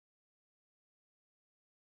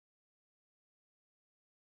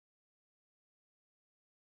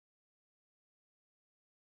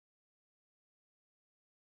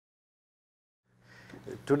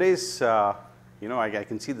today's, I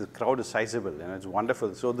can see the crowd is sizable and it's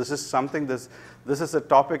wonderful. So this is something, this is a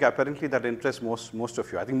topic apparently that interests most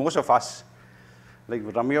of you. I think most of us, like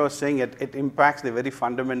Ramya was saying, it impacts the very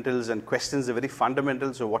fundamentals and questions the very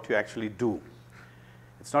fundamentals of what you actually do.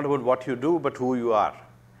 It's not about what you do, but who you are.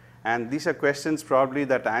 And these are questions probably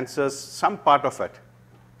that answers some part of it.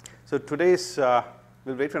 So today's,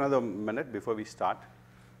 we'll wait for another minute before we start.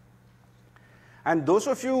 And those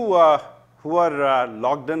of you who are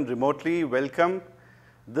logged in remotely, welcome.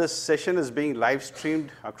 This session is being live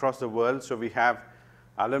streamed across the world. So we have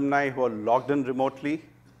alumni who are logged in remotely.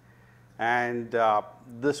 And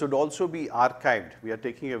this would also be archived. We are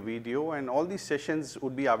taking a video, and all these sessions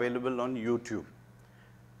would be available on YouTube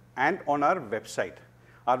and on our website.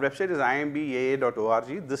 Our website is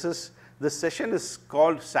IIMBAA.org. This session is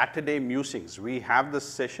called Saturday Musings. We have this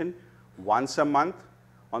session once a month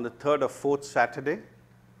on the 3rd or 4th Saturday,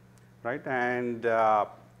 right? And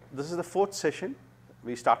this is the 4th session.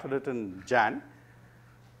 We started it in Jan.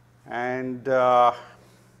 And the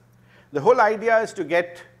whole idea is to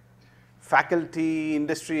get faculty,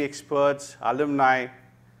 industry experts, alumni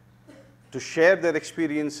to share their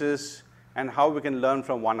experiences and how we can learn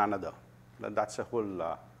from one another. That's a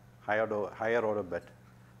whole higher order bit.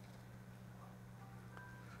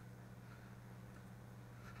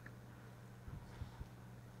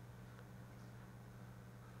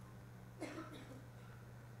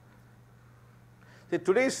 See,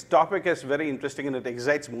 today's topic is very interesting and it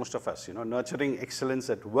excites most of us, nurturing excellence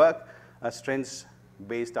at work, a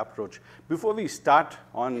strengths-based approach. Before we start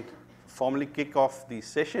on formally kick off the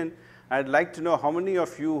session, I'd like to know how many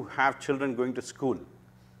of you have children going to school?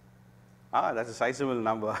 That's a sizable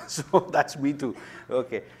number, so that's me too.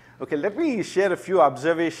 Okay, let me share a few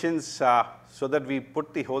observations so that we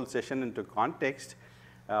put the whole session into context.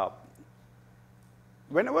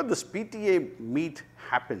 Whenever this PTA meet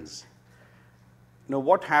happens,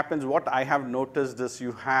 what happens, what I have noticed is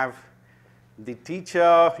you have the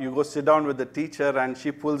teacher, you go sit down with the teacher and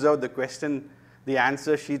she pulls out the question, the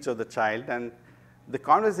answer sheets of the child, and the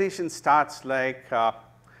conversation starts like,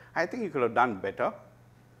 I think you could have done better,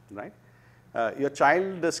 right? Your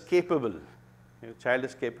child is capable. Your child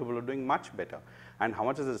is capable of doing much better. And how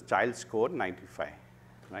much is this child scored? 95,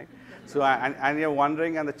 right? So, and you're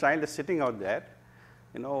wondering, and the child is sitting out there,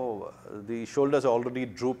 the shoulders are already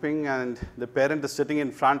drooping, and the parent is sitting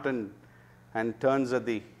in front and turns at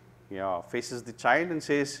the, faces the child and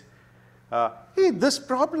says, hey, this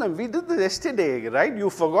problem, we did this yesterday, right? You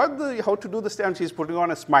forgot how to do this, and she's putting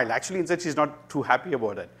on a smile. Actually, inside, she's not too happy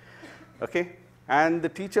about it, okay? And the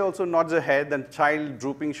teacher also nods her head, and child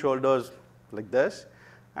drooping shoulders like this.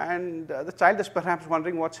 And the child is perhaps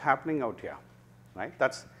wondering what's happening out here, right?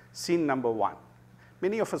 That's scene number one.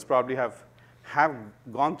 Many of us probably have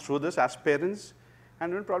gone through this as parents,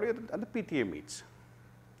 and we're probably at the PTA meets.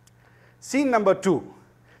 Scene number two.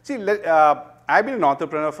 See, I've been an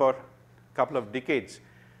entrepreneur for a couple of decades,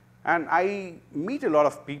 and I meet a lot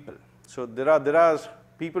of people. So there are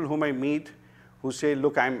people whom I meet who say,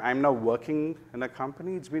 look, I'm now working in a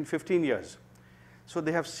company. It's been 15 years. So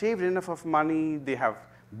they have saved enough of money. They have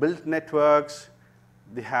built networks.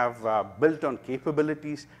 They have built on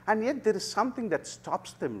capabilities. And yet there is something that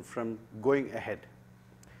stops them from going ahead.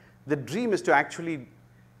 The dream is to actually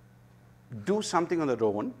do something on their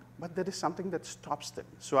own, but there is something that stops them.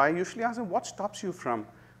 So I usually ask them, what stops you from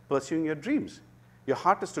pursuing your dreams? Your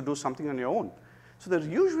heart is to do something on your own. So there's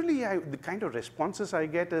usually the kind of responses I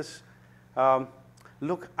get is,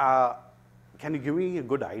 look, can you give me a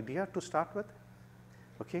good idea to start with?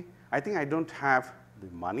 Okay, I think I don't have the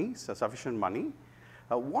money, sufficient money.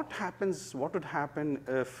 What would happen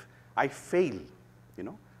if I fail?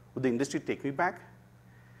 Would the industry take me back?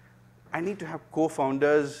 I need to have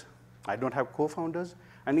co-founders. I don't have co-founders.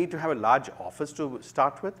 I need to have a large office to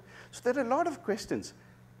start with. So there are a lot of questions.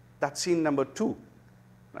 That's scene number two,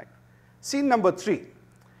 right? Scene number three.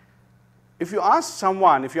 If you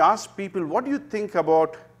ask people, what do you think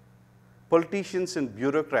about politicians and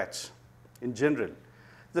bureaucrats in general?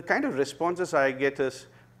 The kind of responses I get is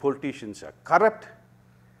politicians are corrupt,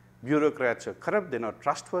 bureaucrats are corrupt, they're not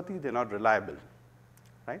trustworthy, they're not reliable,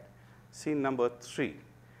 right? Scene number three.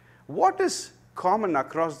 What is common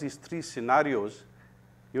across these three scenarios,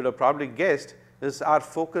 you would have probably guessed, is our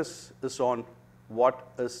focus is on what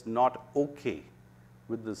is not okay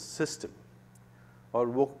with the system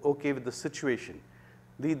or okay with the situation.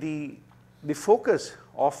 The focus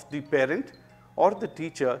of the parent or the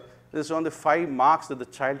teacher is on the 5 marks that the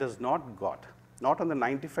child has not got, not on the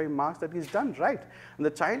 95 marks that he's done right. And the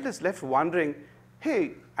child is left wondering,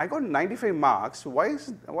 hey, I got 95 marks. Why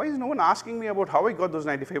is no one asking me about how I got those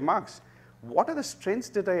 95 marks? what are the strengths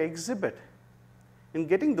that I exhibit in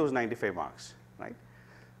getting those 95 marks, right?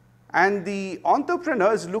 And the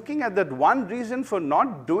entrepreneur is looking at that one reason for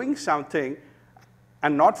not doing something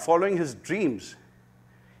and not following his dreams,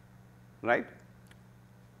 right?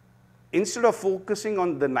 Instead of focusing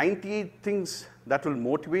on the 98 things that will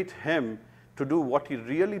motivate him to do what he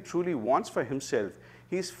really truly wants for himself,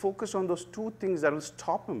 he's focused on those 2 things that will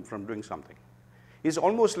stop him from doing something. He's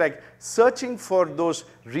almost like searching for those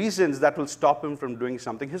reasons that will stop him from doing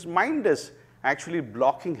something. His mind is actually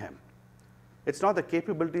blocking him. It's not the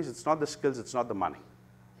capabilities, it's not the skills, it's not the money,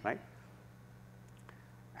 right?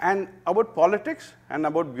 And about politics and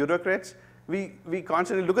about bureaucrats, we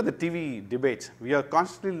constantly look at the TV debates. We are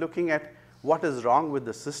constantly looking at what is wrong with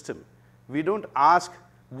the system. We don't ask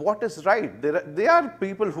what is right. There are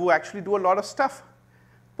people who actually do a lot of stuff.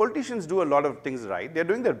 Politicians do a lot of things right. They're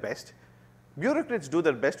doing their best. Bureaucrats do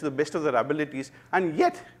their best to the best of their abilities, and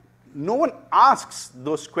yet no one asks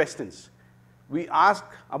those questions. We ask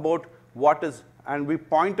about what is, and we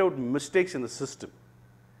point out mistakes in the system,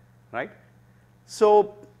 right?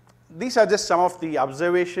 So these are just some of the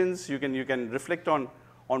observations. You can reflect on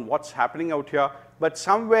what's happening out here, but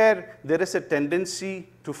somewhere there is a tendency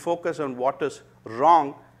to focus on what is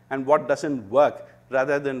wrong and what doesn't work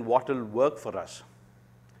rather than what will work for us.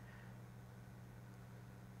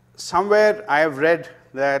 Somewhere I have read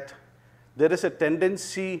that there is a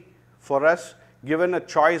tendency for us, given a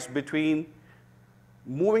choice between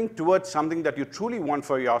moving towards something that you truly want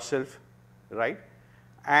for yourself, right,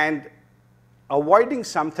 and avoiding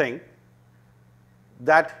something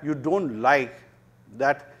that you don't like,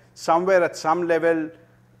 that somewhere at some level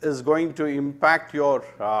is going to impact your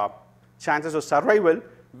chances of survival,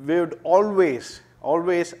 we would always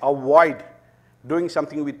avoid doing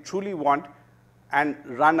something we truly want and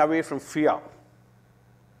run away from fear.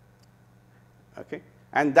 Okay?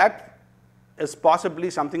 And that is possibly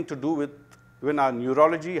something to do with even our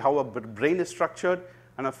neurology, how our brain is structured,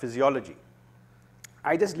 and our physiology.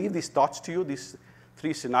 I just leave these thoughts to you, these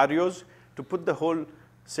 3 scenarios, to put the whole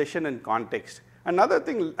session in context. Another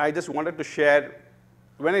thing I just wanted to share,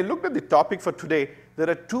 when I looked at the topic for today, there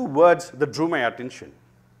are 2 words that drew my attention.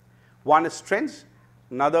 One is strengths,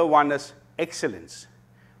 another one is excellence.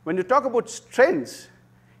 When you talk about strengths,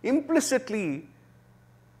 implicitly,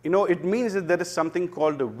 it means that there is something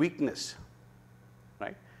called a weakness,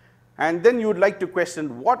 right? And then you would like to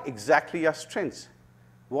question what exactly are strengths?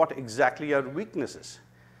 What exactly are weaknesses?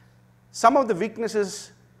 Some of the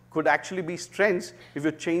weaknesses could actually be strengths if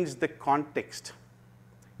you change the context.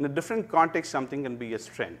 In a different context, something can be a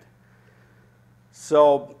strength.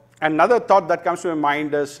 So another thought that comes to my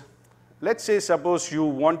mind is, let's say suppose you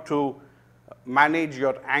want to manage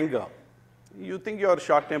your anger. You think you're a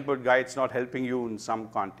short-tempered guy, it's not helping you in some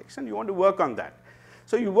context, and you want to work on that.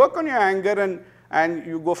 So you work on your anger and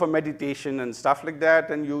you go for meditation and stuff like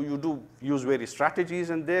that, and you do use various strategies,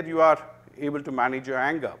 and there you are able to manage your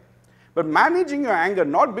anger. But managing your anger,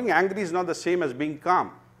 not being angry, is not the same as being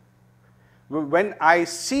calm. When I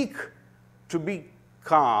seek to be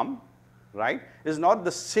calm, right, is not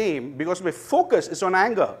the same because my focus is on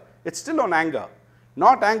anger. It's still on anger.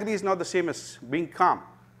 Not angry is not the same as being calm,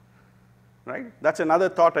 right? That's another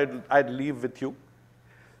thought I'd leave with you.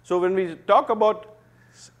 So when we talk about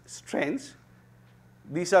strengths,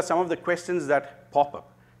 these are some of the questions that pop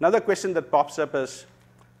up. Another question that pops up is,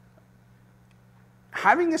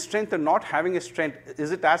 having a strength and not having a strength,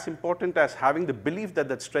 is it as important as having the belief that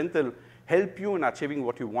that strength will help you in achieving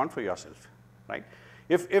what you want for yourself, right?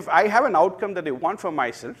 If I have an outcome that I want for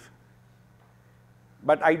myself,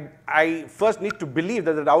 but I first need to believe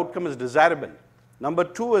that that outcome is desirable. Number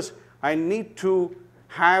 2 is I need to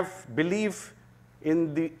have belief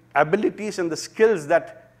in the abilities and the skills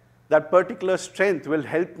that that particular strength will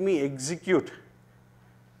help me execute.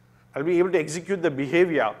 I'll be able to execute the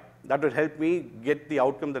behavior that will help me get the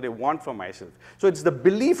outcome that I want for myself. So it's the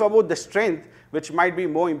belief about the strength which might be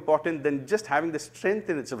more important than just having the strength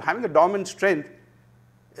in itself. Having a dominant strength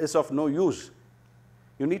is of no use.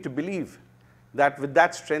 You need to believe that with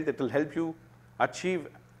that strength, it will help you achieve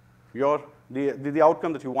the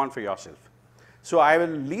outcome that you want for yourself. So I will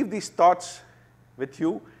leave these thoughts with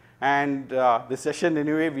you, and the session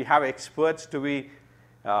anyway, we have experts to be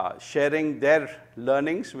sharing their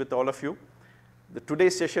learnings with all of you.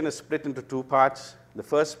 Today's session is split into 2 parts. The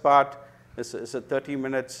first part is a 30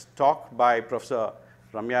 minutes talk by Professor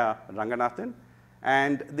Ramya Ranganathan,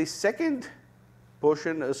 and the second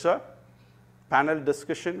portion is a panel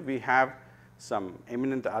discussion. We have some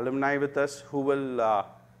eminent alumni with us who will,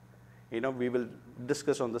 we will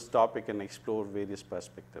discuss on this topic and explore various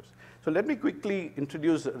perspectives. So let me quickly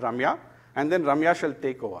introduce Ramya, and then Ramya shall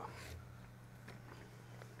take over.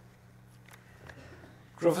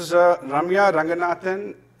 Professor Ramya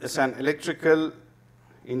Ranganathan is an electrical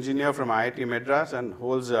engineer from IIT Madras and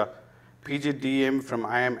holds a PGDM from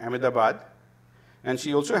IIM Ahmedabad. And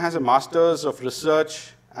she also has a Master's of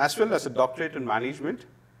Research as well as a doctorate in management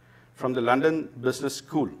from the London Business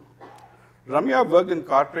School. Ramya worked in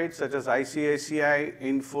corporates such as ICICI,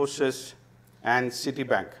 Infosys, and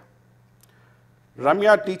Citibank.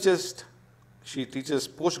 Ramya teaches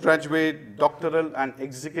postgraduate, doctoral, and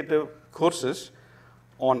executive courses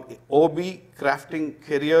on OB, crafting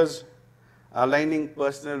careers, aligning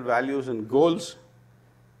personal values and goals,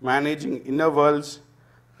 managing inner worlds,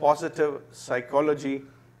 positive psychology,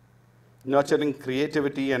 nurturing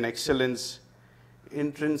creativity and excellence,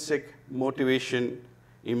 intrinsic motivation,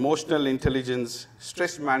 emotional intelligence,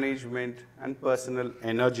 stress management, and personal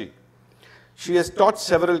energy. She has taught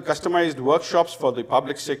several customized workshops for the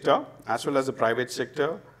public sector as well as the private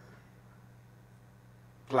sector.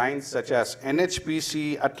 Clients such as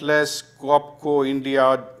NHPC, Atlas, Coopco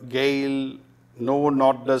India, GAIL, Novo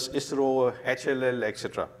Nordisk, ISRO, HLL,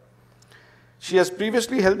 etc. She has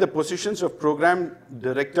previously held the positions of Program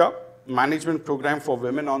Director, Management Program for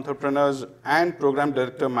Women Entrepreneurs, and Program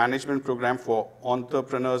Director, Management Program for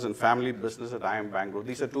Entrepreneurs and Family Business at IIM Bangalore.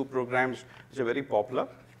 These are two programs which are very popular.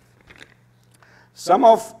 Some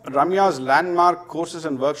of Ramya's landmark courses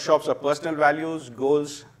and workshops are personal values,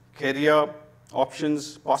 goals, career,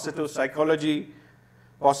 options, positive psychology,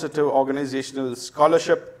 positive organizational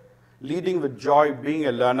scholarship, leading with joy, being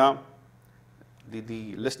a learner.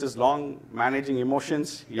 The list is long, managing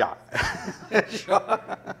emotions, yeah. Sure.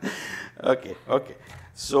 Okay.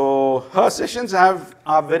 So her sessions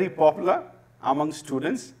are very popular among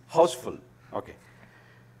students, houseful, okay.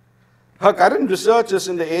 Her current research is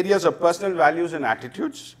in the areas of personal values and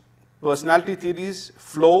attitudes, personality theories,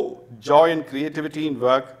 flow, joy and creativity in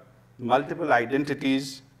work, multiple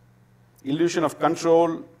identities, illusion of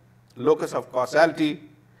control, locus of causality,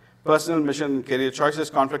 personal mission and career choices,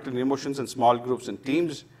 conflicting emotions in small groups and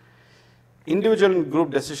teams, individual and group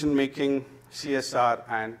decision making, CSR,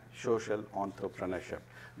 and social entrepreneurship.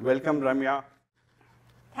 Welcome, Ramya.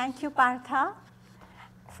 Thank you, Partha,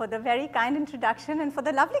 for the very kind introduction and for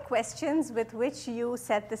the lovely questions with which you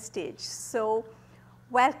set the stage. So,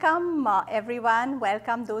 welcome everyone,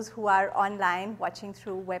 welcome those who are online watching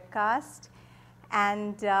through webcast.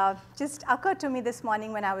 And just occurred to me this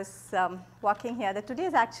morning when I was walking here that today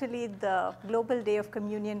is actually the Global Day of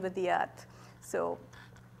Communion with the Earth. So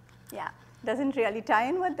yeah, doesn't really tie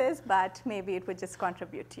in with this, but maybe it would just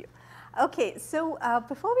contribute to you. Okay, so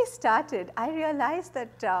before we started, I realized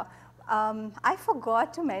that I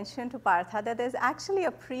forgot to mention to Partha that there's actually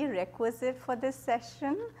a prerequisite for this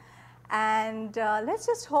session. And let's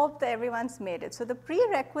just hope that everyone's made it. So the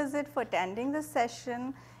prerequisite for attending this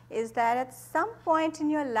session is that at some point in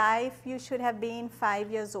your life, you should have been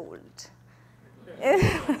 5 years old.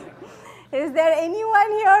 Is there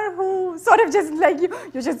anyone here who sort of just like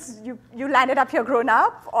you landed up here grown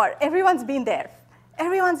up, or everyone's been there?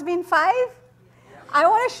 Everyone's been 5? I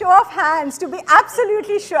want a show of hands to be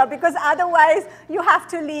absolutely sure, because otherwise you have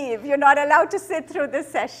to leave. You're not allowed to sit through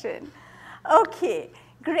this session. Okay.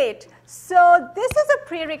 Great. So this is a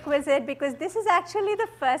prerequisite because this is actually the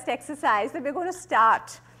first exercise that we're going to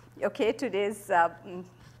start, okay, today's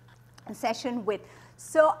session with.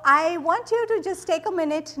 So I want you to just take a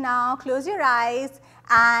minute now, close your eyes,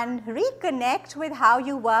 and reconnect with how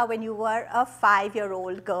you were when you were a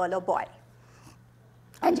 5-year-old girl or boy.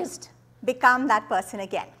 And just become that person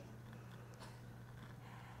again.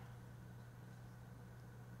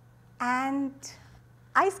 And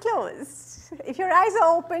eyes closed. If your eyes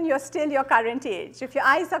are open, you're still your current age. If your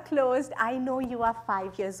eyes are closed, I know you are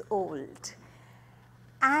 5 years old.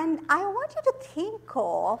 And I want you to think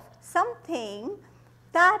of something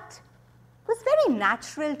that was very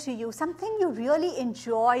natural to you, something you really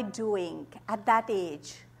enjoy doing at that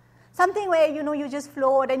age. Something where, you just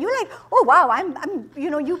flowed and you're like, oh wow,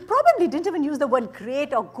 you probably didn't even use the word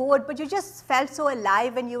great or good, but you just felt so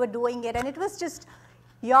alive when you were doing it, and it was just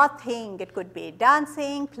your thing. It could be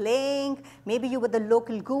dancing, playing, maybe you were the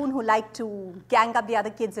local goon who liked to gang up the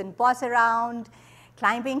other kids and boss around,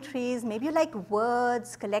 climbing trees, maybe you like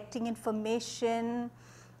words, collecting information,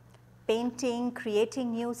 painting,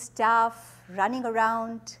 creating new stuff, running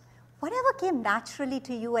around, whatever came naturally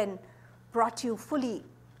to you and brought you fully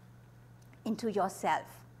into yourself.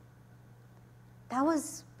 That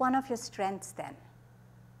was one of your strengths then.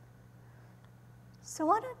 So I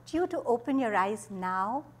want you to open your eyes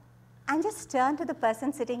now and just turn to the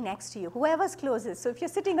person sitting next to you, whoever's closest. So if you're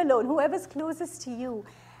sitting alone, whoever's closest to you,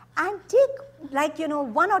 and take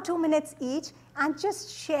 1 or 2 minutes each and just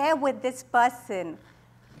share with this person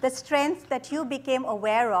the strengths that you became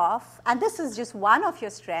aware of, and this is just one of your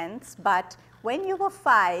strengths, but when you were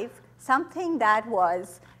 5, something that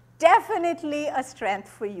was definitely a strength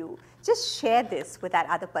for you. Just share this with that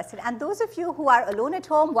other person. And those of you who are alone at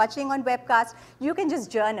home watching on webcast, you can just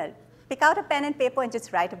journal. Pick out a pen and paper and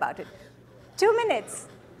just write about it. 2 minutes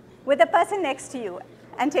with the person next to you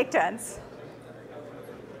and take turns.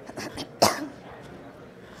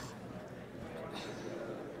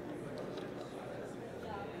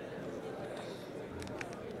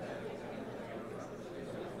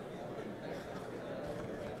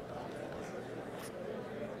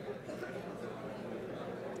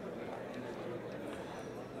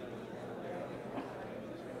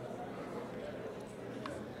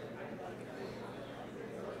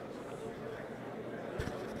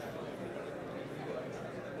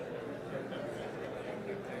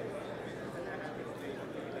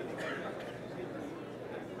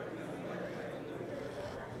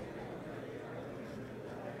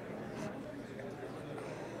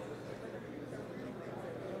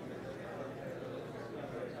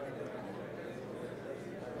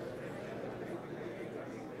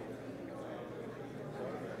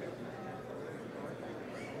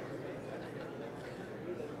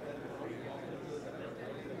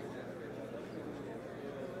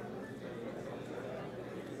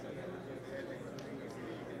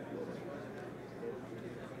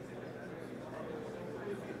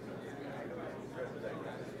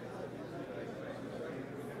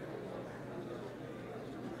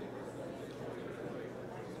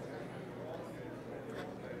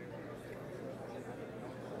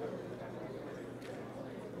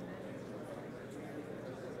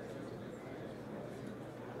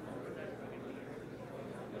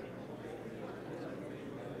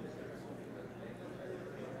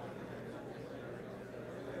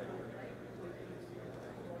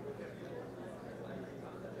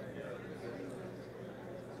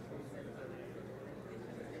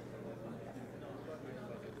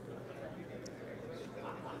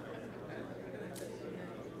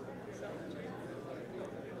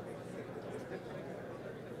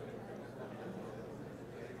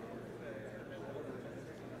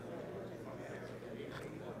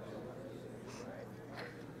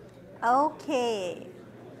 Okay.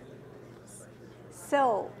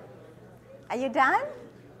 So, are you done?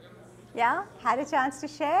 Yeah? Had a chance to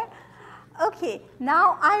share? Okay,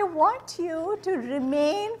 now I want you to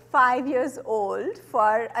remain 5 years old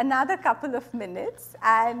for another couple of minutes,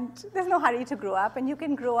 and there's no hurry to grow up, and you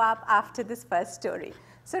can grow up after this first story.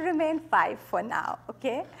 So remain 5 for now,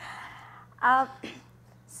 okay?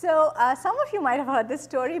 Some of you might have heard this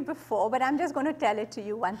story before, but I'm just going to tell it to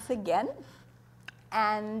you once again.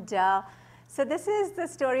 And so this is the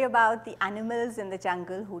story about the animals in the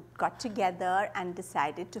jungle who got together and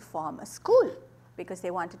decided to form a school because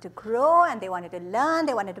they wanted to grow and they wanted to learn,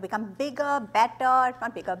 they wanted to become bigger, better,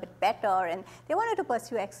 not bigger but better, and they wanted to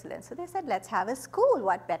pursue excellence. So they said, let's have a school,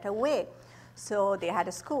 what better way? So they had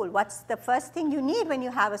a school. What's the first thing you need when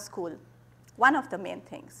you have a school? One of the main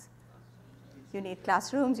things. You need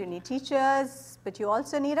classrooms, you need teachers, but you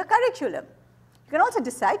also need a curriculum. You can also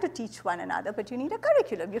decide to teach one another, but you need a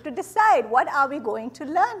curriculum. You have to decide, what are we going to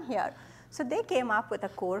learn here? So they came up with a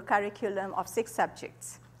core curriculum of 6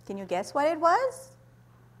 subjects. Can you guess what it was?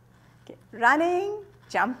 Okay. Running,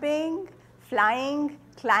 jumping, flying,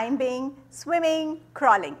 climbing, swimming,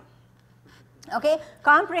 crawling. Okay,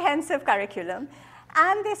 comprehensive curriculum.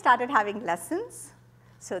 And they started having lessons.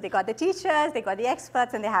 So they got the teachers, they got the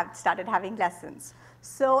experts, and they started having lessons.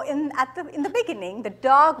 So in the beginning, the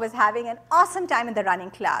dog was having an awesome time in the running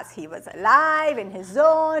class. He was alive, in his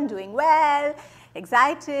zone, doing well,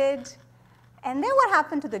 excited. And then what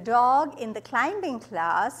happened to the dog in the climbing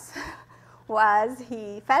class was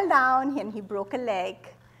he fell down and he broke a leg.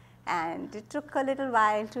 And it took a little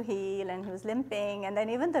while to heal, and he was limping. And then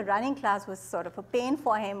even the running class was sort of a pain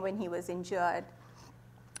for him when he was injured.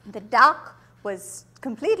 The duck was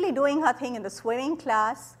completely doing her thing in the swimming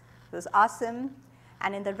class. It was awesome.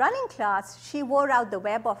 And in the running class, she wore out the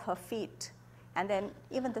web of her feet. And then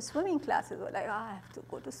even the swimming classes were like, oh, I have to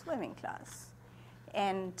go to swimming class.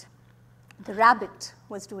 And the rabbit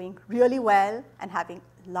was doing really well and having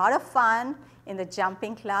a lot of fun in the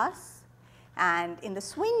jumping class. And in the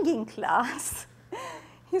swinging class,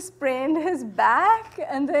 he sprained his back,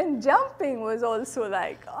 and then jumping was also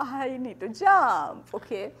like, oh, I need to jump,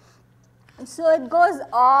 okay? And so it goes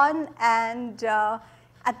on, and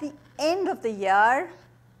at the end of the year,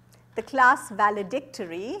 the class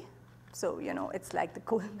valedictory, so you know, it's like the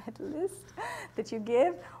gold medalist that you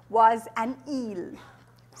give, was an eel.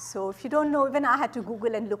 So if you don't know, even I had to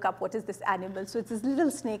Google and look up what is this animal. So it's this little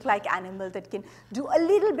snake-like animal that can do a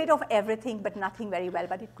little bit of everything, but nothing very well,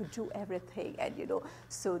 but it could do everything. And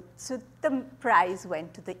so the prize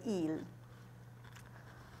went to the eel.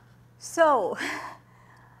 So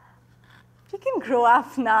you can grow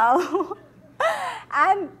up now.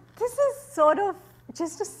 And this is sort of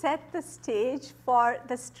just to set the stage for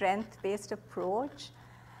the strength-based approach.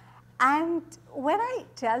 And when I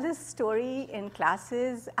tell this story in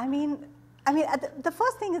classes, the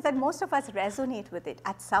first thing is that most of us resonate with it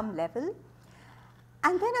at some level.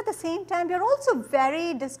 And then at the same time, we are also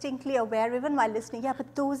very distinctly aware, even while listening, yeah,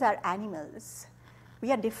 but those are animals.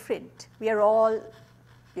 We are different. We are all,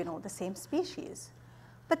 the same species.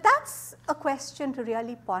 But that's a question to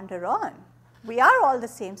really ponder on. We are all the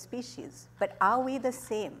same species, but are we the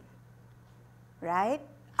same, right?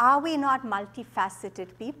 Are we not multifaceted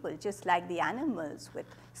people, just like the animals with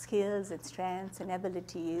skills and strengths and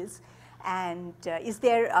abilities? And is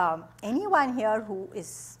there anyone here who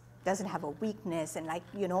doesn't have a weakness? And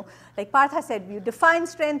like Partha said, you define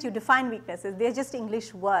strength, you define weaknesses. They're just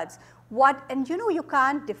English words. And you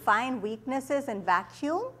can't define weaknesses in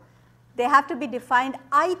vacuum. They have to be defined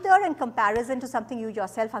either in comparison to something you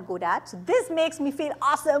yourself are good at. So this makes me feel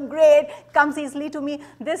awesome, great, comes easily to me.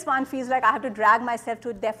 This one feels like I have to drag myself to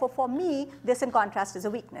it. Therefore, for me, this in contrast is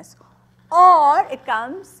a weakness. Or it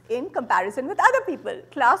comes in comparison with other people.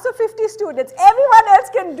 Class of 50 students, everyone else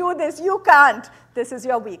can do this, you can't. This is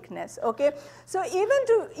your weakness, okay? So even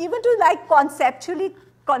to like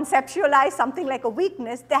conceptualize something like a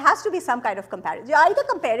weakness, there has to be some kind of comparison. You're either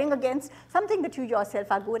comparing against something that you yourself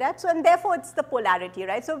are good at, and therefore it's the polarity,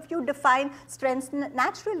 right? So if you define strengths,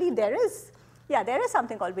 naturally there is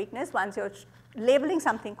something called weakness. Once you're labeling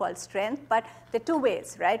something called strength, but there are two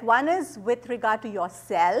ways, right? One is with regard to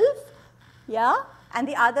yourself, and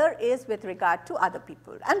the other is with regard to other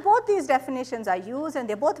people. And both these definitions are used, and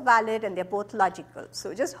they're both valid, and they're both logical.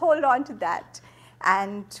 So just hold on to that,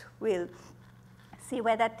 and we'll see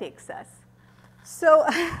where that takes us. So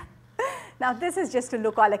now this is just to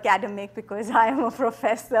look all academic because I am a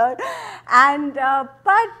professor, and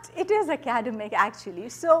but it is academic actually.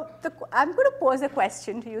 So I'm going to pose a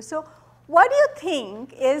question to you. So what do you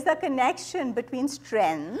think is the connection between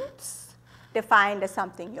strengths, defined as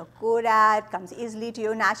something you're good at, comes easily to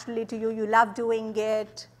you, naturally to you, you love doing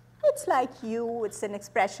it, it's like you, it's an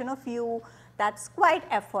expression of you, that's quite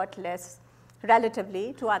effortless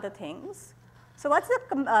relatively to other things. So what's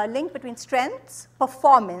the link between strengths,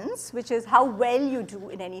 performance, which is how well you do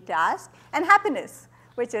in any task, and happiness,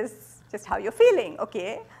 which is just how you're feeling,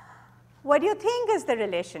 okay? What do you think is the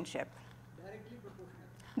relationship? Directly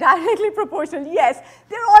proportional. Directly proportional, yes.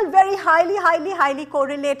 They're all very highly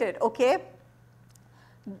correlated, okay?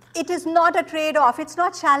 It is not a trade-off. It's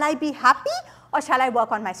not, shall I be happy or shall I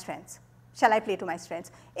work on my strengths? Shall I play to my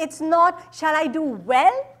strengths? It's not, shall I do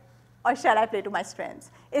well or shall I play to my strengths?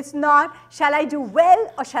 It's not, shall I do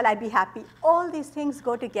well or shall I be happy? All these things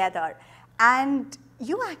go together. And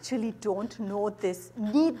you actually don't know this,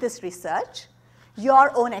 need this research.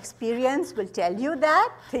 Your own experience will tell you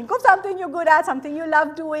that. Think of something you're good at, something you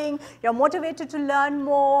love doing, you're motivated to learn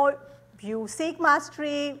more, you seek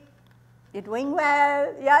mastery, you're doing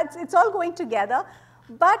well. Yeah, it's all going together.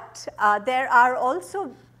 But there are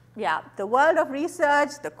also the world of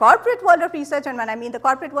research, the corporate world of research, and when I mean the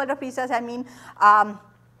corporate world of research, I mean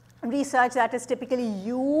research that is typically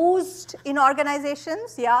used in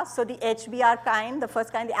organizations, so the HBR kind, the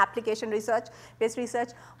first kind, the application research, based research,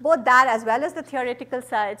 both that as well as the theoretical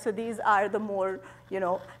side. So these are the more,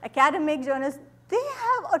 academic journals. They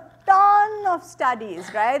have a ton of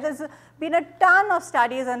studies, right? There's been a ton of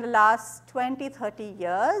studies in the last 20, 30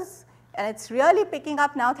 years. And it's really picking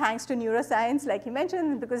up now thanks to neuroscience, like you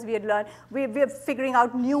mentioned, because we had learned, we're figuring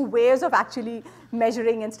out new ways of actually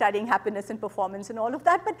measuring and studying happiness and performance and all of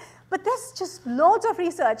that. But there's just loads of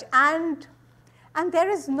research, and there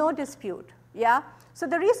is no dispute, So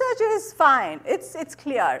the research is fine, it's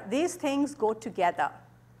clear. These things go together.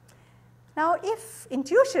 Now, if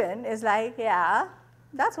intuition is like,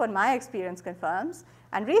 that's what my experience confirms,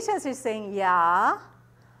 and research is saying,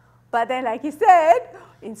 but then like you said,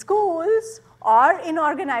 in schools or in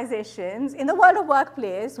organizations, in the world of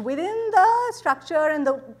workplace, within the structure and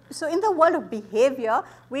so in the world of behavior,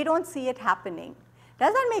 we don't see it happening.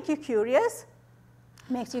 Does that make you curious?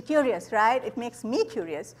 It makes you curious, right? It makes me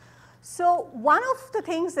curious. So one of the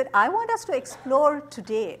things that I want us to explore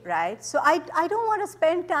today, right? So I don't want to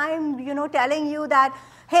spend time, telling you that,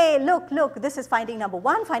 hey, look, this is finding number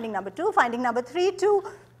 1, finding number 2, finding number 3 to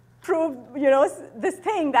prove, this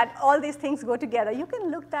thing that all these things go together. You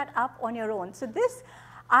can look that up on your own. So this,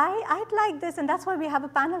 I'd like this, and that's why we have a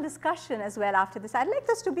panel discussion as well after this. I'd like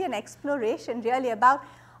this to be an exploration really about,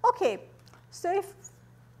 okay, so if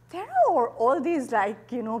there are all these like,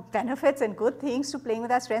 benefits and good things to playing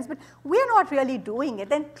with our strengths, but we're not really doing it,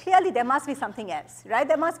 then clearly there must be something else, right?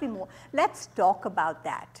 There must be more. Let's talk about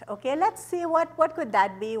that, okay? Let's see what could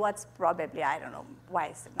that be, what's probably, I don't know, why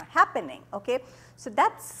is it not happening, okay? So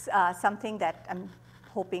that's something that I'm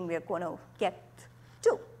hoping we're going to get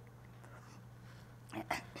to.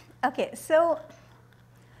 Okay, so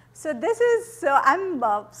this is,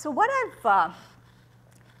 so what I've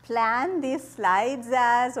planned these slides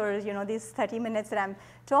as, or these 30 minutes that I'm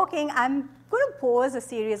talking, I'm going to pose a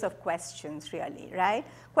series of questions really, right?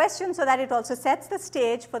 Questions so that it also sets the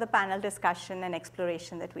stage for the panel discussion and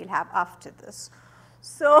exploration that we'll have after this.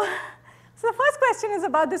 So the first question is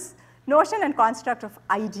about this notion and construct of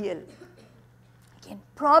ideal. Again,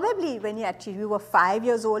 probably when you were 5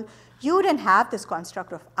 years old, you didn't have this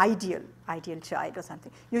construct of ideal child or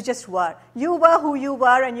something. You just were. You were who you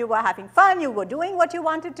were, and you were having fun. You were doing what you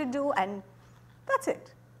wanted to do, and that's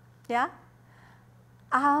it. Yeah.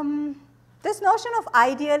 This notion of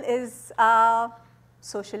ideal is a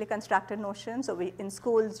socially constructed notion. So in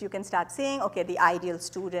schools, you can start seeing, okay, the ideal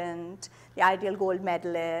student, the ideal gold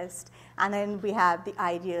medalist, and then we have the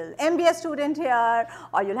ideal MBA student here,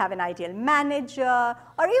 or you'll have an ideal manager,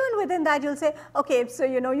 or even within that you'll say, okay, so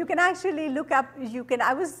you can actually look up,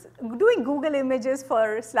 I was doing Google images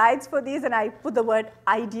for slides for these, and I put the word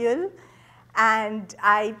ideal, and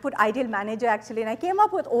I put ideal manager actually, and I came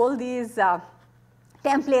up with all these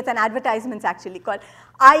templates and advertisements actually called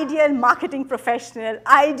ideal marketing professional,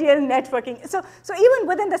 ideal networking. So even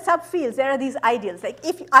within the subfields, there are these ideals, like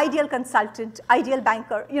if ideal consultant, ideal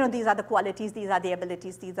banker, these are the qualities, these are the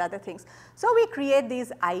abilities, these are the things. So we create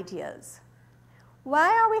these ideals. Why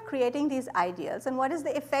are we creating these ideals, and what is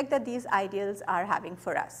the effect that these ideals are having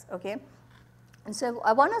for us, okay? And so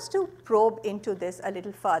I want us to probe into this a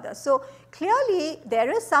little further. So clearly, there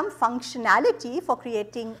is some functionality for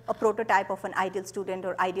creating a prototype of an ideal student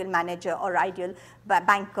or ideal manager or ideal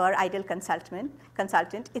banker, ideal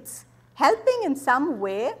consultant. It's helping in some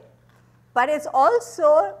way, but it's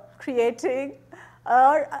also creating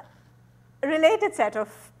a related set of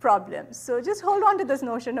problems. So just hold on to this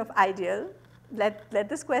notion of ideal. Let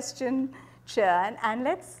this question churn, and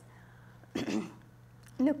let's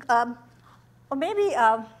look. Or maybe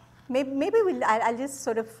I'll just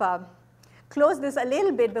sort of close this a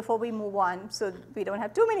little bit before we move on, so we don't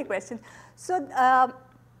have too many questions. So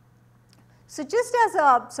just as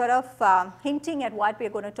a sort of hinting at what we're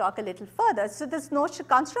going to talk a little further, so this notion,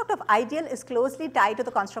 construct of ideal is closely tied to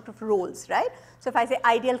the construct of roles, right? So if I say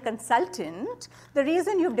ideal consultant, the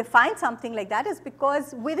reason you've defined something like that is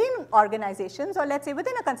because within organizations, or let's say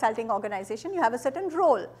within a consulting organization, you have a certain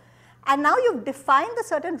role. And now you've defined the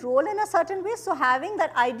certain role in a certain way, so having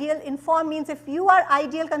that ideal inform means if you are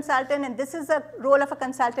ideal consultant and this is a role of a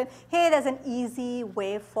consultant, hey, there's an easy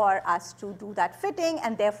way for us to do that fitting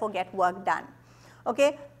and therefore get work done.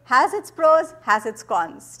 Okay, has its pros, has its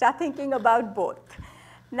cons. Start thinking about both.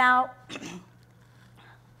 Now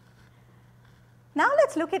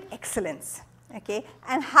let's look at excellence, okay?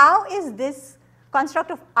 And how is this construct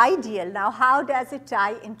of ideal, now how does it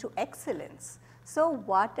tie into excellence? So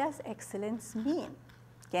what does excellence mean?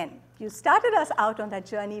 Again, you started us out on that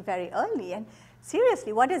journey very early, and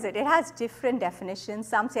seriously, what is it? It has different definitions.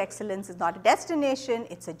 Some say excellence is not a destination,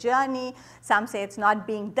 it's a journey. Some say it's not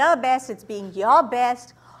being the best, it's being your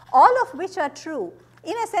best, all of which are true.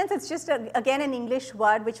 In a sense, it's just, again, an English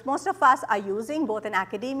word which most of us are using, both in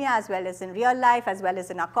academia as well as in real life, as well as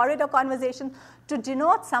in our corridor conversations, to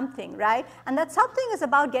denote something, right? And that something is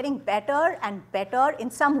about getting better and better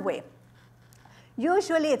in some way.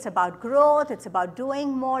 Usually it's about growth, it's about doing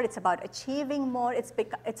more, it's about achieving more,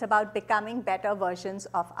 it's about becoming better versions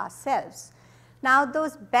of ourselves. Now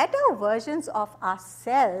those better versions of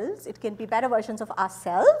ourselves, it can be better versions of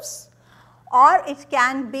ourselves, or it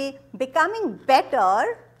can be becoming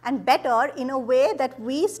better and better in a way that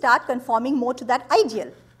we start conforming more to that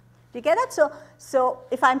ideal. Do you get that? So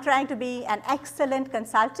if I'm trying to be an excellent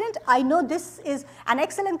consultant, I know this is, an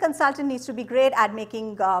excellent consultant needs to be great at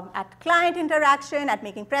making, at client interaction, at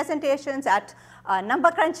making presentations, at number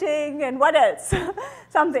crunching, and what else?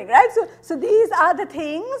 Something, right? So these are the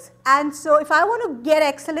things, and so if I want to get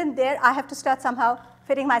excellent there, I have to start somehow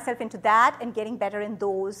fitting myself into that and getting better in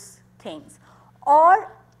those things.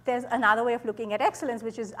 Or there's another way of looking at excellence,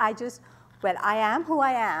 which is I am who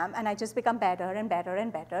I am, and I just become better and better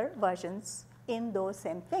and better versions in those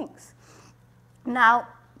same things. Now,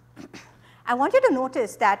 I want you to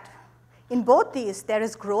notice that in both these, there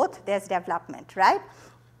is growth, there's development, right?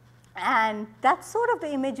 And that's sort of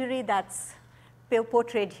the imagery that's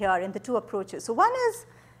portrayed here in the two approaches. So one is,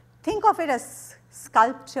 think of it as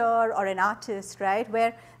sculptor or an artist, right,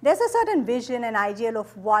 where there's a certain vision and ideal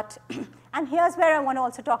of what, and here's where I want to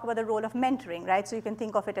also talk about the role of mentoring, right? So you can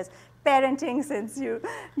think of it as parenting, since you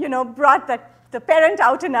brought the parent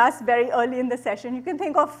out in us very early in the session. You can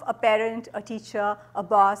think of a parent, a teacher, a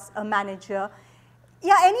boss, a manager.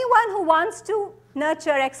 Yeah, anyone who wants to nurture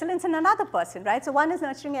excellence in another person, right? So one is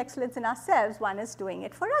nurturing excellence in ourselves, one is doing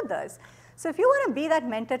it for others. So if you want to be that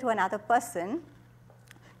mentor to another person,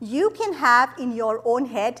 you can have in your own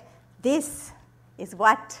head, this is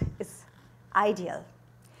what is ideal.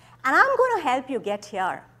 And I'm going to help you get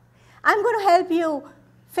here. I'm going to help you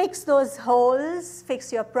fix those holes,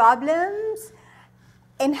 fix your problems,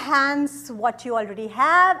 enhance what you already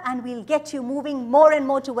have, and we'll get you moving more and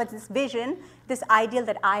more towards this vision, this ideal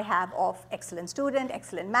that I have of excellent student,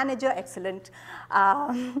 excellent manager, excellent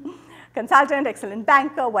consultant, excellent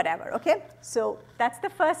banker, whatever, okay? So that's the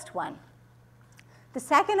first one. The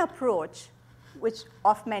second approach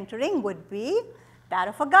of mentoring would be that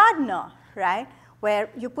of a gardener, right? Where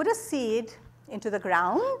you put a seed into the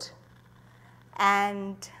ground,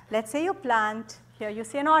 and let's say you plant, here you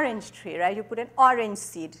see an orange tree, right? You put an orange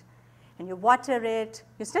seed, and you water it.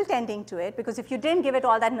 You're still tending to it, because if you didn't give it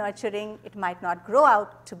all that nurturing, it might not grow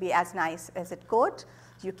out to be as nice as it could.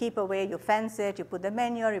 You keep away, you fence it, you put the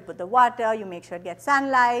manure, you put the water, you make sure it gets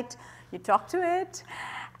sunlight, you talk to it,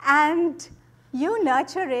 and you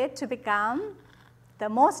nurture it to become the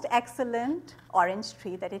most excellent orange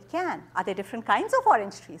tree that it can. Are there different kinds of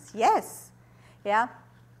orange trees? Yes. Yeah.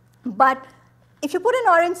 But if you put an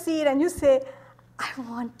orange seed and you say, I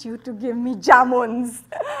want you to give me jamuns,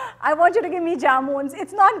 I want you to give me jamuns,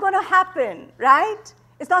 it's not going to happen, right?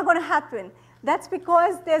 It's not going to happen. That's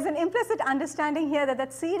because there's an implicit understanding here that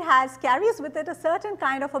that seed carries with it a certain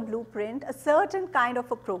kind of a blueprint, a certain kind of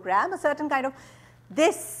a program, a certain kind of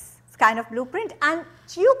this kind of blueprint, and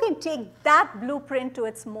you can take that blueprint to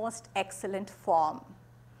its most excellent form.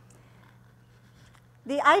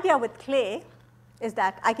 The idea with clay is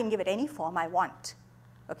that I can give it any form I want.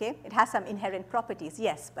 Okay? It has some inherent properties,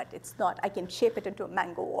 yes, but it's not, I can shape it into a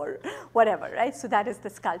mango or whatever, right? So that is the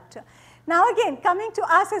sculptor. Now again, coming to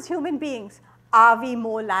us as human beings, are we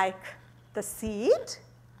more like the seed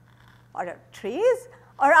or trees,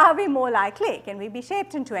 or are we more like clay? Can we be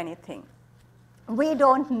shaped into anything? We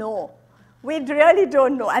don't know. We really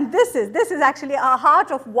don't know. And this is actually our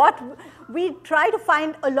heart of what we try to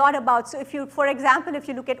find a lot about. So if you, for example, if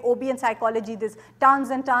you look at OB and psychology, there's tons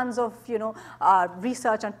and tons of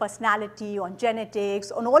research on personality, on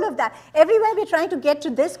genetics, on all of that. Everywhere we're trying to get to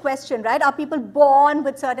this question, right? Are people born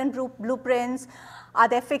with certain blueprints? Are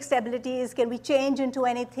there fixed abilities? Can we change into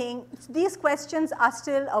anything? These questions are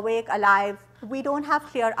still awake, alive. We don't have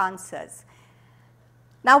clear answers.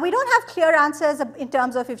 Now, we don't have clear answers in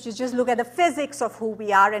terms of if you just look at the physics of who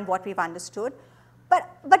we are and what we've understood. But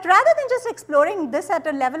rather than just exploring this at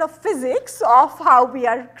a level of physics of how we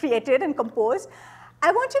are created and composed,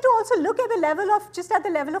 I want you to also look at the level of, just at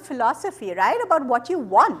the level of philosophy, right, about what you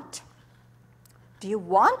want. Do you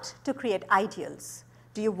want to create ideals?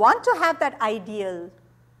 Do you want to have that ideal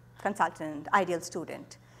consultant, ideal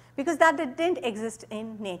student? Because that didn't exist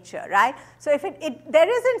in nature, right? So if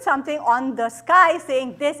there isn't something on the sky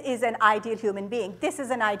saying this is an ideal human being, this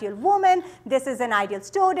is an ideal woman, this is an ideal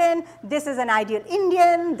student, this is an ideal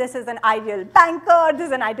Indian, this is an ideal banker, this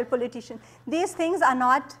is an ideal politician. These things are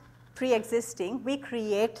not pre-existing. We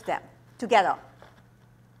create them together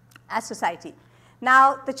as society.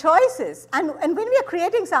 Now, the choices, and when we are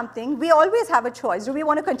creating something, we always have a choice. Do we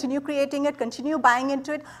want to continue creating it, continue buying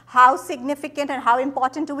into it? How significant and how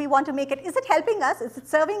important do we want to make it? Is it helping us? Is it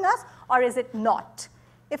serving us? Or is it not?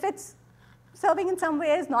 If it's serving in some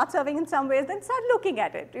ways, not serving in some ways, then start looking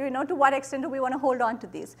at it. To what extent do we want to hold on to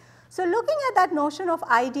these? So looking at that notion of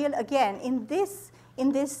ideal, again, in these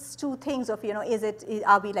two things of,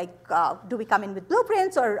 are we like, do we come in with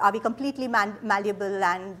blueprints, or are we completely malleable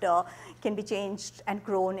and can be changed and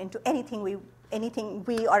grown into anything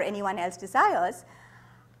we or anyone else desires?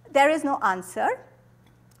 There is no answer.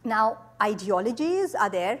 Now, ideologies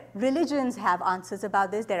are there. Religions have answers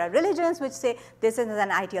about this. There are religions which say this is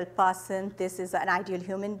an ideal person, this is an ideal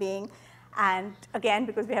human being. And again,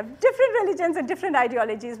 because we have different religions and different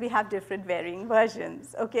ideologies, we have different varying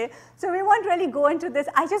versions, okay? So we won't really go into this.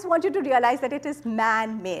 I just want you to realize that it is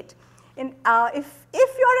man-made.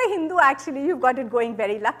 If you're a Hindu, actually, you've got it going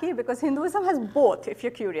very lucky because Hinduism has both, if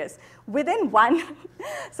you're curious, within one.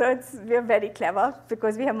 So we're very clever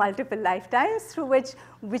because we have multiple lifetimes through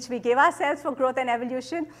which we give ourselves for growth and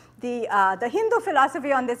evolution. The Hindu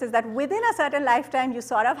philosophy on this is that within a certain lifetime, you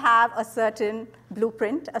sort of have a certain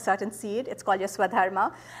blueprint, a certain seed. It's called your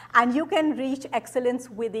Swadharma. And you can reach excellence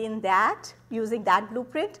within that, using that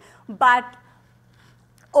blueprint. But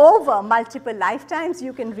over multiple lifetimes,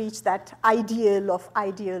 you can reach that ideal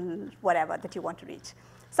whatever that you want to reach.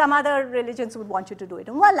 Some other religions would want you to do it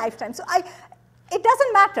in one lifetime. So it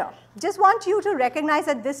doesn't matter. Just want you to recognize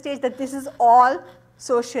at this stage that this is all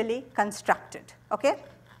socially constructed, okay?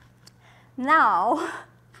 Now,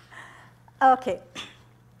 okay.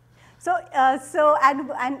 So,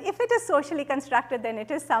 and if it is socially constructed, then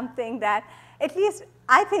it is something that at least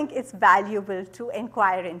I think it's valuable to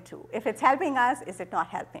inquire into. If it's helping us, is it not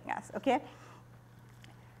helping us, okay?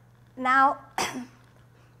 Now,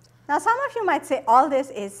 now some of you might say all this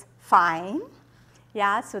is fine.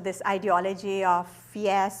 Yeah, so this ideology of,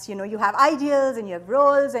 yes, you know, you have ideals and you have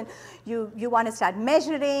roles and you want to start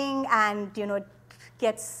measuring and, you know, it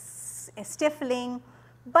gets stifling.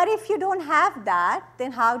 But if you don't have that,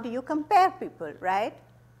 then how do you compare people, right?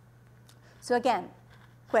 So again,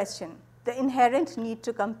 question, the inherent need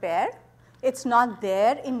to compare, it's not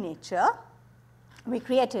there in nature. We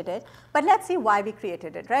created it, but let's see why we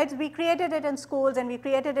created it, right? We created it in schools and we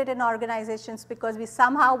created it in organizations because we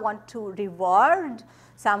somehow want to reward,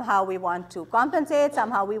 somehow we want to compensate,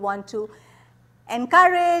 somehow we want to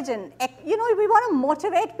encourage and, you know, we want to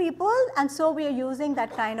motivate people, and so we are using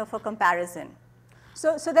that kind of a comparison.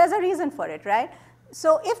 So there's a reason for it, right?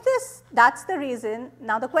 So if that's the reason,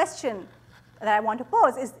 now the question that I want to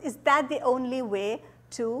pose is that the only way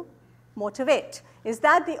to motivate? Is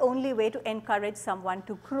that the only way to encourage someone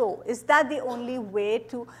to grow? Is that the only way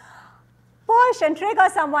to push and trigger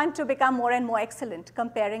someone to become more and more excellent,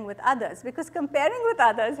 comparing with others? Because comparing with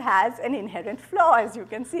others has an inherent flaw, as you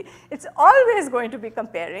can see. It's always going to be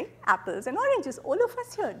comparing apples and oranges. All of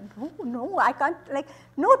us here, no, I can't, like,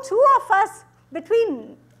 no two of us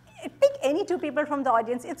between, pick any two people from the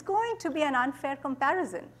audience, it's going to be an unfair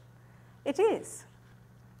comparison. It is.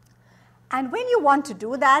 And when you want to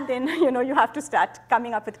do that, then you have to start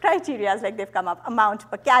coming up with criteria, like they've come up, amount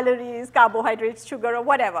per calories, carbohydrates, sugar, or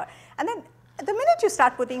whatever. And then the minute you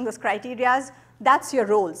start putting those criteria, that's your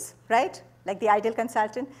roles, right? Like the ideal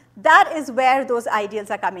consultant, that is where those ideals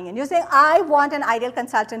are coming in. You're saying, I want an ideal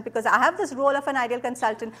consultant because I have this role of an ideal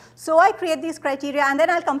consultant, so I create these criteria, and then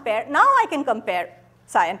I'll compare. Now I can compare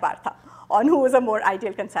Sai and Partha on who is a more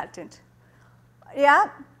ideal consultant. Yeah?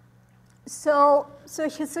 So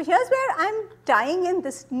here's where I'm tying in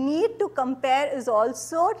this need to compare is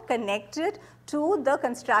also connected to the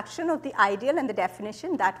construction of the ideal and the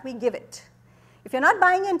definition that we give it. If you're not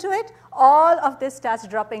buying into it, all of this starts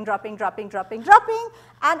dropping, and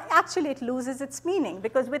actually it loses its meaning,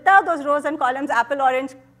 because without those rows and columns, apple,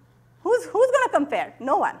 orange, who's going to compare?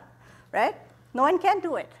 No one, right? No one can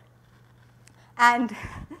do it. And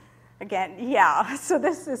again, yeah, so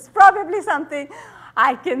this is probably something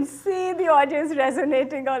I can see the audience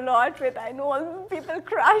resonating a lot with. I know all people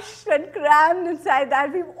crushed and crammed inside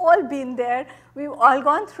that. We've all been there. We've all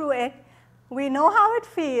gone through it. We know how it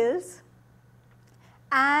feels.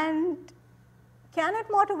 And can it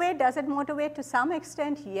motivate? Does it motivate to some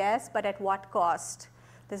extent? Yes, but at what cost?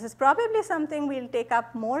 This is probably something we'll take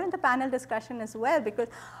up more in the panel discussion as well, because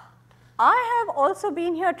I have also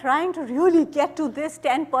been here trying to really get to this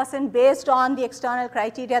 10% based on the external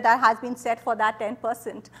criteria that has been set for that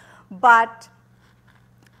 10%, but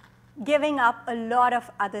giving up a lot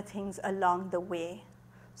of other things along the way.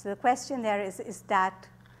 So the question there is that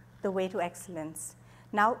the way to excellence?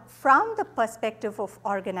 Now, from the perspective of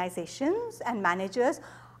organizations and managers,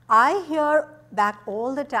 I hear back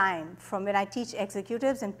all the time from when I teach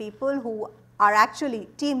executives and people who are actually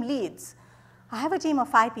team leads. I have a team of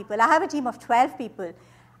 5 people, I have a team of 12 people,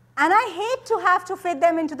 and I hate to have to fit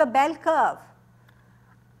them into the bell curve.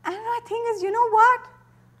 And my thing is, you know what?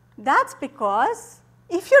 That's because,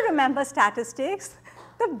 if you remember statistics,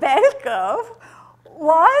 the bell curve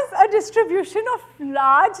was a distribution of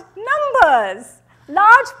large numbers,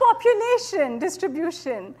 large population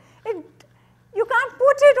distribution. You can't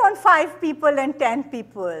put it on 5 people and 10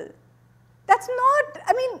 people. That's not,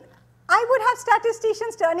 I mean, I would have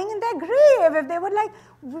statisticians turning in their grave if they were like,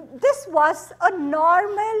 this was a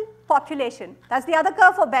normal population. That's the other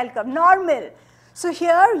curve for bell curve, normal. So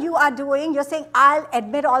here you are doing, you're saying, I'll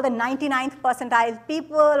admit all the 99th percentile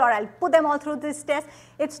people, or I'll put them all through this test.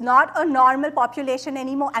 It's not a normal population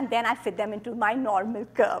anymore, and then I fit them into my normal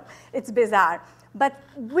curve. It's bizarre. But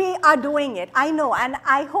we are doing it, I know, and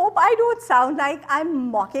I hope I don't sound like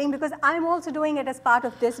I'm mocking because I'm also doing it as part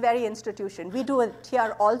of this very institution. We do it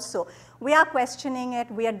here also. We are questioning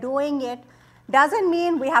it, we are doing it. Doesn't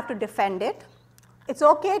mean we have to defend it. It's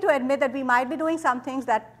okay to admit that we might be doing some things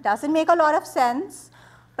that doesn't make a lot of sense,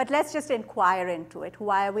 but let's just inquire into it.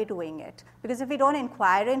 Why are we doing it? Because if we don't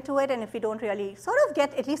inquire into it and if we don't really sort of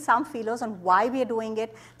get at least some feelers on why we are doing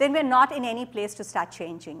it, then we're not in any place to start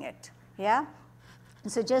changing it, yeah?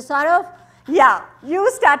 So just sort of, yeah,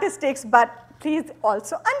 use statistics, but please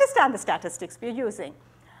also understand the statistics we're using.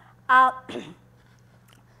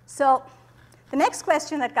 So the next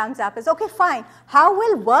question that comes up is, okay, fine, how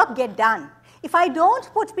will work get done? If I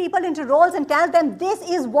don't put people into roles and tell them this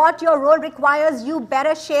is what your role requires, you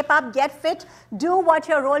better shape up, get fit, do what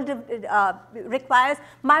your role requires,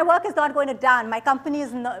 my work is not going to done, my company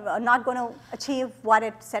is not going to achieve what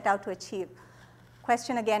it set out to achieve.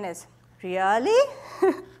 Question again is, really?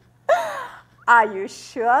 Are you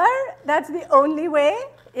sure that's the only way?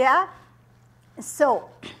 Yeah? So,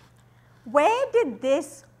 where did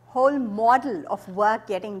this whole model of work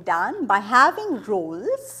getting done? By having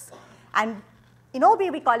roles, and in OB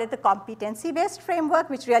we call it the competency-based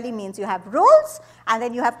framework, which really means you have roles, and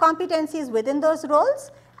then you have competencies within those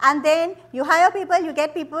roles, and then you hire people, you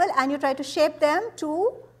get people, and you try to shape them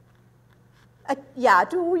to,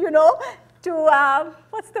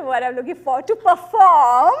 what's the word I'm looking for? To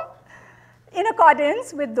perform in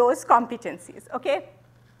accordance with those competencies, okay?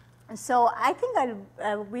 So I think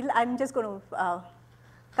I'm just going to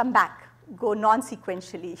come back, go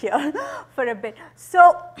non-sequentially here for a bit.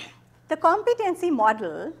 So the competency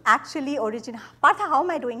model actually Partha, how am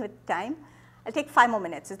I doing with time? I'll take 5 more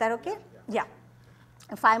minutes, is that okay? Yeah.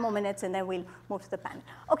 5 more minutes and then we'll move to the panel.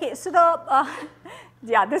 Okay, so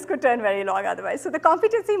yeah, this could turn very long otherwise. So the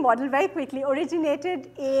competency model very quickly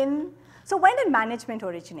originated in, so when did management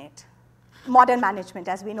originate? Modern management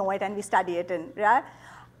as we know it and we study it in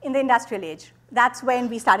the industrial age. That's when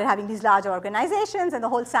we started having these large organizations and the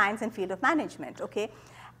whole science and field of management, okay?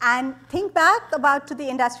 And think back about to the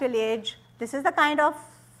industrial age, this is the kind of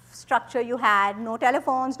structure you had, no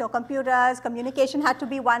telephones, no computers, communication had to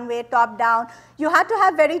be one way, top down. You had to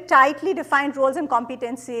have very tightly defined roles and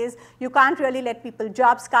competencies. You can't really let people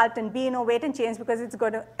job sculpt and be innovate and change because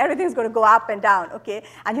everything's going to go up and down, okay?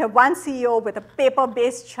 And you have one CEO with a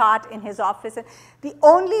paper-based chart in his office. And the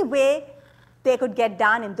only way they could get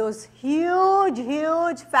done in those huge,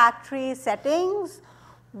 huge factory settings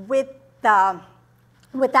without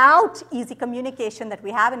easy communication that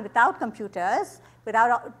we have and without computers,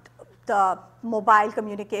 without the mobile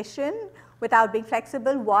communication, without being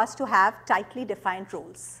flexible, was to have tightly defined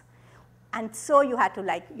roles. And so you had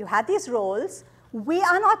to you had these roles. We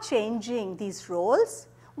are not changing these roles.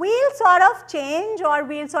 We'll sort of change or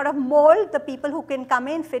we'll sort of mold the people who can come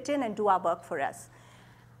in, fit in, and do our work for us.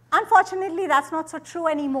 Unfortunately, that's not so true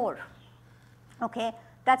anymore, okay?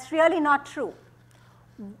 That's really not true.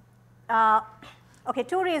 Okay,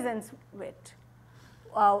 2 reasons with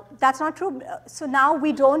that's not true. So now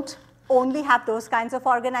we don't only have those kinds of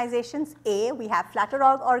organizations. We have flatter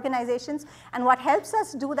organizations, and what helps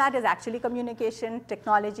us do that is actually communication,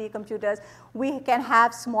 technology, computers. We can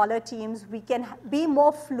have smaller teams, we can be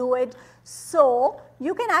more fluid, so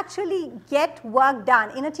you can actually get work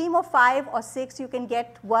done. In a team of 5 or 6, you can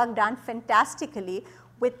get work done fantastically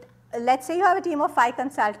with, let's say you have a team of 5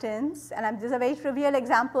 consultants, and this is a very trivial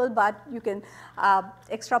example, but you can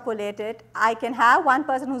extrapolate it. I can have one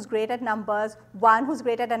person who's great at numbers, one who's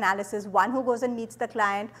great at analysis, one who goes and meets the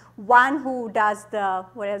client, one who does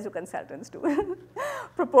what else do consultants do?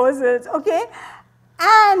 Proposals, okay?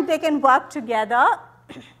 And they can work together,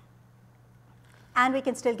 and we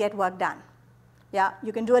can still get work done. Yeah,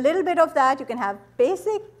 you can do a little bit of that, you can have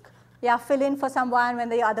basic fill in for someone when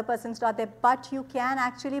the other person's not there, but you can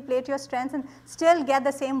actually play to your strengths and still get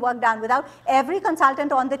the same work done without every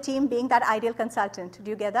consultant on the team being that ideal consultant. Do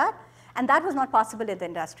you get that? And that was not possible in the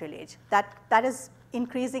industrial age. That is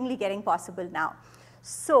increasingly getting possible now.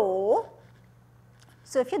 So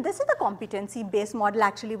if this is the competency-based model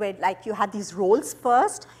actually where you had these roles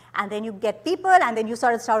first, and then you get people, and then you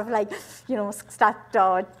sort of start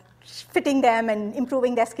fitting them and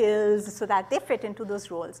improving their skills so that they fit into those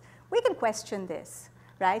roles. We can question this,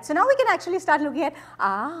 right? So now we can actually start looking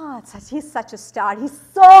at, he's such a star. He's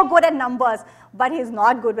so good at numbers, but he's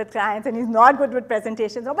not good with clients, and he's not good with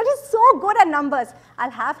presentations, but he's so good at numbers.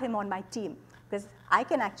 I'll have him on my team because I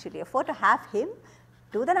can actually afford to have him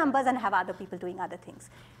do the numbers and have other people doing other things.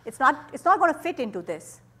 It's not going to fit into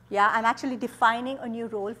this. Yeah, I'm actually defining a new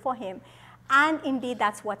role for him. And indeed,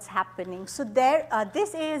 that's what's happening. So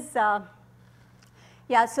this is,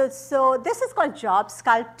 Yeah, so this is called job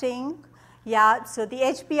sculpting. Yeah, so the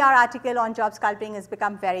HBR article on job sculpting has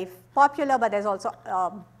become very popular, but there's also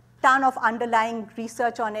a ton of underlying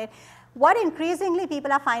research on it. What increasingly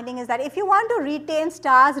people are finding is that if you want to retain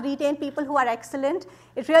stars, retain people who are excellent,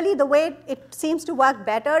 it really, the way it seems to work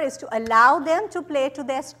better is to allow them to play to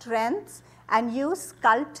their strengths and you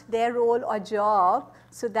sculpt their role or job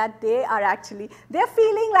so that they are actually, they're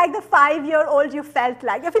feeling like the 5-year-old you felt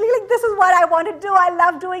like. They're feeling like, this is what I want to do. I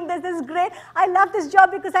love doing this. This is great. I love this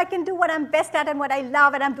job because I can do what I'm best at and what I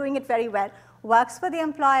love, and I'm doing it very well. Works for the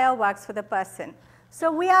employer, works for the person.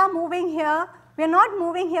 So we are moving here. We're not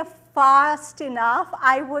moving here fast enough,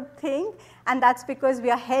 I would think, and that's because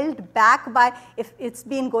we are held back by, if it's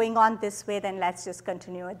been going on this way, then let's just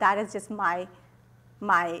continue it. That is just my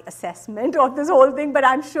assessment of this whole thing, but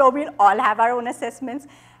I'm sure we'll all have our own assessments.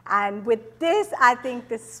 And with this, I think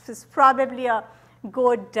this is probably a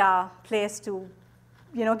good place to,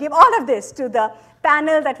 give all of this to the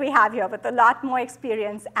panel that we have here with a lot more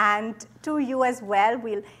experience, and to you as well.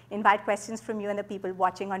 We'll invite questions from you and the people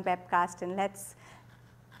watching on webcast, and let's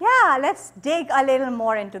dig a little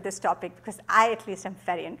more into this topic, because I at least am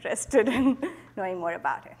very interested in knowing more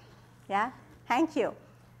about it. Yeah, thank you.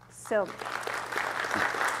 So.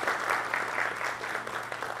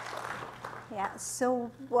 Yeah,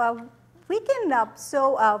 so we can,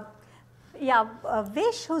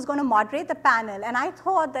 Vish, who's going to moderate the panel, and I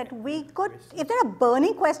thought that we could, if there are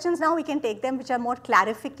burning questions now, we can take them, which are more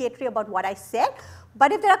clarificatory about what I said.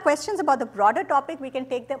 But if there are questions about the broader topic, we can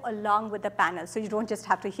take them along with the panel. So you don't just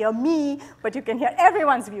have to hear me, but you can hear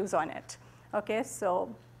everyone's views on it. Okay,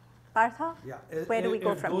 so Partha, where do we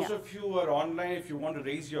go from here? Those of you who are online, if you want to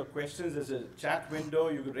raise your questions, there's a chat window.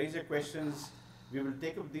 You can raise your questions. We will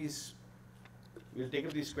take up these. We'll take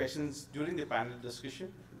up these questions during the panel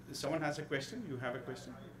discussion. If someone has a question, you have a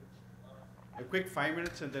question? A quick 5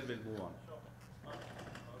 minutes and then we'll move on. Thank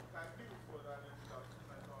you for that introduction.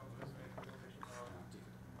 I thought it was very information.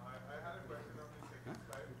 I had a question on the second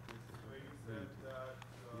slide where you said that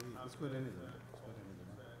fairly well coordinated.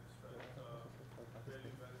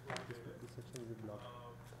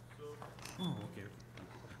 Okay.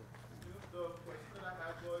 The question that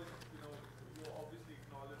I had was, you obviously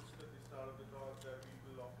acknowledged at the start of the talk that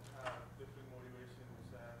people often have different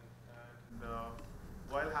motivations, and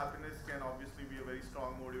while happiness can obviously be a very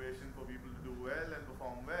strong motivation for people to do well and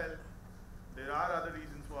perform well, there are other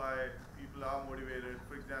reasons why people are motivated.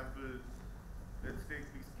 For example, let's take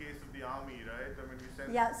the case of the army, right? I mean, we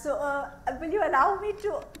send. Yeah, so will you allow me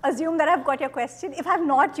to assume that I've got your question? If I've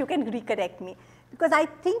not, you can recorrect me. Because I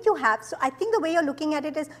think you have. So I think the way you're looking at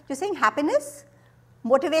it is, you're saying happiness,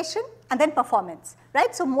 motivation, and then performance,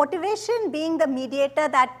 right? So motivation being the mediator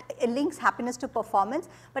that links happiness to performance,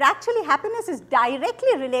 but actually happiness is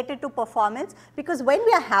directly related to performance, because when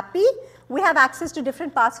we are happy, we have access to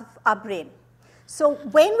different parts of our brain. So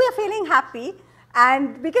when we are feeling happy,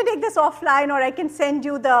 and we can take this offline, or I can send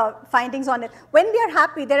you the findings on it. When we are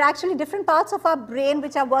happy, there are actually different parts of our brain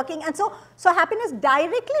which are working, and so happiness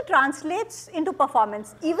directly translates into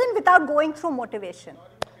performance, even without going through motivation.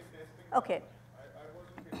 Okay. I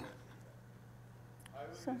wasn't saying that. I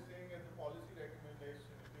was just saying as a policy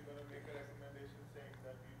recommendation, if you're going to make a recommendation saying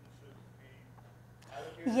that people should be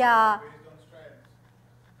allocated based on strengths,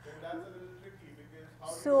 then that's a little tricky, because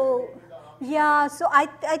how do you with the army? Yeah, so I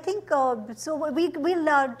think, so we'll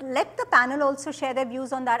let the panel also share their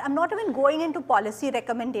views on that. I'm not even going into policy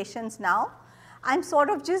recommendations now. I'm sort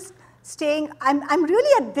of just staying, I'm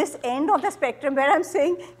really at this end of the spectrum where I'm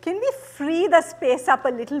saying, can we free the space up a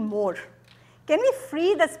little more? Can we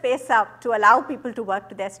free the space up to allow people to work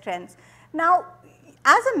to their strengths? Now,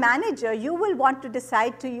 as a manager, you will want to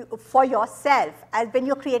decide for yourself, as when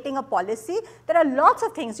you're creating a policy, there are lots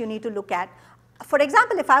of things you need to look at. For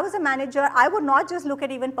example, if I was a manager, I would not just look at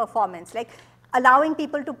even performance. Like allowing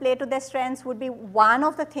people to play to their strengths would be one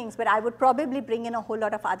of the things, but I would probably bring in a whole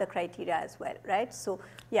lot of other criteria as well, right? So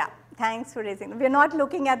yeah, thanks for raising. We're not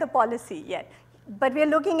looking at the policy yet, but we're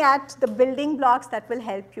looking at the building blocks that will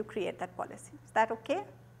help you create that policy. Is that okay?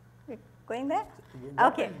 We're going there?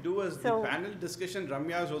 What okay. we'll do is the panel discussion.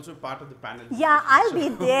 Ramya is also part of the panel. Yeah, I'll be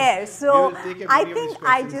there. So I think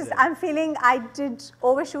I'm feeling I did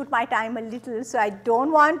overshoot my time a little, so I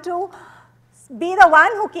don't want to be the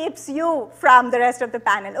one who keeps you from the rest of the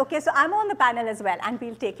panel. Okay, so I'm on the panel as well, and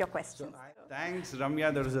we'll take your questions. Thanks,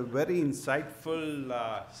 Ramya. That was a very insightful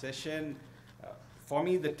session. For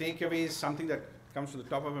me, the takeaway is something that comes to the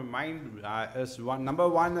top of my mind. Number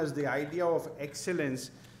one is the idea of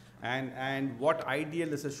excellence. And what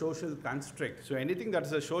ideal is a social construct. So anything that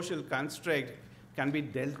is a social construct can be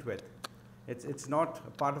dealt with. It's not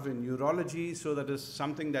a part of your neurology, so that is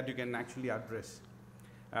something that you can actually address.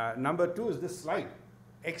 Number 2 is this slide,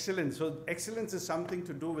 excellence. So excellence is something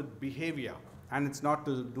to do with behavior, and it's not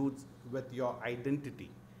to do with your identity,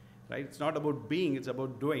 right? It's not about being, it's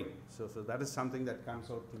about doing. So that is something that comes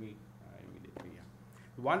out to me immediately. Yeah.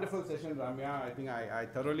 Wonderful session, Ramya. I think I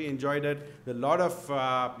thoroughly enjoyed it. A lot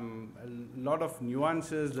of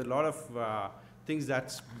nuances, a lot of things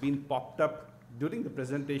that's been popped up during the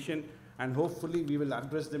presentation, and hopefully we will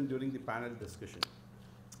address them during the panel discussion.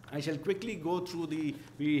 I shall quickly go through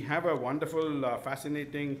we have a wonderful,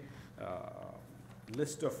 fascinating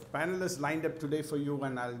list of panelists lined up today for you,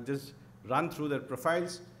 and I'll just run through their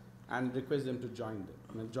profiles and request them to join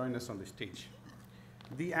us on the stage.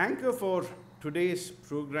 The anchor for today's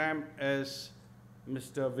program is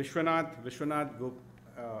Mr. Viswanath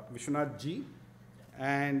G,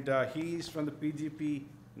 and he's from the PGP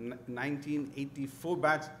 1984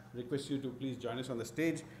 batch. Request you to please join us on the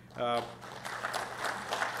stage.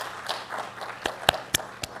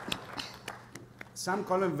 Some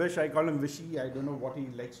call him Vish, I call him Vishy. I don't know what he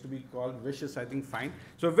likes to be called. Vish is, I think, fine.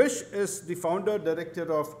 So Vish is the founder,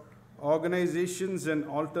 director of Organizations and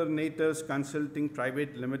Alternators Consulting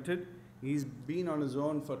Private Limited. He's been on his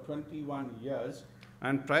own for 21 years.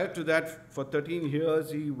 And prior to that, for 13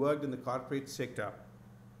 years, he worked in the corporate sector.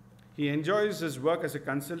 He enjoys his work as a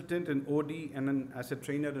consultant in OD and as a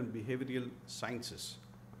trainer in behavioral sciences.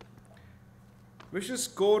 Vish's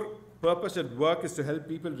core purpose at work is to help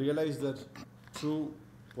people realize their true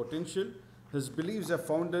potential. His beliefs are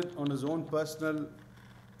founded on his own personal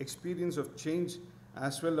experience of change,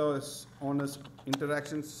 as well as on his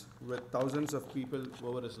interactions with thousands of people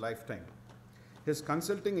over his lifetime. His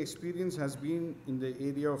consulting experience has been in the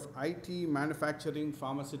area of IT, manufacturing,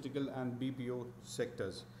 pharmaceutical, and BPO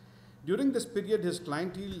sectors. During this period, his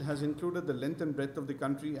clientele has included the length and breadth of the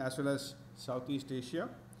country, as well as Southeast Asia,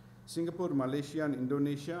 Singapore, Malaysia, and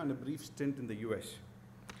Indonesia, and a brief stint in the US.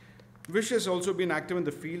 Vish has also been active in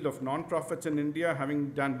the field of non-profits in India, having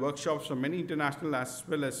done workshops for many international as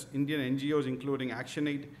well as Indian NGOs, including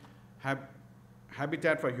ActionAid,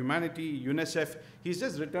 Habitat for Humanity, UNICEF. He's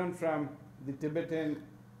just returned from the Tibetan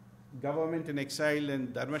government in exile in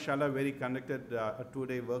Dharmashala, where he conducted a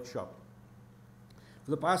 2-day workshop. For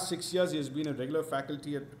the past 6 years, he has been a regular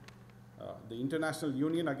faculty at the International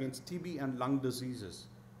Union Against TB and Lung Diseases.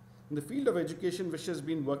 In the field of education, Vish has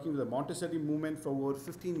been working with the Montessori movement for over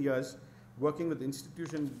 15 years, working with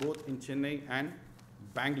institutions both in Chennai and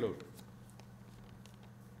Bangalore.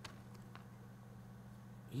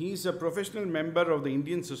 He is a professional member of the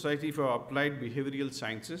Indian Society for Applied Behavioral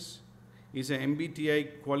Sciences. He is an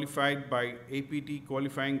MBTI qualified by APT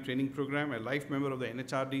qualifying training program, a life member of the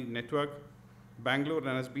NHRD network, Bangalore, and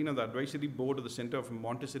has been on the advisory board of the Center for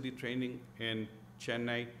Montessori Training in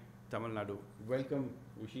Chennai, Tamil Nadu. Welcome,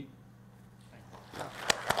 Vishi.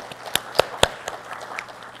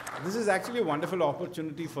 This is actually a wonderful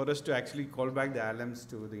opportunity for us to actually call back the alums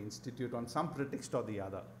to the institute on some pretext or the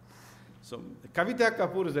other. So Kavita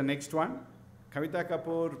Kapoor is the next one. Kavita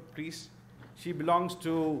Kapoor, please. She belongs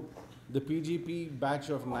to the PGP batch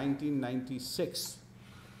of 1996.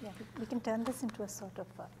 Yeah, we can turn this into a sort of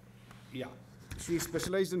Yeah. She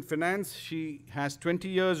specialized in finance. She has 20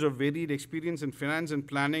 years of varied experience in finance and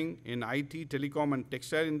planning in IT, telecom, and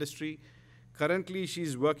textile industry. Currently,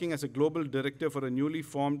 she's working as a global director for a newly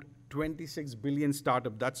formed 26 billion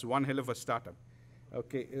startup. That's one hell of a startup.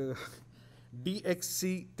 Okay,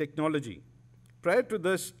 DXC Technology. Prior to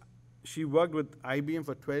this, she worked with IBM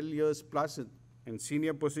for 12 years plus in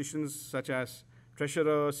senior positions such as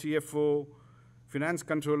treasurer, CFO, finance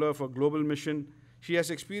controller for global mission. She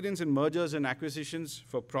has experience in mergers and acquisitions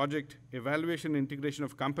for project evaluation and integration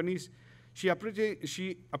of companies. She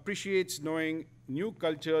appreciates knowing new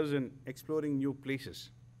cultures and exploring new places.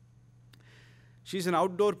 She's an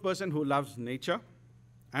outdoor person who loves nature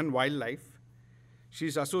and wildlife.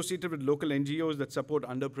 She's associated with local NGOs that support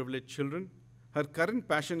underprivileged children. Her current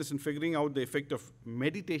passion is in figuring out the effect of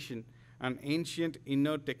meditation and ancient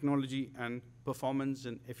inner technology and performance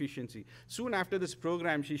and efficiency. Soon after this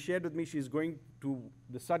program, she shared with me she's going to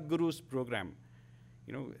the Sadhguru's program.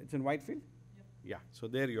 You know, it's in Whitefield? Yep. Yeah, so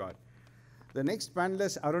there you are. The next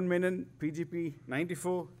panelist, Arun Menon, PGP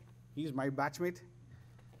 94. He's my batchmate.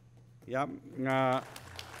 Yeah.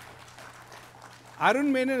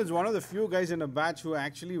 Arun Menon is one of the few guys in a batch who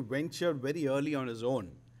actually ventured very early on his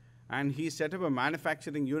own. And he set up a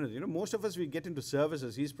manufacturing unit. You know, most of us, we get into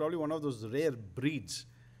services. He's probably one of those rare breeds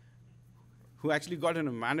who actually got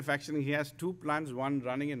into manufacturing. He has 2 plants, one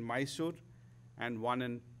running in Mysore and one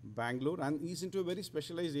in Bangalore. And he's into a very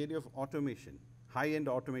specialized area of automation, high-end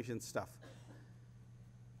automation stuff.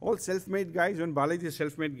 All self-made guys, and Balaji is a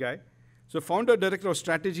self-made guy. So founder, director of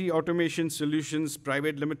Strategi Automation Solutions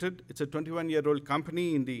Private Limited. It's a 21-year-old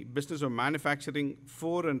company in the business of manufacturing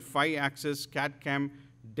 4 and 5-axis CAD/CAM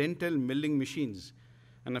dental milling machines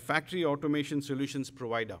and a factory automation solutions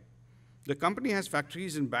provider. The company has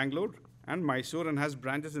factories in Bangalore and Mysore and has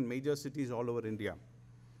branches in major cities all over India.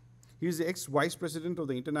 He is the ex-vice president of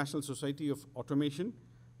the International Society of Automation,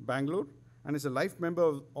 Bangalore, and is a life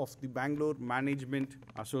member of the Bangalore Management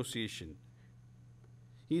Association.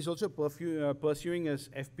 He is also pursuing his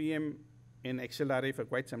FPM in XLRA for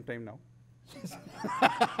quite some time now.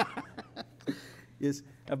 Yes,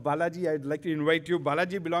 Balaji, I'd like to invite you.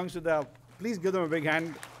 Balaji belongs to the, please give them a big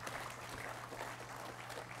hand.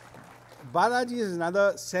 Balaji is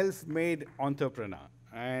another self-made entrepreneur,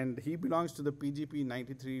 and he belongs to the PGP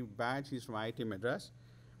 93 batch. He's from IIT Madras.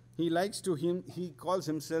 He likes to, he calls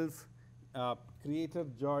himself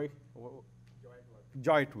creative joy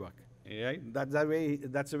at work. Yeah, that's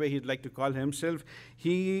the way he'd like to call himself.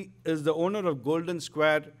 He is the owner of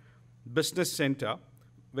Goldensquare Business Center,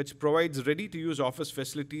 which provides ready-to-use office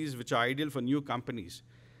facilities which are ideal for new companies.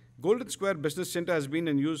 Goldensquare Business Center has been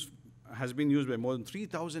used by more than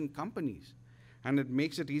 3,000 companies, and it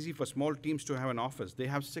makes it easy for small teams to have an office. They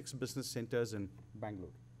have 6 business centers in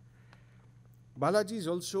Bangalore. Balaji is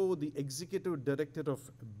also the executive director of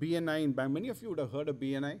BNI in Bangalore. Many of you would have heard of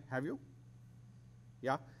BNI, have you?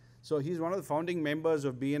 Yeah. So he's one of the founding members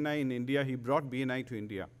of BNI in India. He brought BNI to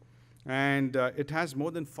India. And it has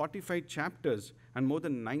more than 45 chapters and more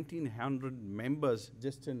than 1,900 members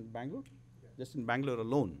just in Bangalore, just in Bangalore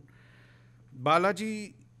alone.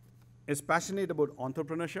 Balaji is passionate about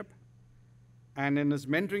entrepreneurship, and in his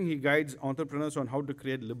mentoring, he guides entrepreneurs on how to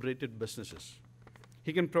create liberated businesses.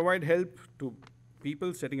 He can provide help to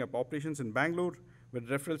people setting up operations in Bangalore with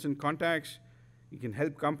referrals and contacts. He can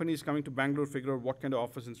help companies coming to Bangalore figure out what kind of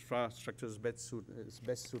office infrastructure is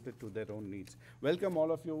best suited to their own needs. Welcome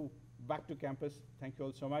all of you back to campus. Thank you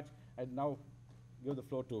all so much. I'd now give the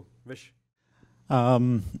floor to Vish.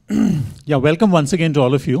 Yeah, welcome once again to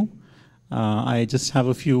all of you. I just have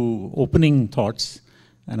a few opening thoughts,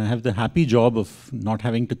 and I have the happy job of not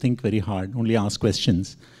having to think very hard, only ask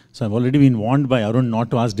questions. So I've already been warned by Arun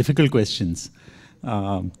not to ask difficult questions,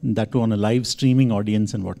 that too on a live streaming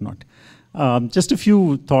audience and whatnot. Just a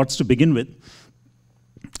few thoughts to begin with.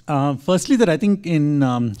 Firstly, that I think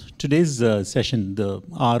in today's session, the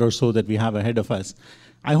hour or so that we have ahead of us,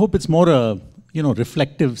 I hope it's more a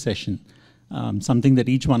reflective session, something that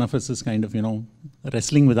each one of us is kind of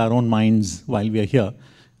wrestling with our own minds while we are here,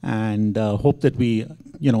 and hope that we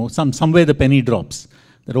somewhere the penny drops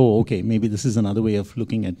that, oh, okay, maybe this is another way of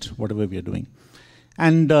looking at whatever we are doing.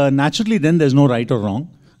 And naturally, then there's no right or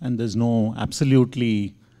wrong, and there's no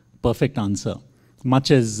absolutely perfect answer.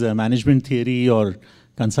 Much as management theory or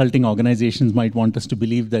consulting organizations might want us to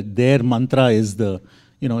believe that their mantra is the,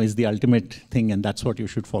 is the ultimate thing, and that's what you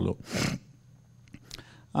should follow.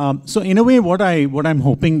 So in a way, what I'm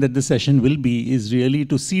hoping that this session will be is really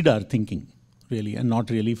to seed our thinking, really, and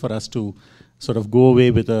not really for us to sort of go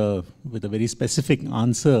away with a very specific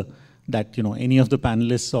answer that any of the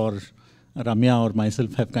panelists or Ramya or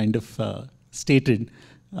myself have kind of stated.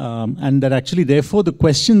 And that actually, therefore, the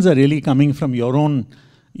questions are really coming from your own,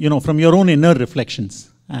 from your own inner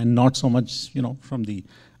reflections, and not so much, from the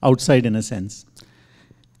outside in a sense.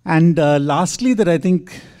 And lastly, that I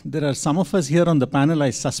think there are some of us here on the panel,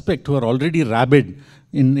 I suspect, who are already rabid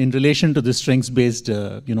in relation to the strengths-based,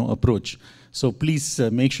 approach. So please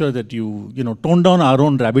make sure that you, tone down our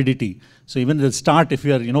own rabidity. So even at the start, if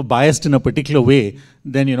you are, biased in a particular way,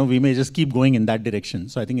 then, we may just keep going in that direction.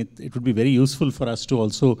 So I think it would be very useful for us to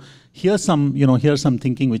also hear some, hear some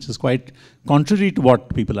thinking which is quite contrary to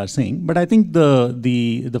what people are saying. But I think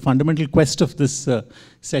the fundamental quest of this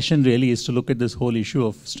session really is to look at this whole issue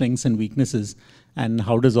of strengths and weaknesses and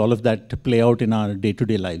how does all of that play out in our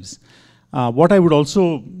day-to-day lives. What I would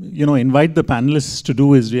also, invite the panelists to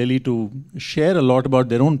do is really to share a lot about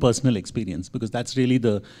their own personal experience, because that's really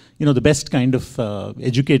the, the best kind of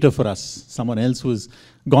educator for us. Someone else who's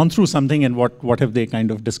gone through something and what have they kind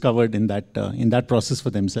of discovered in that process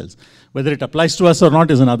for themselves. Whether it applies to us or not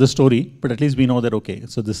is another story, but at least we know that, okay,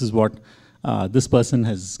 so this is what this person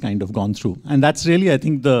has kind of gone through. And that's really, I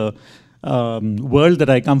think, the world that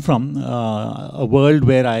I come from, a world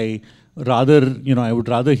where I would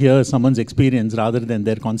rather hear someone's experience rather than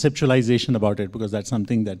their conceptualization about it, because that's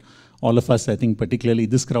something that all of us, I think, particularly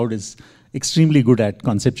this crowd, is extremely good at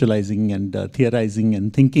conceptualizing and theorizing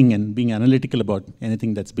and thinking and being analytical about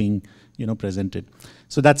anything that's being, presented.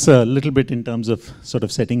 So that's a little bit in terms of sort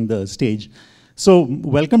of setting the stage. So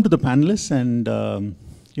welcome to the panelists, and,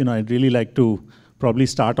 I'd really like to probably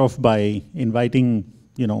start off by inviting,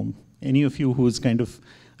 any of you who's kind of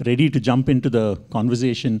ready to jump into the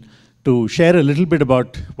conversation to share a little bit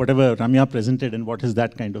about whatever Ramya presented and what has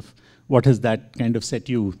that kind of set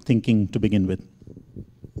you thinking to begin with.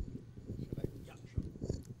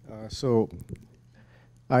 So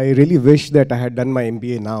I really wish that I had done my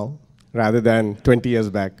MBA now rather than 20 years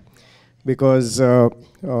back, because I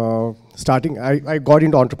got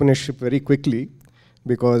into entrepreneurship very quickly,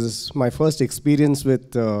 because my first experience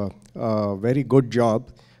with a very good job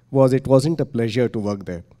was it wasn't a pleasure to work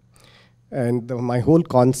there. And my whole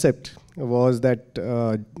concept was that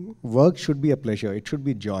work should be a pleasure, it should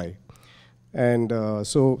be joy. And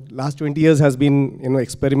so last 20 years has been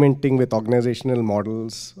experimenting with organizational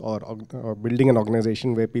models or building an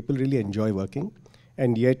organization where people really enjoy working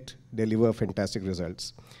and yet deliver fantastic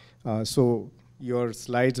results. So your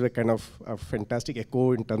slides were kind of a fantastic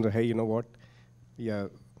echo in terms of, hey, you know what? Yeah,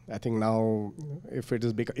 I think now if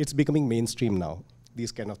it's becoming mainstream now,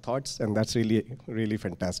 these kind of thoughts, and that's really, really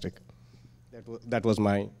fantastic. That was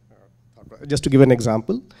my thought. Just to give an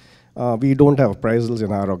example, we don't have appraisals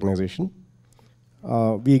in our organization.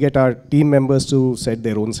 We get our team members to set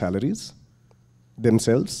their own salaries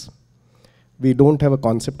themselves. We don't have a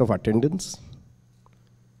concept of attendance.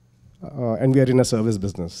 And we are in a service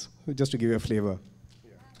business, just to give you a flavor.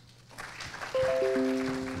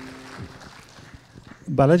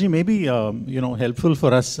 Balaji, maybe helpful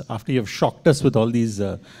for us after you've shocked us with all these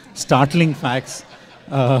startling facts.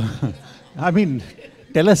 I mean,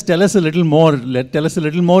 tell us a little more. Tell us a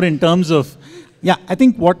little more in terms of. Yeah, I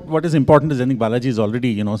think what is important is I think Balaji has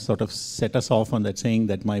already sort of set us off on that, saying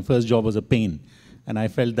that my first job was a pain, and I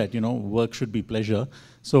felt that work should be pleasure.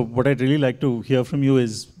 So what I'd really like to hear from you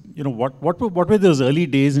is what were those early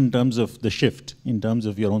days in terms of the shift, in terms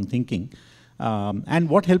of your own thinking, and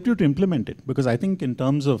what helped you to implement it? Because I think in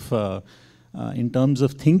terms of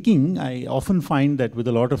thinking, I often find that with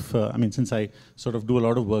a lot of since I sort of do a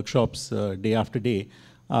lot of workshops day after day,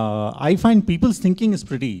 I find people's thinking is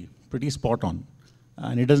pretty spot on.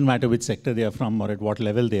 And it doesn't matter which sector they are from or at what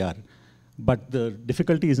level they are. But the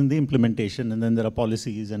difficulty is in the implementation, and then there are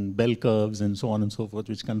policies and bell curves and so on and so forth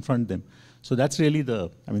which confront them. So that's really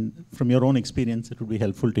from your own experience, it would be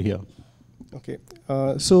helpful to hear. Okay,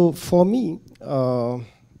 so for me,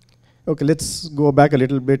 let's go back a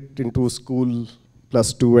little bit into school,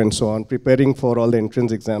 +2 and so on, preparing for all the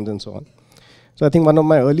entrance exams and so on. So I think one of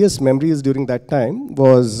my earliest memories during that time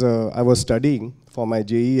was I was studying for my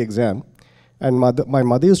JEE exam, and my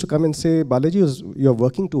mother used to come and say, Balaji, you're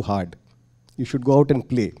working too hard. You should go out and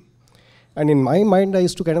play. And in my mind, I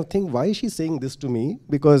used to kind of think, why is she saying this to me?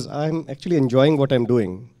 Because I'm actually enjoying what I'm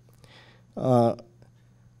doing.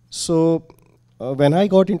 So when I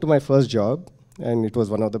got into my first job, and it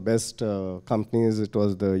was one of the best companies, it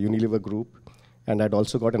was the Unilever Group, and I'd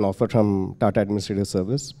also got an offer from Tata Administrative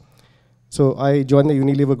Service. So I joined the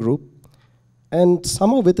Unilever Group, and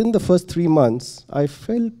somehow within the first 3 months, I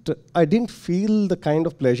didn't feel the kind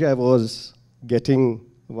of pleasure I was getting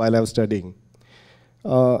while I was studying.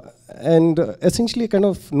 And essentially I kind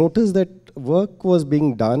of noticed that work was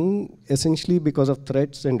being done essentially because of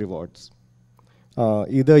threats and rewards.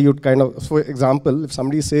 Either you'd kind of, for example, if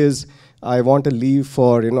somebody says, I want a leave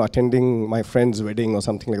for attending my friend's wedding or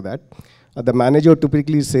something like that, the manager would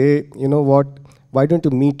typically say, you know what, why don't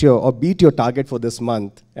you beat your target for this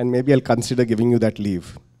month, and maybe I'll consider giving you that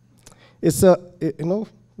leave. It's a,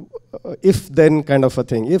 if-then kind of a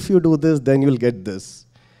thing. If you do this, then you'll get this.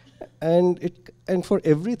 And for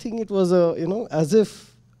everything, it was as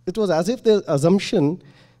if the assumption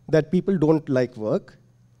that people don't like work,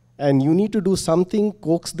 and you need to do something,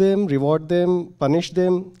 coax them, reward them, punish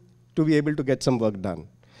them to be able to get some work done.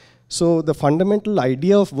 So the fundamental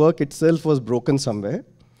idea of work itself was broken somewhere.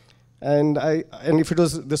 And if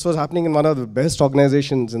this was happening in one of the best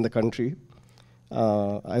organizations in the country,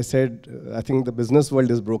 I said, I think the business world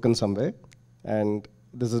is broken somewhere, and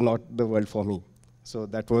this is not the world for me. So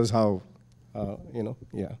that was how,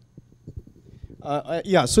 yeah.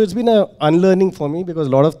 So it's been an unlearning for me, because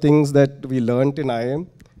a lot of things that we learned in IIM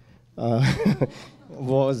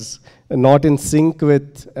was not in sync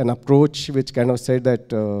with an approach which kind of said that,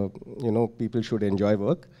 people should enjoy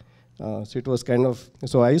work. So it was kind of,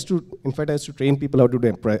 so I used to train people how to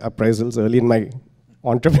do appraisals early in my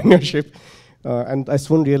entrepreneurship. And I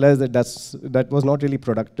soon realized that that was not really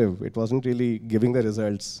productive. It wasn't really giving the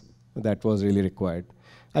results that was really required.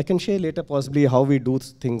 I can share later possibly how we do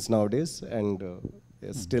things nowadays and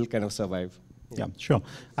still kind of survive. Yeah, sure.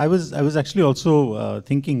 I was actually also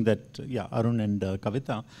thinking that, Arun and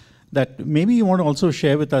Kavita, that maybe you want to also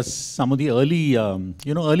share with us some of the early,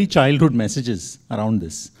 early childhood messages around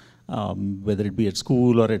this. whether it be at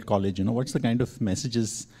school or at college, what's the kind of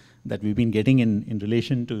messages that we've been getting in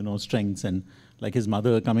relation to, strengths, and like his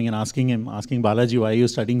mother coming and asking Balaji, why are you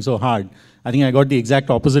studying so hard? I think I got the exact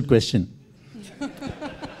opposite question.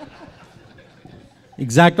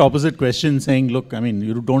 Exact opposite question, saying, look,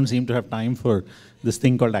 you don't seem to have time for this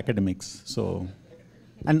thing called academics. So,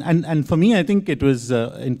 and for me, I think it was,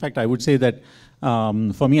 in fact, I would say that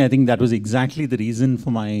for me, I think that was exactly the reason for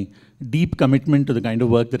my deep commitment to the kind of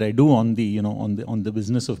work that I do on the, on the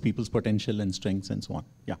business of people's potential and strengths and so on.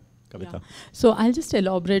 Yeah, Kavita. Yeah. So I'll just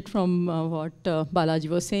elaborate from what Balaji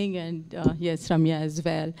was saying, and yes, Ramya as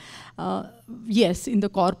well. Yes, in the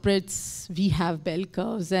corporates, we have bell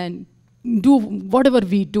curves, and do whatever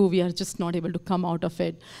we do, we are just not able to come out of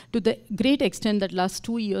it. To the great extent that last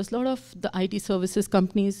 2 years, a lot of the IT services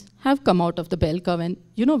companies have come out of the bell curve, and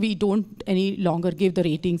we don't any longer give the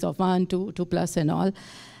ratings of 1, 2, 2+ and all.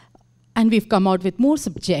 And we've come out with more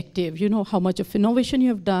subjective, how much of innovation you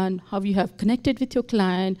have done, how you have connected with your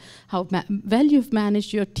client, how well you've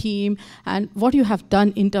managed your team, and what you have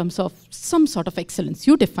done in terms of some sort of excellence.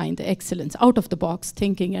 You define the excellence, out of the box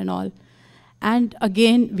thinking and all. And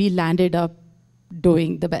again, we landed up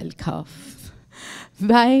doing the bell curve.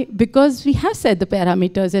 Why? Because we have set the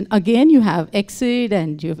parameters, and again, you have exceeded,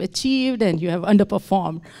 and you have achieved, and you have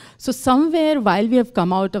underperformed. So somewhere, while we have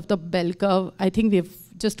come out of the bell curve, I think we've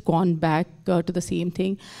just gone back to the same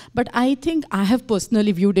thing. But I think I have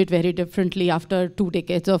personally viewed it very differently after 2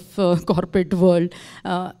 decades of corporate world.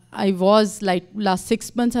 I was like, last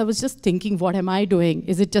 6 months, I was just thinking, what am I doing?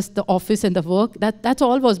 Is it just the office and the work? That's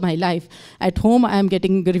all was my life. At home, I am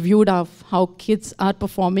getting reviewed of how kids are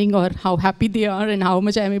performing or how happy they are and how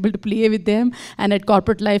much I'm able to play with them. And at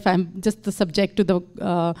corporate life, I'm just the subject to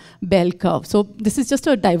the bell curve. So this is just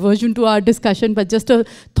a diversion to our discussion, but just a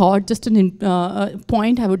thought, just a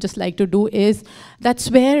point I would just like to do is, that's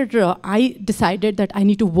where I decided that I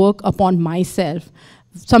need to work upon myself.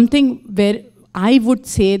 Something where I would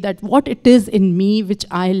say that what it is in me which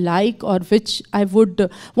I like or which I would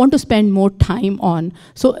want to spend more time on.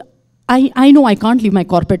 So I know I can't leave my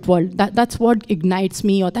corporate world. That's what ignites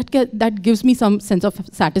me, or that gives me some sense of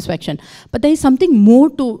satisfaction. But there is something more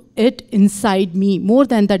to it inside me, more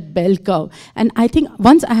than that bell curve. And I think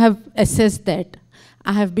once I have assessed that,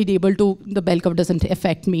 I have been able to, the bell curve doesn't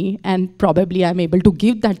affect me, and probably I'm able to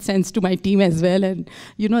give that sense to my team as well, and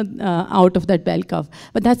out of that bell curve.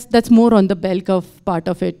 But that's more on the bell curve part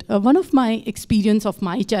of it. One of my experience of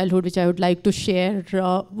my childhood, which I would like to share,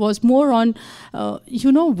 was more on,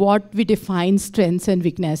 what we define strengths and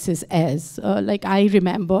weaknesses as. Like I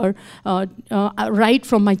remember, right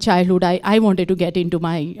from my childhood, I wanted to get into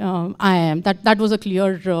my IIM. That was a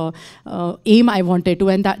clear aim I wanted to,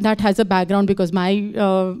 and that has a background because my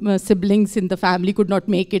siblings in the family could not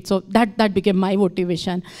make it, so that became my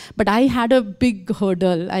motivation. But I had a big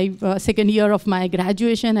hurdle. Second year of my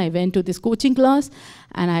graduation, I went to this coaching class,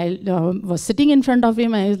 and I was sitting in front of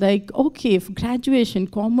him. I was like, okay, graduation,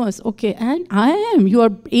 commerce, okay, and you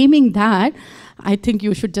are aiming that. I think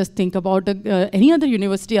you should just think about any other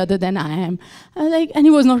university other than IIM. I was like, and he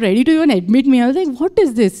was not ready to even admit me. I was like, what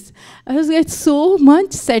is this? I was like, so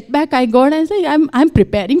much setback I got. I was like, I'm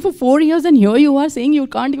preparing for 4 years, and here you are saying you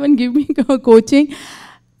can't even give me coaching.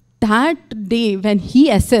 That day when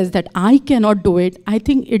he assessed that I cannot do it, I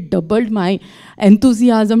think it doubled my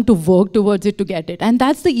enthusiasm to work towards it to get it. And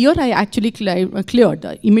that's the year I actually cleared.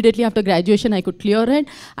 Immediately after graduation, I could clear it.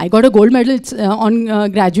 I got a gold medal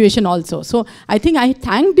on graduation also. So I think I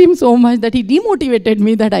thanked him so much that he demotivated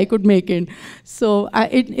me that I could make it. So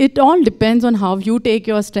it all depends on how you take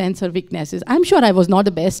your strengths or weaknesses. I'm sure I was not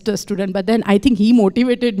the best student, but then I think he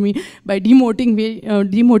motivated me by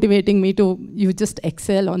demotivating me to, you just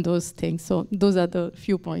excel on those things. So those are the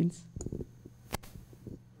few points.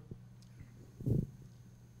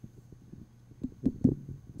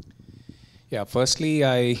 Yeah, firstly,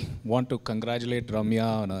 I want to congratulate Ramya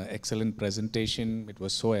on an excellent presentation. It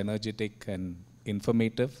was so energetic and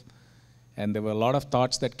informative. And there were a lot of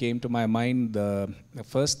thoughts that came to my mind. The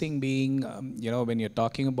first thing being, when you're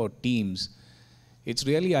talking about teams, it's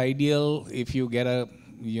really ideal if you get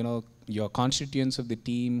your constituents of the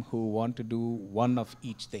team who want to do one of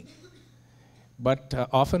each thing. But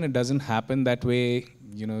often it doesn't happen that way.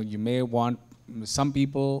 You may want, some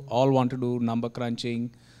people all want to do number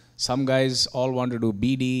crunching. Some guys all want to do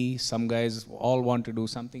BD, some guys all want to do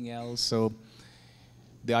something else. So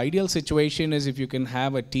the ideal situation is if you can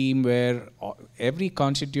have a team where every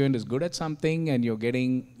constituent is good at something and you're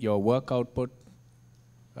getting your work output,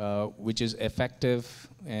 which is effective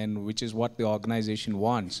and which is what the organization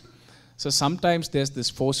wants. So sometimes there's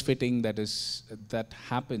this force fitting that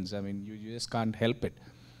happens. I mean, you just can't help it.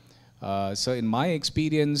 So in my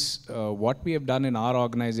experience, what we have done in our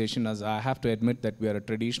organization is, I have to admit that we are a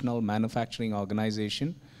traditional manufacturing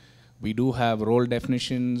organization. We do have role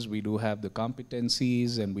definitions, we do have the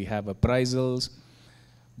competencies, and we have appraisals.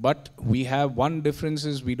 But we have one difference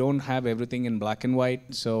is we don't have everything in black and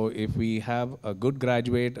white. So if we have a good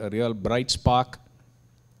graduate, a real bright spark,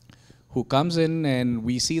 who comes in and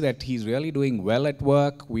we see that he's really doing well at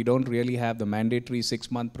work, we don't really have the mandatory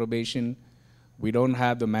 6-month probation. We don't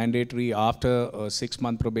have the mandatory after a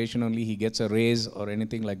 6-month probation only he gets a raise or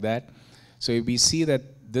anything like that. So if we see that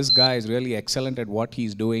this guy is really excellent at what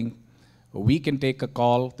he's doing, we can take a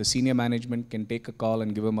call, the senior management can take a call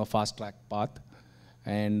and give him a fast track path.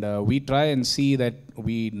 And we try and see that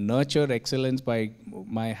we nurture excellence by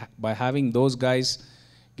having those guys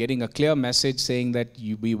getting a clear message saying that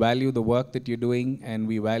we value the work that you're doing and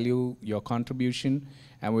we value your contribution,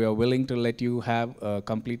 and we are willing to let you have a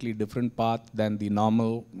completely different path than the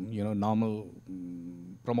normal, normal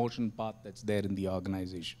promotion path that's there in the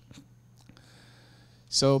organization.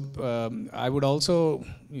 So I would also,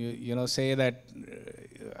 say that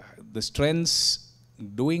the strengths,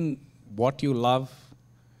 doing what you love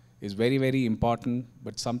is very, very important,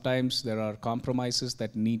 but sometimes there are compromises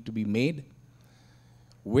that need to be made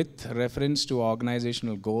with reference to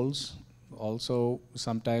organizational goals, also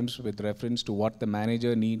sometimes with reference to what the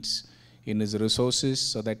manager needs in his resources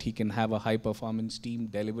so that he can have a high performance team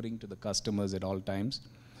delivering to the customers at all times.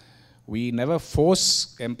 We never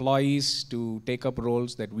force employees to take up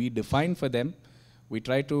roles that we define for them. We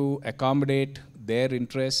try to accommodate their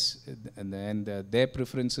interests and their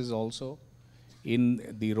preferences also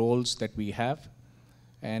in the roles that we have.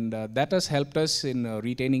 And that has helped us in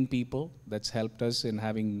retaining people. That's helped us in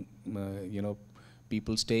having,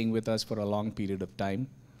 people staying with us for a long period of time.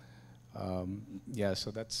 Yeah, so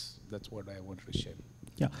that's what I wanted to share.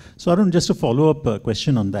 Yeah. So Arun, just a follow-up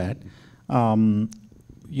question on that.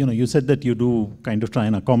 You said that you do kind of try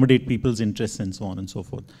and accommodate people's interests and so on and so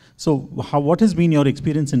forth. So what has been your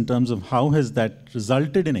experience in terms of how has that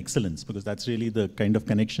resulted in excellence? Because that's really the kind of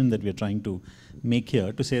connection that we're trying to make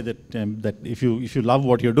here, to say that that if you love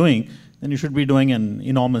what you're doing, then you should be doing an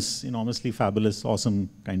enormously fabulous, awesome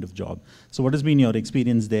kind of job. So what has been your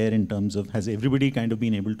experience there in terms of, has everybody kind of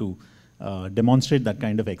been able to demonstrate that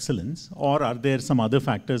kind of excellence, or are there some other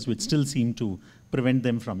factors which still seem to prevent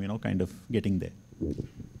them from, kind of getting there?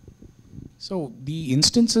 So the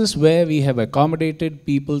instances where we have accommodated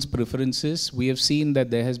people's preferences, we have seen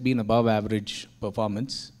that there has been above average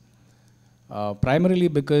performance. Primarily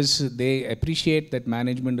because they appreciate that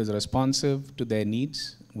management is responsive to their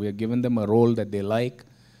needs. We have given them a role that they like,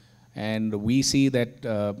 and we see that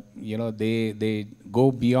they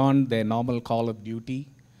go beyond their normal call of duty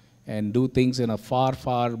and do things in a far,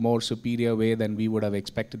 far more superior way than we would have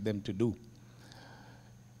expected them to do.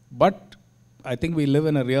 But I think we live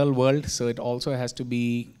in a real world, so it also has to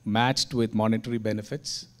be matched with monetary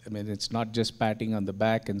benefits. I mean, it's not just patting on the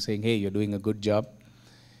back and saying, hey, you're doing a good job.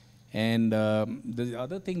 And the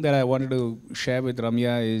other thing that I wanted to share with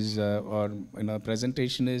Ramya is, or in our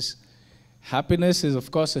presentation is, happiness is of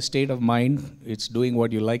course a state of mind. It's doing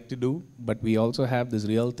what you like to do, but we also have this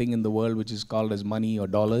real thing in the world which is called as money or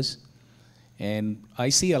dollars. And I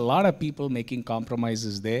see a lot of people making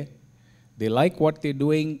compromises there. They like what they're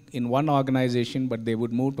doing in one organization, but they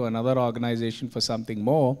would move to another organization for something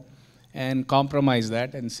more and compromise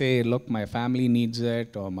that and say, look, my family needs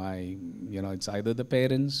it, or it's either the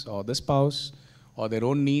parents or the spouse or their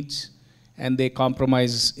own needs, and they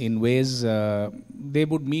compromise in ways, they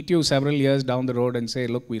would meet you several years down the road and say,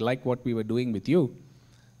 look, we like what we were doing with you,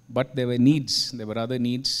 but there were needs, there were other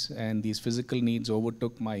needs, and these physical needs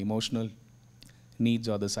overtook my emotional needs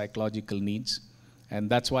or the psychological needs, and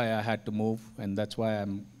that's why I had to move, and that's why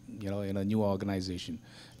I'm in a new organization.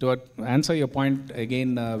 To answer your point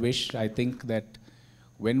again, Vish, I think that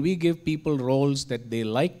when we give people roles that they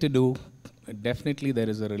like to do, definitely there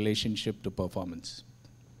is a relationship to performance.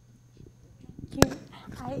 Thank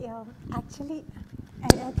you.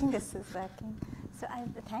 I think this is working. So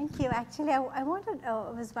thank you. Actually, I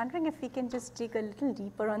was wondering if we can just dig a little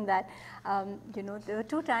deeper on that. There were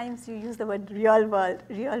 2 times you used the word real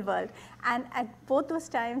world, and at both those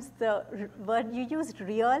times the word you used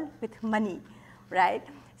real with money, right?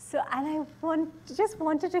 So, and I just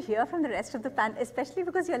wanted to hear from the rest of the panel, especially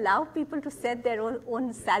because you allow people to set their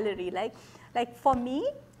own salary. Like for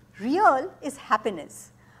me, real is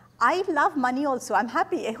happiness. I love money also. I'm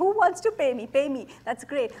happy. Who wants to pay me? Pay me. That's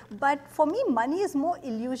great. But for me, money is more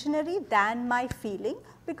illusionary than my feeling,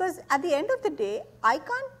 because at the end of the day, I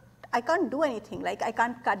can't do anything. Like I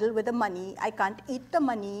can't cuddle with the money. I can't eat the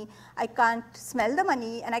money. I can't smell the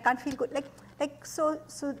money, and I can't feel good. Like Like, so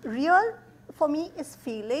real for me is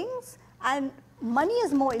feelings, and money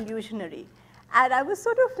is more illusionary. And I was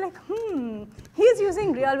sort of like, he's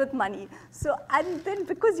using real with money. So, and then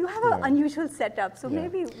because you have an unusual setup, so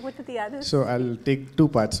maybe what are the others? So I'll take two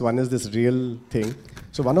parts. One is this real thing.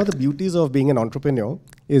 So one of the beauties of being an entrepreneur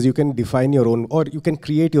is you can define your own, or you can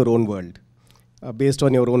create your own world based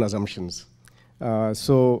on your own assumptions.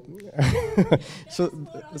 So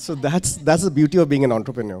that's the beauty of being an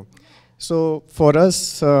entrepreneur. So for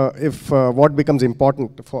us, if what becomes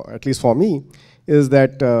important, at least for me, is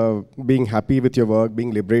that being happy with your work,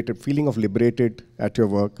 being liberated, feeling of liberated at your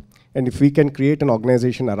work, and if we can create an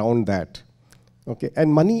organization around that, okay.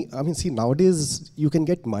 And money, I mean, see, nowadays you can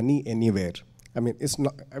get money anywhere. I mean, it's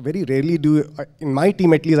not, very rarely do, in my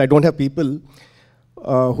team at least, I don't have people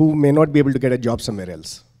who may not be able to get a job somewhere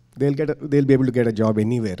else. They'll be able to get a job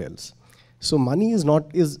anywhere else. So money is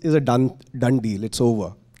a done deal. It's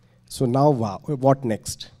over. So now, what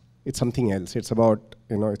next? It's something else. It's about,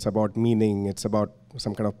 it's about meaning. It's about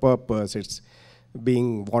some kind of purpose. It's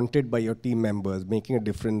being wanted by your team members, making a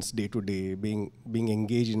difference day to day, being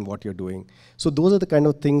engaged in what you're doing. So those are the kind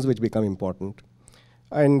of things which become important.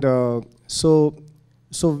 And so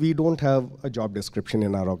we don't have a job description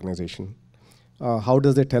in our organization. How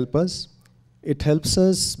does it help us? It helps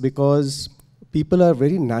us because people are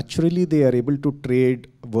very naturally, they are able to trade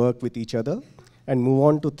work with each other and move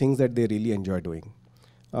on to things that they really enjoy doing.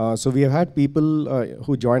 So we have had people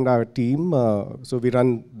who joined our team. So we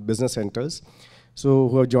run business centers. So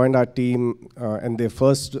who have joined our team and their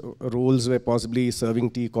first roles were possibly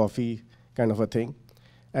serving tea, coffee, kind of a thing.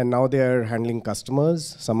 And now they are handling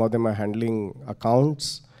customers. Some of them are handling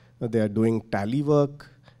accounts. They are doing tally work.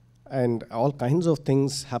 And all kinds of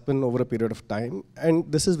things happen over a period of time.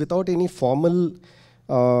 And this is without any formal,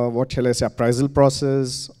 what shall I say, appraisal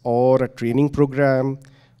process or a training program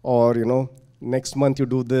or, next month you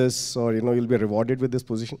do this or, you'll be rewarded with this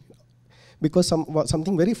position. Because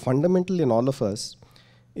something very fundamental in all of us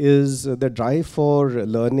is the drive for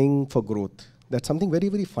learning, for growth. That's something very,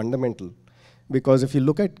 very fundamental. Because if you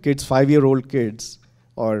look at kids, 5-year-old kids,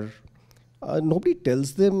 or nobody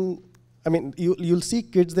tells them, I mean, you'll see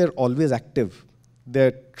kids, they're always active.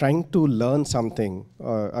 They're trying to learn something.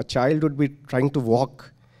 A child would be trying to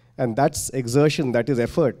walk, and that's exertion, that is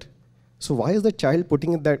effort. So why is the child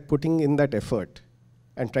putting in that effort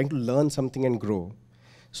and trying to learn something and grow?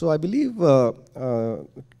 So I believe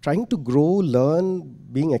trying to grow, learn,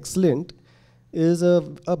 being excellent is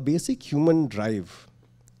a basic human drive.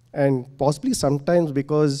 And possibly sometimes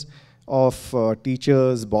because of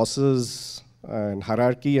teachers, bosses, and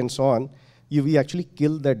hierarchy and so on, we actually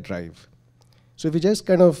kill that drive. So if you just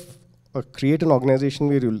kind of create an organization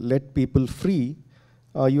where you let people free,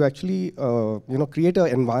 you actually create an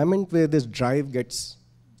environment where this drive gets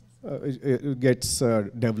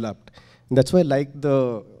developed. And that's why I like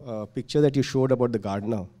the picture that you showed about the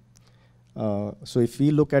gardener. So if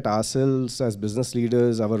we look at ourselves as business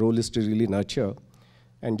leaders, our role is to really nurture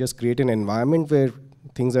and just create an environment where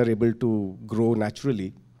things are able to grow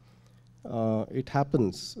naturally. It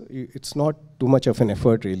happens. It's not too much of an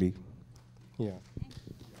effort, really. Yeah.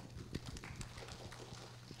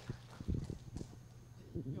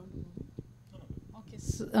 Okay,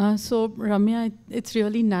 so Ramya, it's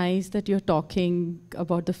really nice that you're talking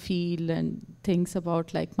about the field and things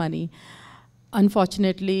about like money.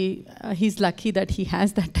 Unfortunately, he's lucky that he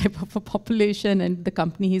has that type of a population, and the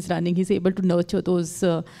company he's running, he's able to nurture those,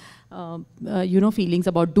 feelings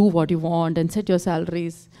about do what you want and set your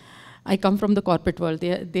salaries. I come from the corporate world.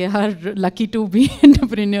 They are lucky to be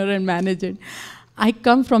entrepreneur and manage it. I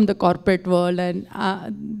come from the corporate world, and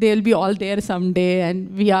they'll be all there someday,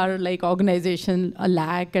 and we are like organization 1.5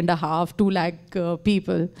 lakh, 2 lakh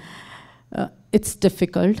people. It's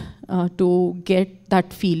difficult to get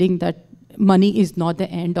that feeling that money is not the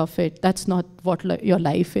end of it. That's not what your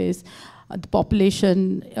life is. The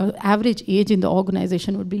population, average age in the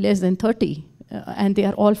organization would be less than 30. And they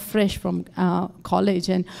are all fresh from college.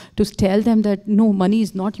 And to tell them that, no, money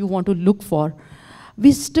is not you want to look for.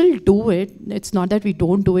 We still do it. It's not that we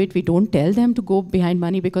don't do it. We don't tell them to go behind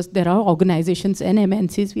money, because there are organizations and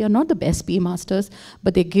MNCs. We are not the best pay masters,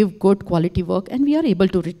 but they give good quality work, and we are able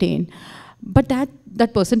to retain. But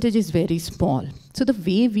that percentage is very small. So the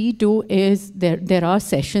way we do is there are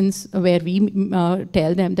sessions where we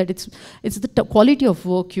tell them that it's the quality of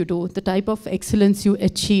work you do, the type of excellence you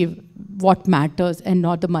achieve, what matters, and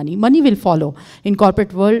not the money. Money will follow. In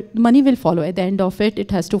corporate world, money will follow. At the end of it, it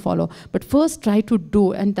has to follow. But first try to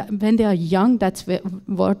do, and when they are young, that's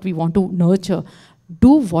what we want to nurture.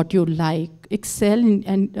 do what you like, excel,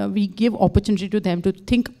 and we give opportunity to them to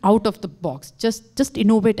think out of the box, just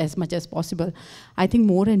innovate as much as possible. I think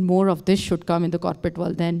more and more of this should come in the corporate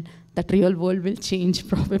world, then that real world will change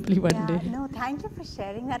probably one day. No, thank you for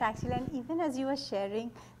sharing that actually. And even as you were sharing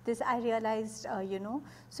this, I realized,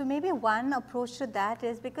 so maybe one approach to that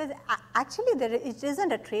is because actually it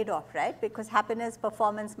isn't a trade-off, right? Because happiness,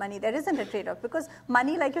 performance, money, there isn't a trade-off because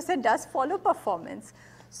money, like you said, does follow performance.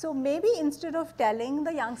 So maybe instead of telling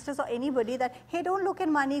the youngsters or anybody that, hey, don't look at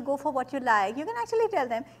money, go for what you like, you can actually tell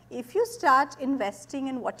them, if you start investing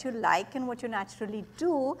in what you like and what you naturally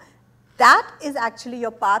do, that is actually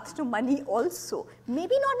your path to money also.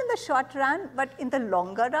 Maybe not in the short run, but in the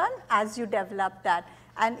longer run as you develop that.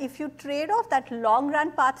 And if you trade off that long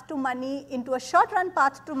run path to money into a short run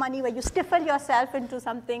path to money where you stifle yourself into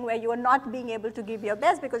something where you are not being able to give your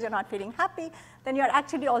best because you're not feeling happy, then you're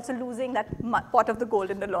actually also losing that pot of the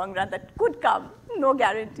gold in the long run that could come. No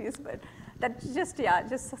guarantees, but that's just,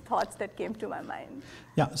 just thoughts that came to my mind.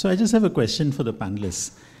 Yeah, so I just have a question for the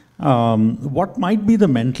panelists. What might be the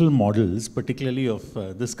mental models, particularly of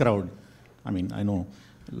this crowd? I mean, I know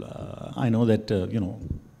that,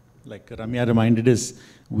 like Ramya reminded us,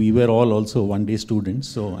 we were all also one-day students.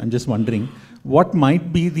 So I'm just wondering, what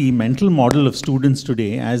might be the mental model of students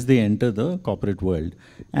today as they enter the corporate world?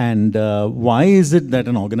 And why is it that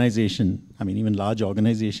an organization, I mean, even large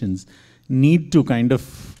organizations, need to kind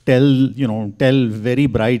of tell very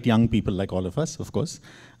bright young people like all of us, of course,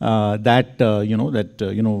 worry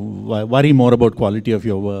more about quality of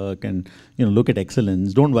your work and look at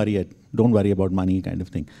excellence. Don't worry about money, kind of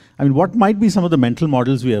thing. I mean, what might be some of the mental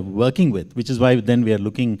models we are working with, which is why then we are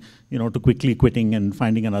looking, to quickly quitting and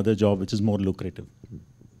finding another job which is more lucrative.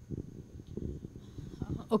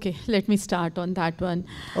 Okay, let me start on that one.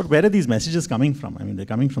 Or where are these messages coming from? I mean, they're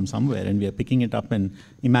coming from somewhere, and we are picking it up and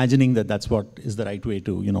imagining that that's what is the right way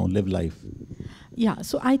to, live life. Yeah,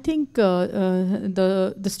 so I think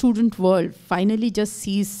the student world finally just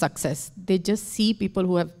sees success. They just see people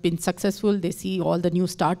who have been successful. They see all the new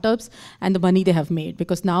startups and the money they have made.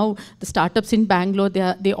 Because now the startups in Bangalore,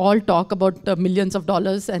 they all talk about millions of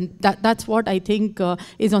dollars, and that's what I think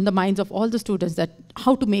is on the minds of all the students, that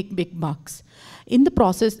how to make big bucks. In the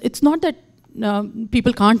process, it's not that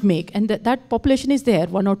people can't make, and that population is there.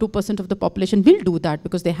 1 or 2% of the population will do that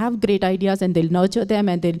because they have great ideas and they'll nurture them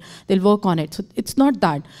and they'll work on it. So it's not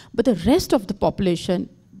that. But the rest of the population,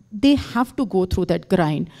 they have to go through that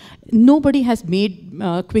grind. Nobody has made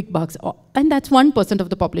quick bucks, and that's 1% of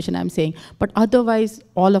the population I'm saying. But otherwise,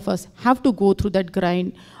 all of us have to go through that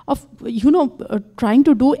grind of, trying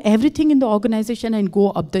to do everything in the organization and go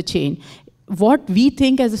up the chain. What we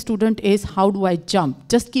think as a student is, how do I jump?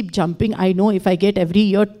 Just keep jumping. I know if I get every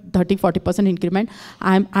year 30-40% increment,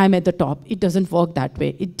 I'm at the top. It doesn't work that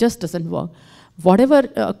way. It just doesn't work. Whatever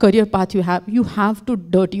career path you have to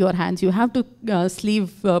dirty your hands. You have to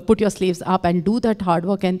put your sleeves up and do that hard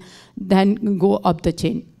work and then go up the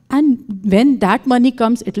chain. And when that money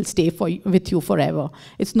comes, it will stay with you forever.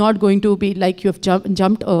 It's not going to be like you have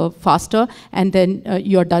jumped faster and then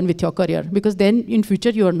you're done with your career. Because then in future,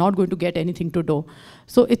 you are not going to get anything to do.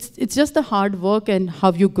 So it's just the hard work and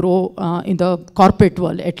how you grow in the corporate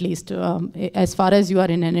world, at least. As far as you are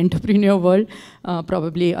in an entrepreneur world,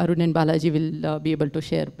 probably Arun and Balaji will be able to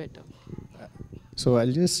share better. So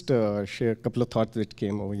I'll just share a couple of thoughts that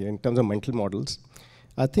came over here in terms of mental models.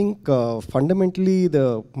 I think fundamentally,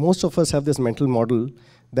 most of us have this mental model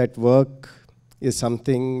that work is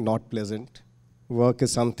something not pleasant. Work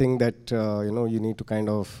is something that you need to kind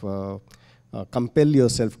of compel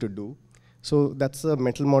yourself to do. So that's a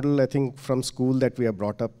mental model, I think, from school that we are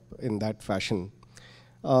brought up in that fashion.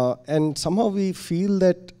 And somehow we feel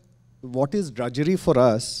that what is drudgery for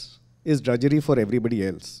us is drudgery for everybody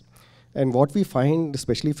else. And what we find,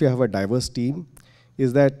 especially if you have a diverse team,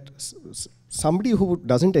 is that somebody who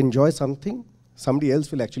doesn't enjoy something, somebody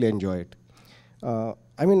else will actually enjoy it.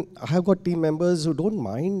 I mean, I have got team members who don't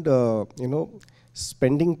mind,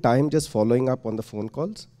 spending time just following up on the phone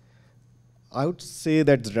calls. I would say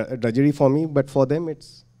that's drudgery for me, but for them,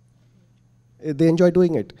 they enjoy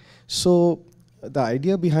doing it. So the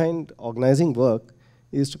idea behind organizing work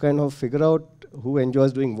is to kind of figure out who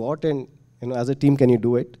enjoys doing what, and as a team, can you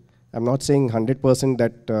do it? I'm not saying 100%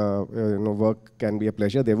 that work can be a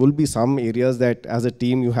pleasure. There will be some areas that as a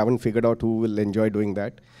team you haven't figured out who will enjoy doing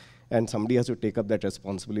that, and somebody has to take up that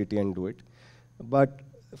responsibility and do it. But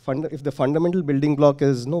if the fundamental building block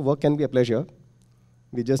is no, work can be a pleasure,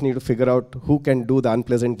 we just need to figure out who can do the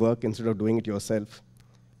unpleasant work instead of doing it yourself.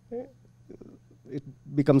 It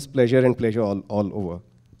becomes pleasure and pleasure all over.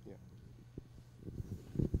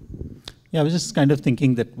 Yeah, I was just kind of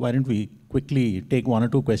thinking that why don't we quickly take one or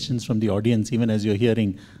two questions from the audience, even as you're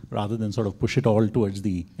hearing, rather than sort of push it all towards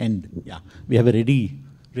the end. Yeah, we have a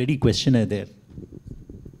ready questioner there.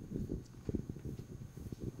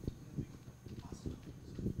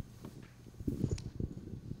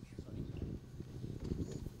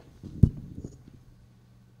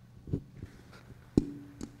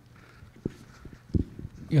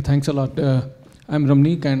 Yeah, thanks a lot. I'm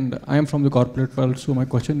Ramneek and I am from the corporate world, so my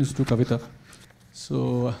question is to Kavita.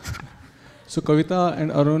 So Kavita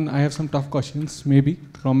and Arun, I have some tough questions, maybe,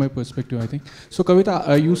 from my perspective, I think. So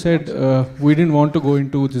Kavita, you said we didn't want to go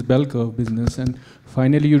into this bell curve business, and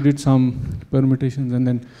finally you did some permutations and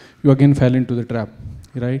then you again fell into the trap,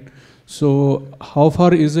 right? So how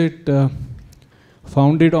far is it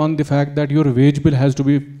founded on the fact that your wage bill has to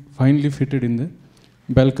be finally fitted in the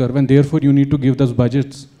bell curve, and therefore you need to give those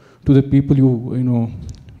budgets to the people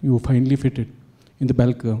you finally fitted in the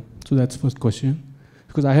bell curve? So that's first question,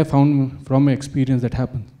 because I have found from my experience that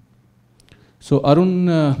happens. So Arun,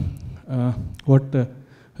 what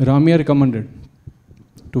Ramya recommended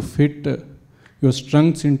to fit your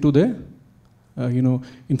strengths into the,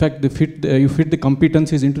 in fact, you fit the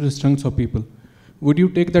competencies into the strengths of people. Would you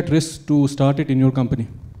take that risk to start it in your company?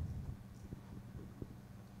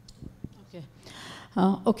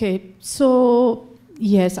 Okay, so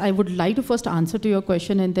yes, I would like to first answer to your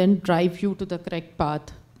question and then drive you to the correct path.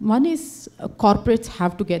 One is corporates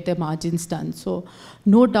have to get their margins done. So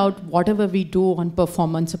no doubt whatever we do on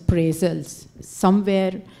performance appraisals,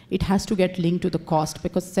 somewhere it has to get linked to the cost,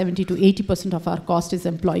 because 70 to 80% of our cost is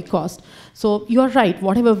employee cost. So you're right,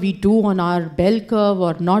 whatever we do on our bell curve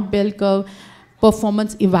or not bell curve,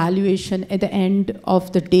 performance evaluation at the end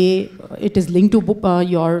of the day, it is linked to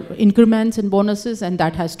your increments and bonuses, and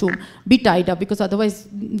that has to be tied up, because otherwise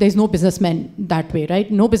there's no businessman that way, right?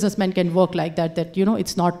 No businessman can work like that,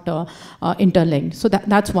 it's not interlinked. So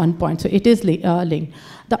that's one point. So it is linked.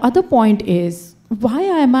 The other point is, why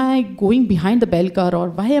am I going behind the bell curve, or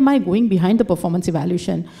why am I going behind the performance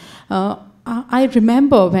evaluation? I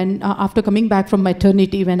remember when, after coming back from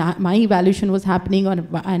maternity, when my evaluation was happening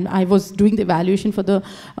and I was doing the evaluation for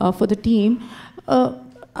the team,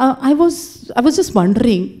 I was just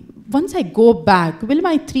wondering, once I go back, will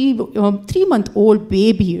my three-month-old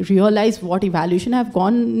baby realize what evaluation I've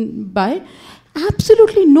gone by?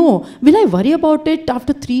 Absolutely no. Will I worry about it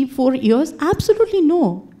after 3-4 years? Absolutely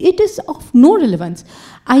no. It is of no relevance.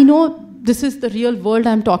 I know this is the real world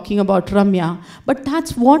I'm talking about, Ramya, but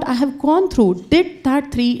that's what I have gone through. Did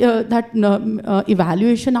that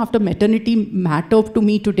evaluation after maternity matter to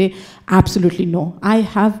me today? Absolutely no. I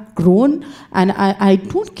have grown, and I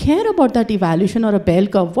don't care about that evaluation or a bell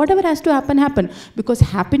curve. Whatever has to happen, happen, because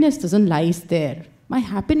happiness doesn't lie there. My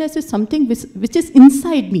happiness is something which is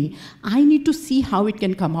inside me. I need to see how it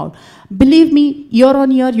can come out. Believe me, year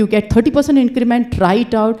on year, you get 30% increment, try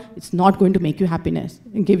it out. It's not going to make you happiness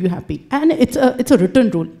and give you happy. And it's a written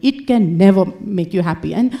rule. It can never make you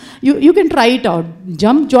happy. And you can try it out.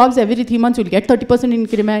 Jump jobs every 3 months, you'll get 30%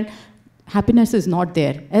 increment. Happiness is not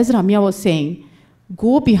there. As Ramya was saying,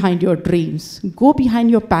 go behind your dreams, go behind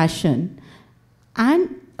your passion,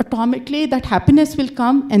 and atomically that happiness will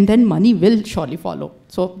come, and then money will surely follow.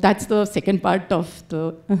 So that's the second part of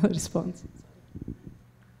the response.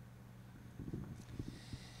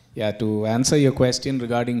 Yeah, to answer your question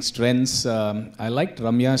regarding strengths, I liked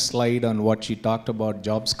Ramya's slide on what she talked about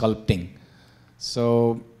job sculpting.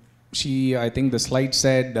 So I think the slide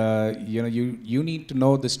said, you need to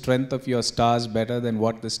know the strength of your stars better than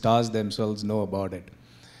what the stars themselves know about it.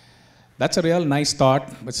 That's a real nice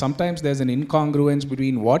thought, but sometimes there's an incongruence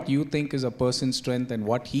between what you think is a person's strength and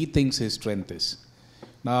what he thinks his strength is.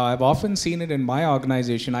 Now, I've often seen it in my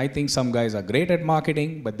organization. I think some guys are great at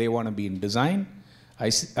marketing, but they want to be in design. I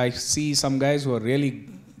see some guys who are really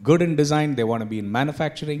good in design, they want to be in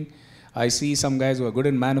manufacturing. I see some guys who are good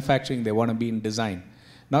in manufacturing, they want to be in design.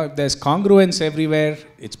 Now, if there's congruence everywhere,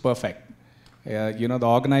 it's perfect. The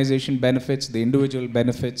organization benefits, the individual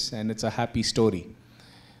benefits, and it's a happy story.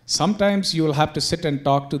 Sometimes you will have to sit and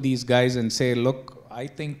talk to these guys and say, look, I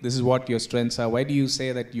think this is what your strengths are. Why do you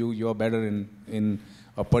say that you're better in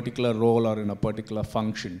a particular role or in a particular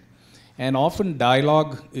function? And often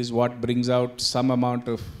dialogue is what brings out some amount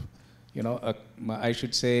of,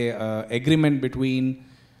 agreement between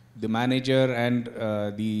the manager and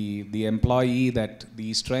the employee, that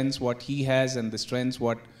the strengths what he has and the strengths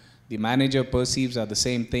what the manager perceives are the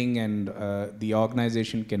same thing, and the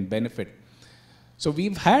organization can benefit. So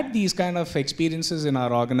we've had these kind of experiences in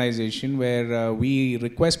our organization where we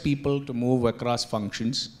request people to move across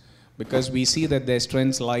functions because we see that their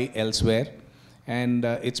strengths lie elsewhere. And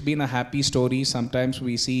it's been a happy story. Sometimes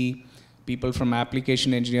we see people from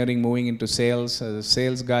application engineering moving into sales, a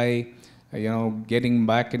sales guy, getting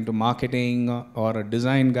back into marketing, or a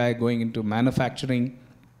design guy going into manufacturing.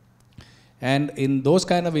 And in those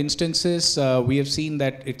kind of instances, we have seen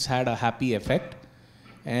that it's had a happy effect.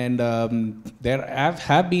 And there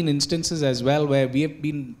have been instances as well where we have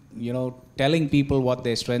been, telling people what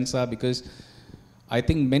their strengths are, because I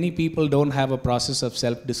think many people don't have a process of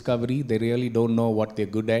self-discovery. They really don't know what they're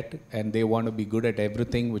good at, and they want to be good at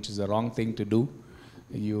everything, which is the wrong thing to do.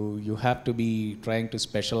 You have to be trying to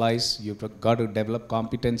specialize. You've got to develop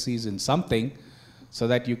competencies in something so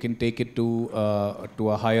that you can take it to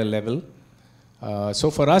a higher level. So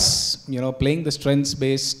for us, playing the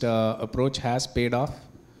strengths-based approach has paid off,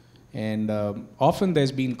 and often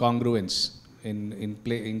there's been congruence.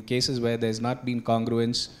 In cases where there's not been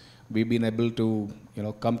congruence, we've been able to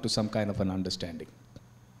come to some kind of an understanding.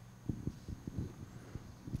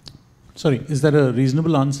 Sorry, is that a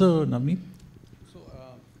reasonable answer, Navneet?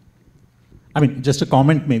 I mean, just a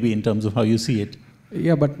comment maybe in terms of how you see it.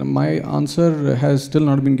 Yeah, but my answer has still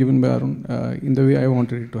not been given by Arun in the way I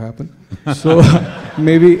wanted it to happen. So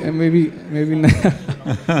maybe,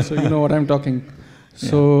 so you know what I'm talking.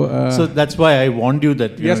 So, so that's why I warned you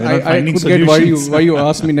that yes, I could get why you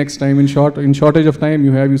asked me next time. In shortage of time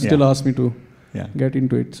you still asked me to get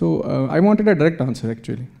into it. So I wanted a direct answer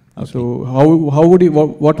actually. Okay. So how would he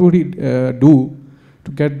what would he do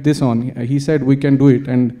to get this on? He said we can do it,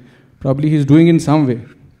 and probably he's doing in some way.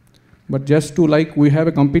 But just to we have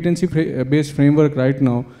a competency-based framework right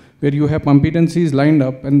now, where you have competencies lined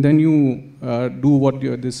up, and then you do what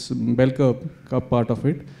this bell curve part of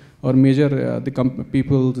it, or measure the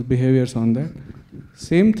people's behaviors on that.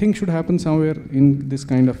 Same thing should happen somewhere in this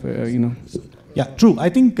kind of, Yeah, true. I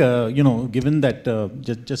think, given that,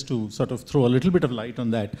 just to sort of throw a little bit of light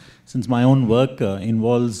on that, since my own work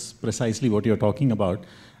involves precisely what you're talking about,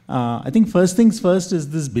 I think first things first is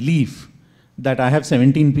this belief that I have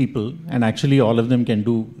 17 people and actually all of them can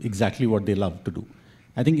do exactly what they love to do.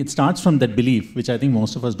 I think it starts from that belief, which I think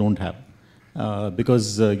most of us don't have.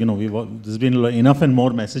 Because, there's been enough and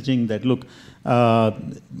more messaging that, look, I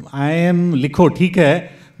am likho, theek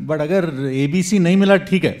hai, but agar ABC nahi mila,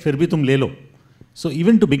 theek hai, fir bhi tum le lo. So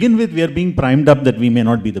even to begin with, we are being primed up that we may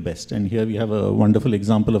not be the best. And here we have a wonderful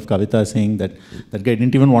example of Kavita saying that that guy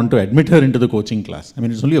didn't even want to admit her into the coaching class. I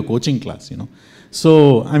mean, it's only a coaching class,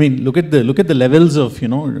 So, I mean, look at the levels of,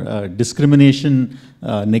 discrimination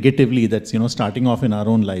negatively that's, starting off in our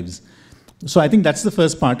own lives. So I think that's the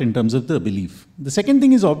first part in terms of the belief. The second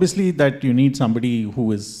thing is obviously that you need somebody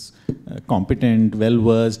who is competent,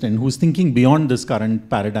 well-versed, and who's thinking beyond this current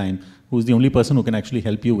paradigm, who's the only person who can actually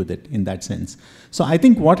help you with it in that sense. So I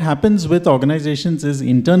think what happens with organizations is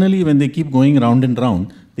internally when they keep going round and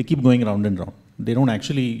round, they keep going round and round. They don't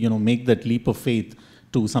actually, make that leap of faith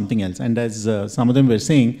to something else. And as some of them were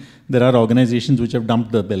saying, there are organizations which have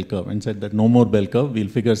dumped the bell curve and said that no more bell curve, we'll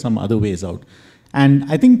figure some other ways out. And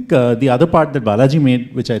I think the other part that Balaji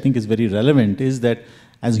made, which I think is very relevant, is that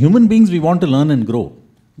as human beings, we want to learn and grow.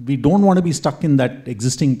 We don't want to be stuck in that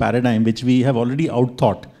existing paradigm, which we have already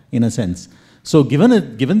outthought in a sense. So given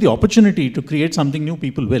the opportunity to create something new,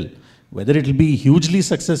 people will. Whether it will be hugely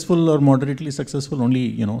successful or moderately successful,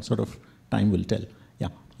 only, sort of time will tell. Yeah,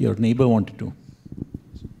 your neighbor wanted to.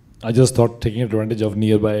 I just thought taking advantage of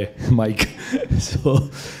nearby mic.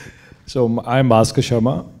 So I'm Bhaskar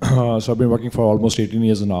Sharma. So I've been working for almost 18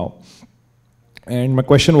 years now. And my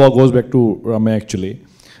question goes back to Ramya actually.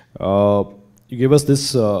 You gave us this,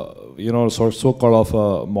 so-called of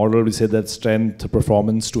a model. We said that strength,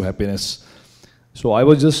 performance to happiness. So I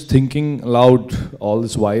was just thinking aloud all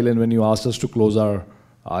this while, and when you asked us to close our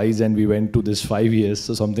eyes and we went to this 5 years,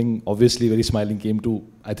 so something obviously very smiling came to,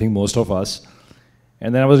 I think, most of us.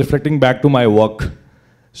 And then I was reflecting back to my work.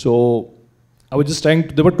 So I was just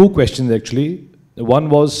there were two questions actually. One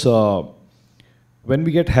was, when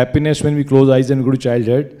we get happiness, when we close eyes and go to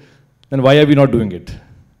childhood, then why are we not doing it?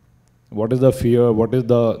 What is the fear? What is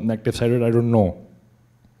the negative side of it? I don't know.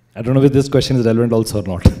 I don't know if this question is relevant also or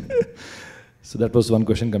not. So that was one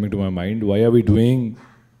question coming to my mind. Why are we doing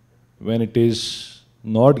when it is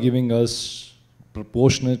not giving us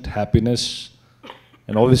proportionate happiness?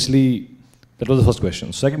 And obviously, that was the first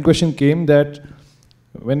question. Second question came that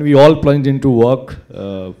when we all plunged into work,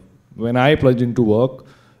 when I plunged into work,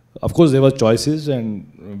 of course there were choices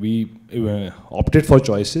and we opted for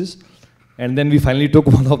choices. And then we finally took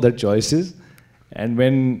one of the choices. And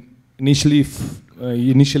when initially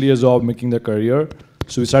as of making the career,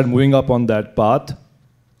 so we started moving up on that path.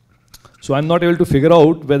 So I'm not able to figure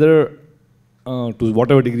out whether, to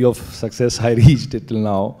whatever degree of success I reached till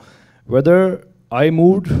now, whether I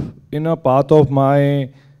moved in a path of my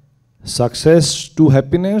success to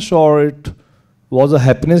happiness, or it was a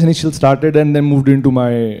happiness initial started and then moved into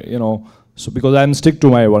my, you know, so because I'm stick to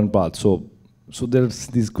my one path. So there's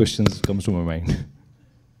these questions comes to my mind.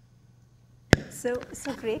 So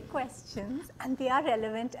great questions, and they are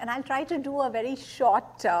relevant, and I'll try to do a very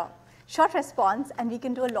short response, and we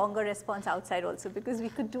can do a longer response outside also, because we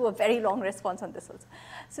could do a very long response on this also.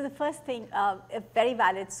 So the first thing, very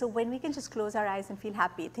valid. So when we can just close our eyes and feel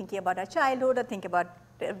happy, thinking about our childhood or think about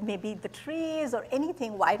maybe the trees or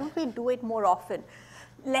anything, why don't we do it more often?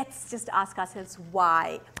 Let's just ask ourselves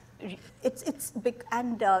why. It's big,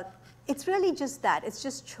 and it's really just that. It's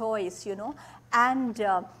just choice, you know, and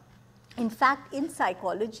in fact, in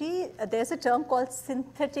psychology, there's a term called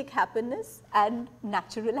synthetic happiness and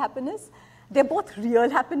natural happiness. They're both real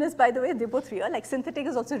happiness, by the way. They're both real. Like synthetic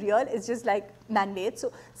is also real. It's just like man-made.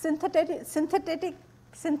 So synthetic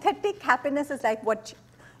happiness is like what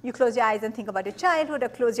you close your eyes and think about your childhood, or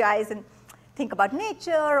close your eyes and think about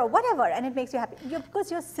nature or whatever, and it makes you happy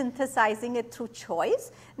because you're synthesizing it through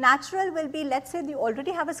choice. Natural will be, let's say you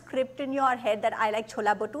already have a script in your head that I like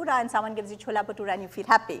chola bhatura, and someone gives you chola bhatura and you feel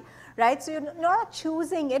happy, right? So you're not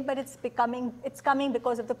choosing it, but it's coming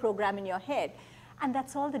because of the program in your head. And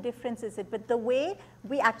that's all the difference is it. But the way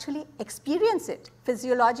we actually experience it,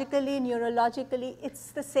 physiologically, neurologically,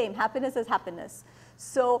 it's the same. Happiness is happiness.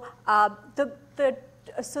 So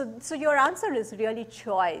so your answer is really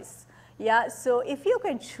choice. Yeah, so if you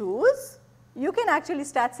can choose, you can actually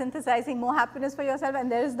start synthesizing more happiness for yourself,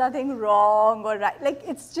 and there is nothing wrong or right. Like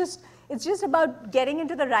it's just about getting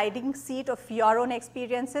into the riding seat of your own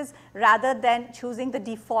experiences rather than choosing the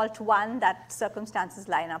default one that circumstances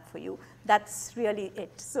line up for you. That's really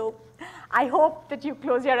it. So I hope that you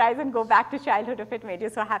close your eyes and go back to childhood if it made you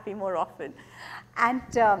so happy more often. And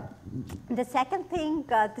the second thing,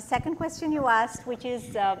 the second question you asked, which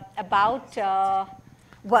is about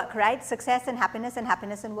work, right? Success and happiness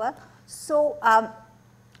and work. So,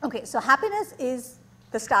 okay, so happiness is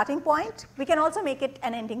the starting point. We can also make it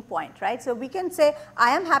an ending point, right? So we can say,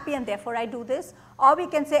 I am happy and therefore I do this, or we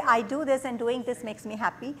can say, I do this and doing this makes me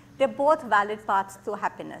happy. They're both valid paths to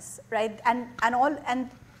happiness, right? And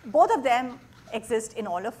both of them exist in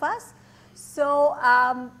all of us. So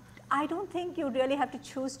I don't think you really have to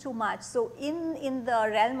choose too much. So in the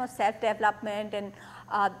realm of self-development and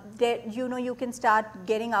you know, you can start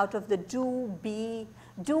getting out of the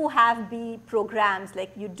do, have, be programs.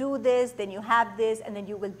 Like you do this, then you have this, and then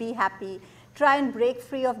you will be happy. Try and break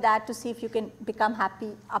free of that to see if you can become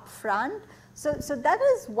happy up front. So that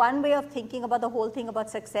is one way of thinking about the whole thing about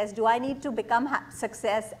success. Do I need to become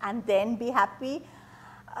success and then be happy?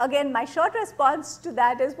 Again, my short response to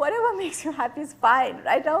that is whatever makes you happy is fine.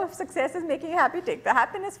 Right now, if success is making you happy, take the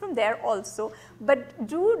happiness from there also. But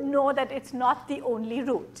do know that it's not the only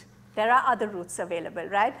route. There are other routes available,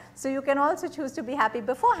 right? So you can also choose to be happy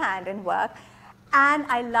beforehand and work. And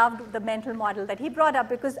I loved the mental model that he brought up,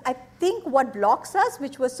 because I think what blocks us,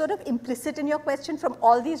 which was sort of implicit in your question from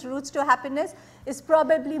all these routes to happiness, is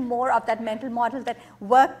probably more of that mental model that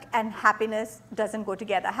work and happiness doesn't go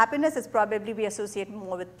together. Happiness is probably we associate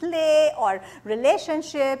more with play or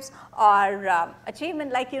relationships or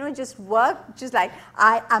achievement, like, you know, just work, just like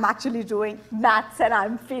I'm actually doing maths and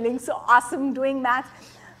I'm feeling so awesome doing maths.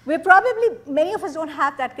 We're probably, many of us don't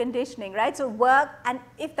have that conditioning, right? So work, and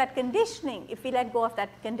if that conditioning, if we let go of that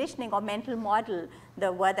conditioning or mental model,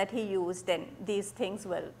 the word that he used, then these things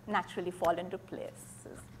will naturally fall into place.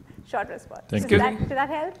 Short response. Thank you. Did that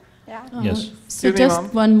help? Yeah. Yes. So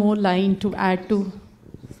just one more line to add to.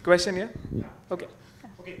 Question, yeah? Okay.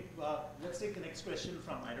 Okay, let's take the next question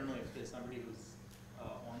from, I don't know if there's somebody who's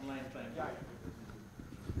online trying to.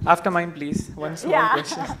 After mine, please. One small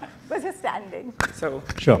question. Was just standing. So.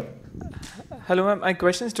 Sure. Hello, ma'am. My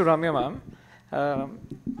question is to Ramya, ma'am.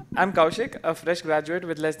 I'm Kaushik, a fresh graduate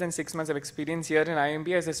with less than 6 months of experience here in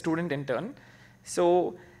IIMB as a student intern.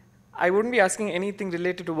 So I wouldn't be asking anything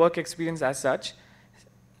related to work experience as such.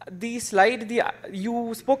 The slide,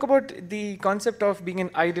 you spoke about the concept of being an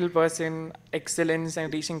ideal person, excellence,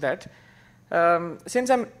 and reaching that. Since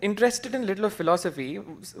I'm interested in a little of philosophy,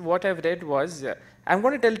 what I've read was, I'm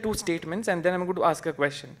going to tell 2 statements and then I'm going to ask a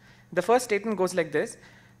question. The first statement goes like this: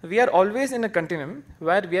 we are always in a continuum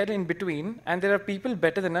where we are in between, and there are people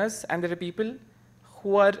better than us, and there are people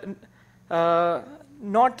who are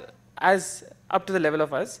not as up to the level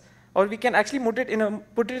of us. Or we can actually put it in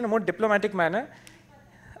a more diplomatic manner.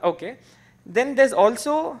 Okay. Then there's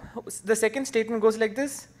also, the second statement goes like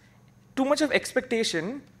this: too much of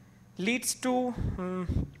expectation leads to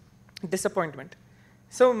disappointment.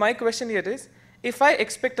 So my question here is, if I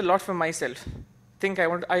expect a lot from myself, think I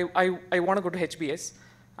want to go to HBS,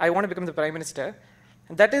 I want to become the Prime Minister,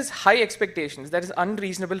 That is high expectations. That is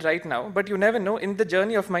unreasonable right now. But you never know. In the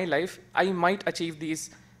journey of my life, I might achieve these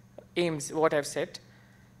aims, what I've set.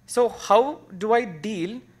 So how do I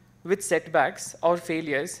deal with setbacks or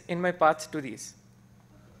failures in my path to these?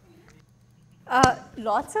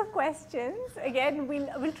 Lots of questions. Again,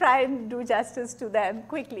 we'll try and do justice to them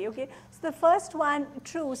quickly, okay? So the first one,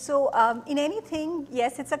 true. So in anything,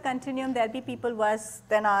 yes, it's a continuum. There'll be people worse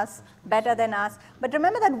than us, better than us. But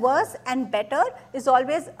remember that worse and better is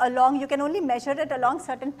always along, you can only measure it along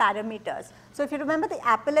certain parameters. So if you remember the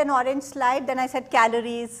apple and orange slide, then I said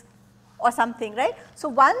calories or something, right? So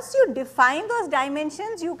once you define those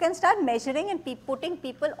dimensions, you can start measuring and putting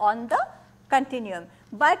people on the continuum.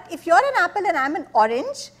 But if you're an apple and I'm an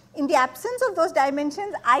orange, in the absence of those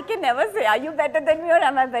dimensions, I can never say, are you better than me or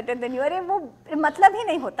am I better than you? Matlab hi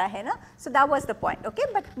nahi hota hai na? So that was the point, okay?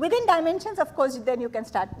 But within dimensions, of course, then you can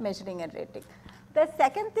start measuring and rating. The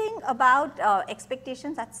second thing about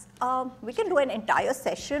expectations, that's, we can do an entire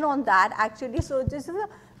session on that actually. So this is a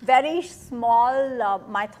very small,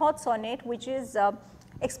 my thoughts on it, which is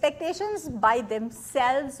expectations by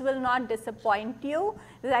themselves will not disappoint you.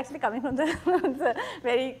 This is actually coming from the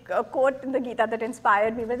very quote in the Gita that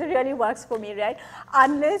inspired me, but it really works for me, right?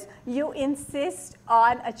 Unless you insist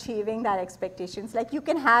on achieving that expectations. Like you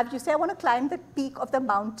can have, you say, I want to climb the peak of the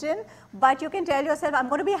mountain, but you can tell yourself, I'm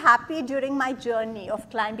going to be happy during my journey of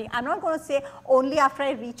climbing. I'm not going to say only after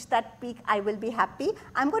I reach that peak, I will be happy.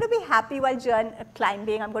 I'm going to be happy while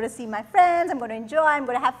climbing. I'm going to see my friends. I'm going to enjoy. I'm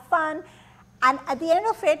going to have fun. And at the end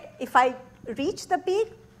of it, if I reach the peak,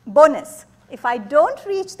 bonus. If I don't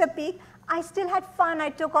reach the peak, I still had fun. I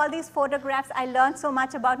took all these photographs. I learned so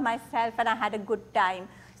much about myself and I had a good time.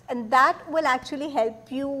 And that will actually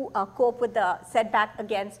help you cope with the setback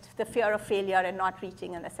against the fear of failure and not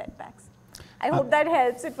reaching in the setbacks. I hope that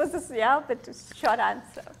helps. It was a short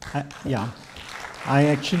answer. I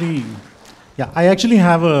actually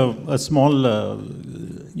have a small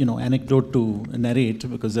anecdote to narrate,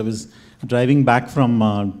 because I was driving back from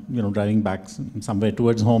driving back somewhere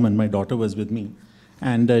towards home, and my daughter was with me,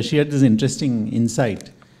 and she had this interesting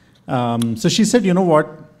insight. So she said, you know what,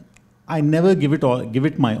 I never give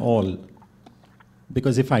it my all,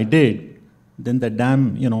 because if I did, then the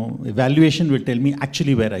damn evaluation will tell me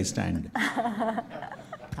actually where I stand.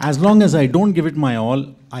 As long as I don't give it my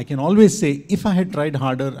all, I can always say, if I had tried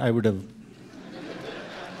harder, I would have.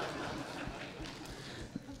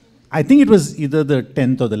 I think it was either the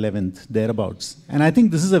 10th or the 11th, thereabouts. And I think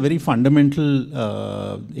this is a very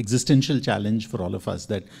fundamental existential challenge for all of us,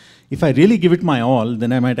 that if I really give it my all,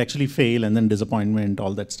 then I might actually fail, and then disappointment,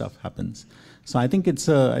 all that stuff happens. So I think it's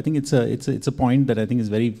a point that I think is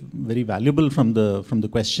very, very valuable from the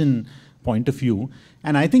question point of view.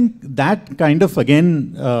 And I think that kind of,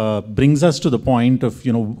 again, brings us to the point of,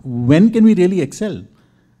 when can we really excel?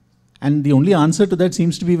 And the only answer to that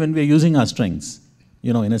seems to be when we're using our strengths.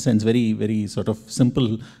 In a sense, very, very sort of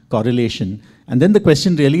simple correlation. And then the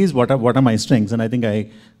question really is, what are my strengths? And I think I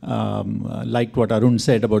liked what Arun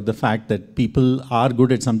said about the fact that people are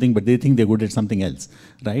good at something, but they think they're good at something else,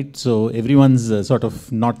 right? So everyone's sort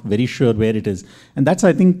of not very sure where it is. And that's,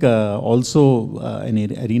 I think, also an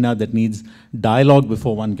arena that needs dialogue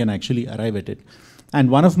before one can actually arrive at it. And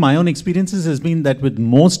one of my own experiences has been that with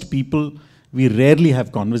most people, we rarely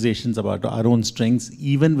have conversations about our own strengths,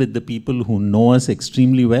 even with the people who know us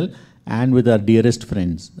extremely well and with our dearest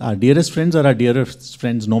friends. Our dearest friends are our dearest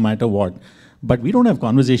friends no matter what. But we don't have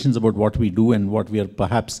conversations about what we do and what we are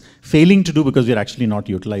perhaps failing to do because we are actually not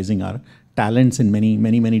utilizing our talents in many,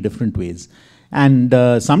 many, many different ways. And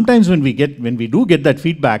sometimes when we do get that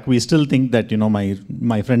feedback, we still think that,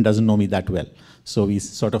 my friend doesn't know me that well. So we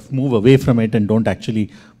sort of move away from it and don't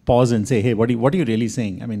actually pause and say, hey, what are you really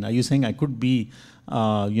saying? I mean, are you saying I could be, the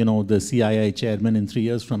CII chairman in 3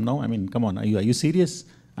 years from now? I mean, come on, are you serious?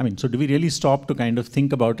 I mean, so do we really stop to kind of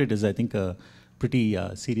think about it? Is, I think, a pretty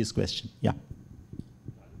serious question. Yeah.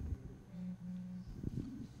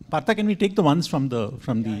 Partha, can we take the ones from the.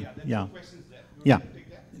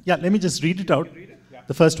 Yeah, let me just read it out.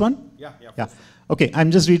 The first one? Yeah. Okay, I'm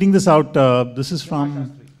just reading this out. This is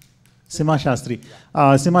from Sima Shastri.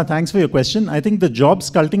 Sima, thanks for your question. I think the job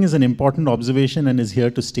sculpting is an important observation and is here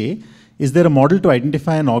to stay. Is there a model to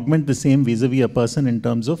identify and augment the same vis-a-vis a person in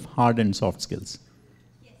terms of hard and soft skills?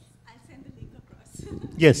 Yes, I'll send the link across.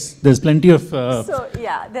 Yes, there's plenty of... So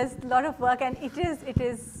yeah, there's a lot of work and it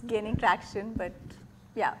is gaining traction, but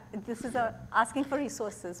yeah, this is asking for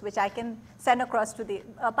resources, which I can send across to the...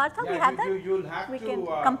 Partha, we have that? You'll have we to... can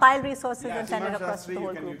compile resources and send it across to the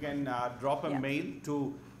whole group. You can drop a mail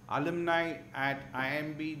to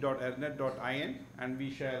alumni@iimb.ernet.in and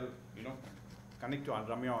we shall, connect to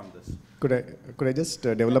Ramya on this. Could I just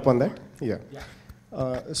develop on that? Yeah.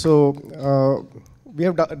 We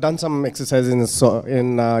have done some exercises in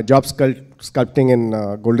job sculpting in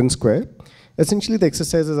Goldensquare. Essentially, the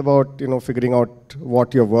exercise is about figuring out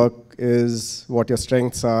what your work is, what your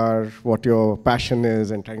strengths are, what your passion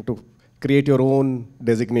is, and trying to create your own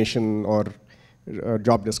designation or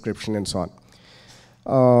job description and so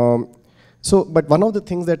on. But one of the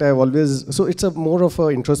things that I've always, it's a more of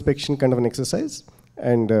an introspection kind of an exercise,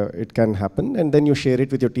 and it can happen, and then you share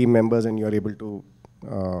it with your team members, and you're able to,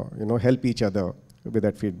 help each other with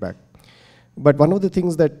that feedback. But one of the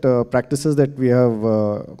things that practices that we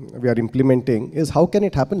are implementing is how can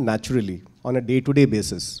it happen naturally on a day-to-day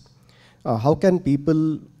basis? How can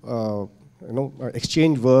people,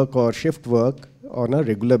 exchange work or shift work on a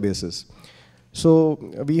regular basis? So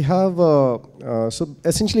we have, so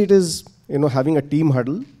essentially it is, having a team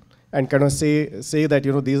huddle and kind of say that,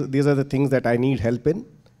 these are the things that I need help in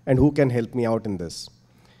and who can help me out in this.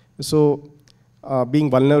 So being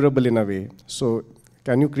vulnerable in a way. So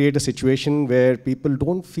can you create a situation where people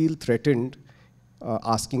don't feel threatened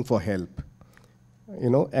asking for help?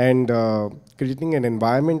 And creating an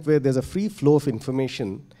environment where there's a free flow of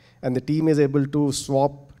information and the team is able to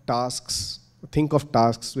swap tasks, think of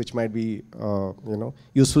tasks which might be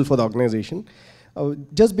useful for the organization,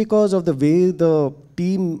 just because of the way the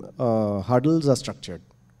team huddles are structured.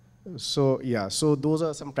 So yeah, so those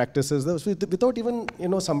are some practices. Without even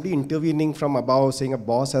somebody intervening from above, saying a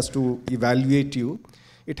boss has to evaluate you,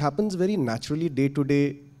 it happens very naturally day to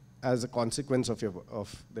day as a consequence of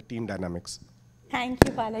the team dynamics. Thank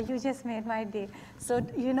you, Bala. You just made my day. So,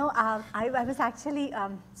 I was actually,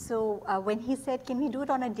 when he said, can we do it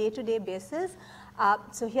on a day-to-day basis?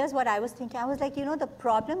 So here's what I was thinking. I was like, the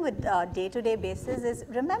problem with day-to-day basis is,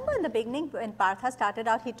 remember in the beginning when Partha started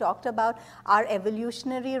out, he talked about our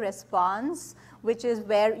evolutionary response, which is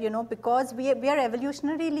where, because we are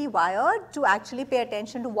evolutionarily wired to actually pay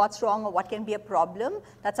attention to what's wrong or what can be a problem.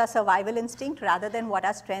 That's our survival instinct rather than what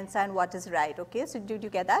our strengths are and what is right, okay? So did you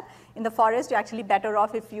get that? In the forest, you're actually better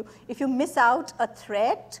off if you miss out a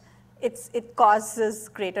threat, it causes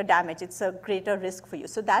greater damage. It's a greater risk for you.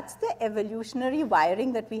 So that's the evolutionary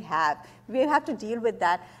wiring that we have. We have to deal with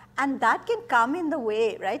that. And that can come in the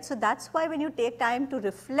way, right? So that's why when you take time to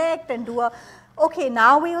reflect and do okay,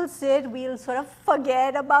 now we'll sit, we'll sort of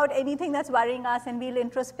forget about anything that's worrying us and we'll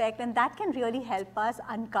introspect, and that can really help us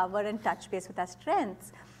uncover and touch base with our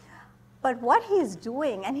strengths. But what he's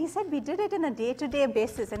doing, and he said we did it in a day-to-day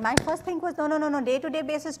basis, and my first thing was, no, day-to-day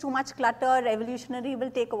basis, too much clutter, evolutionary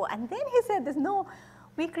will take over. And then he said this, no,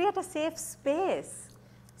 we create a safe space.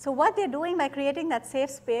 So what they're doing by creating that safe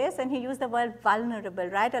space, and he used the word vulnerable,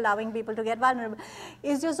 right, allowing people to get vulnerable,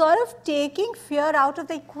 is you're sort of taking fear out of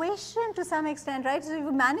the equation to some extent, right? So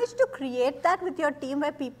you manage to create that with your team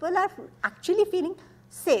where people are actually feeling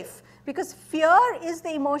safe. Because fear is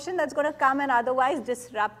the emotion that's going to come and otherwise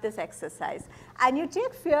disrupt this exercise. And you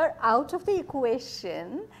take fear out of the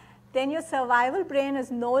equation, then your survival brain is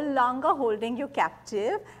no longer holding you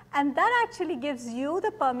captive, and that actually gives you the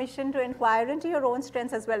permission to inquire into your own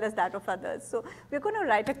strengths as well as that of others. So we're going to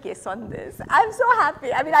write a case on this. I'm so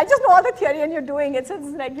happy. I mean, I just know all the theory and you're doing it, so it's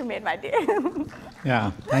like you made my day. Yeah,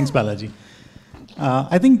 thanks, Balaji.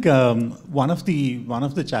 I think one of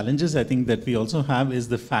the challenges I think that we also have is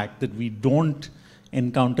the fact that we don't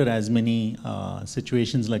encounter as many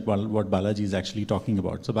situations like what Balaji is actually talking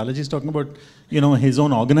about. So Balaji is talking about his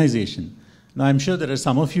own organization. Now I'm sure there are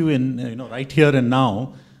some of you in right here and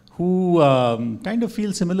now who kind of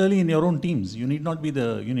feel similarly in your own teams. You need not be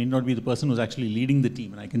the person who's actually leading the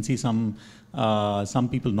team. And I can see some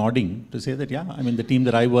people nodding to say that, yeah, I mean the team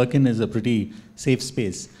that I work in is a pretty safe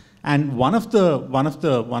space. And one of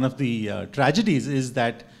the tragedies is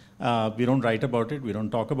that we don't write about it, we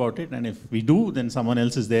don't talk about it, and if we do, then someone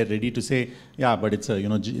else is there ready to say, yeah, but it's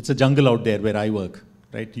a jungle out there where I work,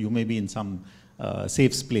 right? You may be in some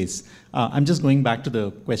safe place. I'm just going back to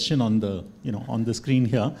the question on the screen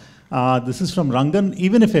here. This is from Rangan.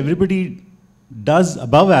 Even if everybody does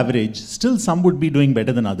above average, still some would be doing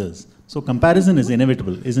better than others. So comparison is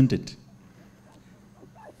inevitable, isn't it?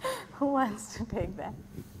 Who wants to take that?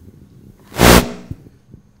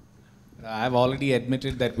 I've already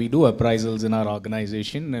admitted that we do appraisals in our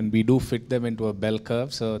organization and we do fit them into a bell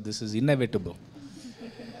curve, so this is inevitable.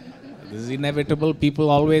 This is inevitable.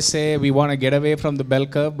 People always say we want to get away from the bell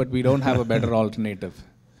curve, but we don't have a better alternative.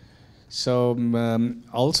 So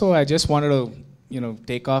also I just wanted to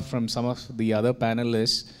take off from some of the other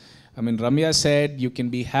panelists. I mean, Ramya said you can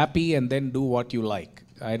be happy and then do what you like.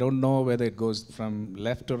 I don't know whether it goes from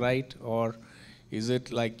left to right, or is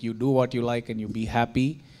it like you do what you like and you be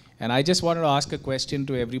happy, And I just wanted to ask a question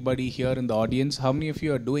to everybody here in the audience. How many of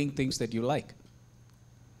you are doing things that you like?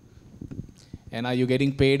 And are you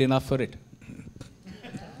getting paid enough for it?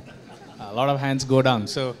 A lot of hands go down.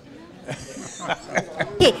 So.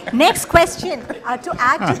 Okay, next question. To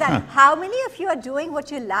add to that, how many of you are doing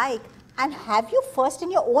what you like? And have you first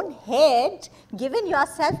in your own head given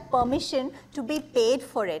yourself permission to be paid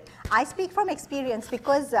for it? I speak from experience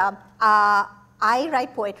because I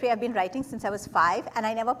write poetry. I've been writing since I was 5 and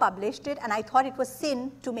I never published it, and I thought it was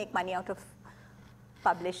sin to make money out of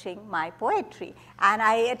publishing my poetry. And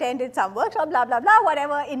I attended some workshop, blah, blah, blah,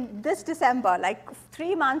 whatever. In this December, like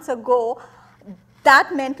 3 months ago,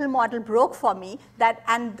 that mental model broke for me.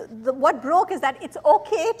 What broke is that it's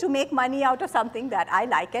okay to make money out of something that I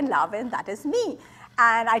like and love, and that is me.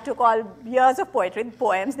 And I took all years of poetry,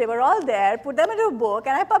 poems, they were all there, put them into a book,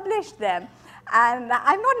 and I published them. And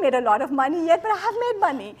I've not made a lot of money yet, but I have made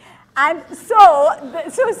money. And so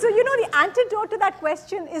you know, the antidote to that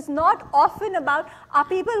question is not often about, are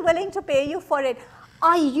people willing to pay you for it?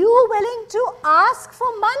 Are you willing to ask for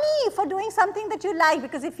money for doing something that you like?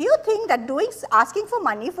 Because if you think that asking for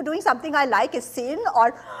money for doing something I like is sin,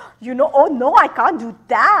 or, you know, oh no, I can't do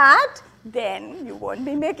that, then you won't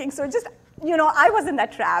be making. So just, you know, I was in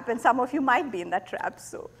that trap, and some of you might be in that trap,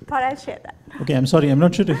 so thought I'll share that. Okay, I'm sorry, I'm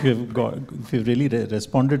not sure if you've really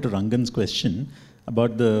responded to Rangan's question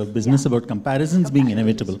about the business about comparisons being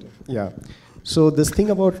inevitable. Yeah. So this thing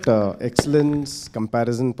about excellence,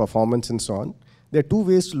 comparison, performance, and so on, there are 2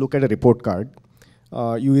 ways to look at a report card.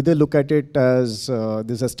 You either look at it as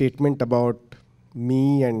there's a statement about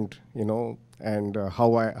me and, you know, and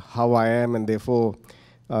how I am, and therefore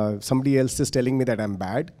somebody else is telling me that I'm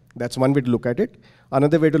bad. That's one way to look at it.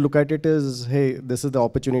 Another way to look at it is, hey, this is the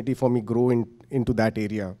opportunity for me grow into that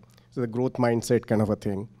area. So the growth mindset kind of a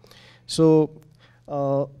thing. So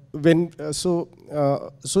so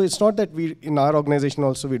it's not that we, in our organization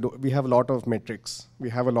also, we have a lot of metrics. We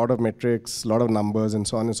have a lot of metrics, a lot of numbers, and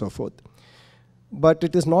so on and so forth. But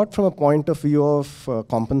it is not from a point of view of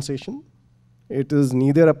compensation. It is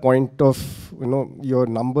neither a point of, you know, your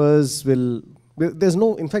numbers will, there's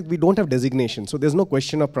no, in fact, we don't have designation. So there's no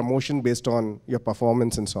question of promotion based on your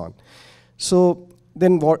performance and so on. So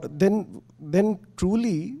then then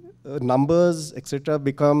truly numbers, etc.,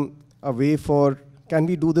 become a way for, can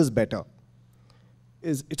we do this better?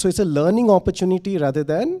 So it's a learning opportunity rather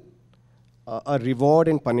than a reward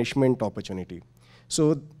and punishment opportunity.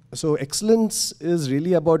 So excellence is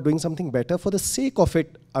really about doing something better for the sake of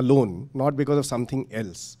it alone, not because of something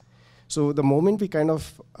else. So the moment we kind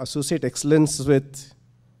of associate excellence with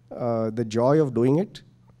the joy of doing it,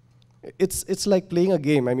 it's like playing a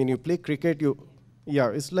game. I mean, you play cricket,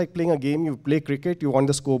 it's like playing a game. You play cricket, you want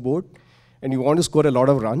the scoreboard, and you want to score a lot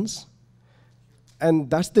of runs. And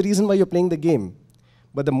that's the reason why you're playing the game.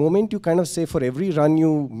 But the moment you kind of say, for every run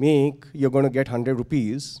you make, you're going to get 100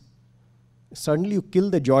 rupees, suddenly you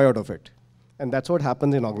kill the joy out of it. And that's what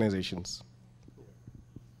happens in organizations.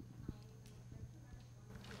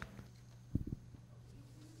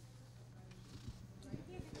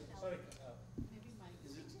 Sorry,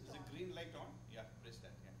 is the green light on? Yeah, press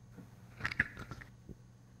that,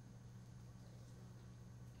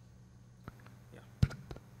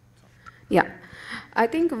 yeah. Yeah. I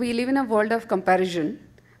think we live in a world of comparison.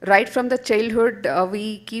 Right from the childhood,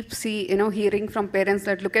 we keep hearing from parents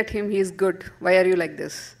that, look at him, he is good. Why are you like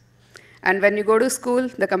this? And when you go to school,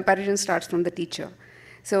 the comparison starts from the teacher.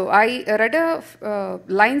 So I read a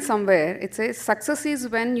line somewhere. It says, success is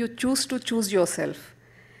when you choose to choose yourself.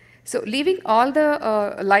 So leaving all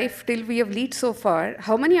the life till we have led so far,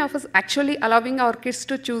 how many of us actually allowing our kids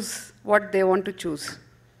to choose what they want to choose?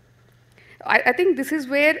 I think this is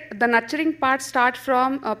where the nurturing part starts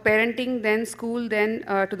from parenting, then school, then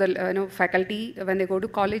to the faculty when they go to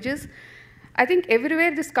colleges. I think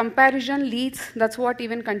everywhere this comparison leads, that's what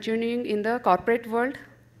even continuing in the corporate world,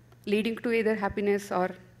 leading to either happiness or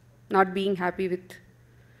not being happy with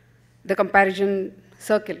the comparison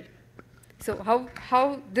circle. So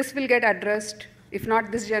how this will get addressed, if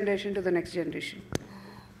not this generation, to the next generation?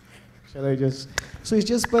 Shall I just? So it's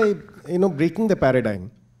just by breaking the paradigm.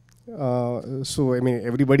 So, I mean,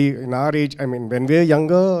 everybody in our age, I mean, when we were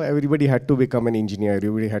younger, everybody had to become an engineer,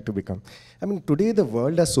 everybody had to become. I mean, today the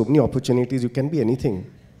world has so many opportunities, you can be anything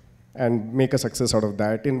and make a success out of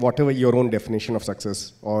that in whatever your own definition of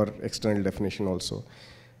success or external definition also.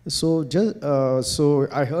 So, so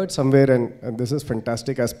I heard somewhere, and this is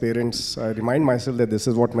fantastic as parents, I remind myself that this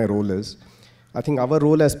is what my role is. I think our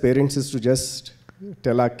role as parents is to just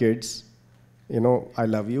tell our kids, I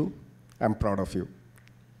love you, I'm proud of you.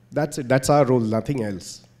 That's it. That's our role, nothing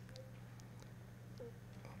else.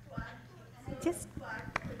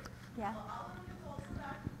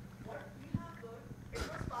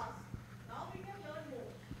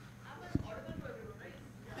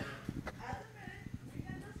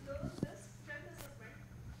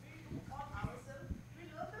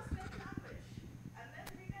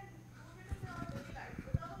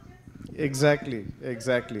 Exactly,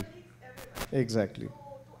 exactly, exactly. So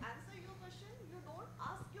to answer your question, you don't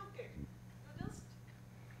ask your kid. You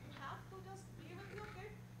have to just be with your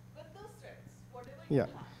kid with the strengths, whatever you Yeah.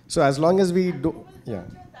 have. So as long as we do, yeah.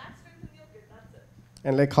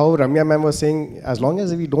 And like how Ramya ma'am was saying, as long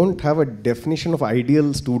as we don't have a definition of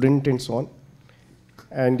ideal student and so on,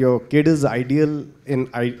 and your kid is ideal in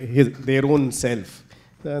their own self,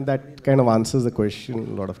 that kind of answers the question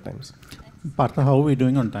a lot of times. Partha, how are we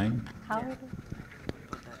doing on time? How are we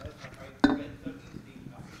doing?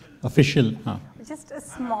 Official. Just a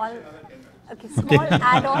small, small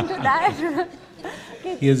add-on to that.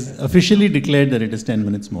 Okay. He has officially declared that it is 10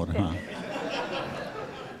 minutes more.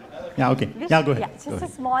 Yeah, okay. Yeah, go ahead. Yeah, just a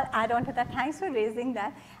small add-on to that. Thanks for raising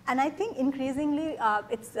that. And I think increasingly,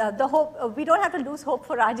 it's the hope, we don't have to lose hope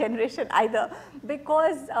for our generation either,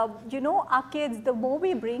 because, our kids, the more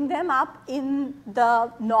we bring them up in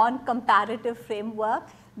the non-comparative framework,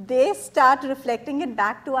 they start reflecting it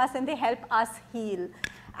back to us and they help us heal.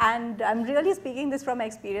 And I'm really speaking this from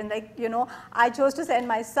experience. Like, I chose to send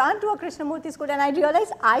my son to a Krishnamurti school, and I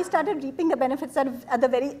realized I started reaping the benefits at the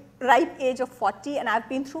very ripe age of 40, and I've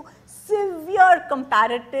been through severe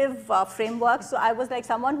comparative frameworks. So I was like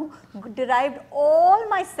someone who derived all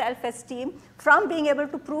my self-esteem from being able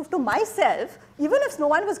to prove to myself, even if no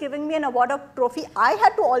one was giving me an award or trophy, I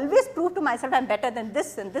had to always prove to myself I'm better than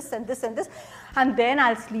this and this and this and this, and then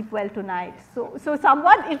I'll sleep well tonight. So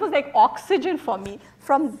somewhat it was like oxygen for me.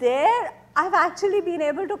 From there, I've actually been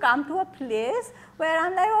able to come to a place where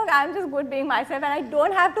I'm like, oh, I'm just good being myself, and I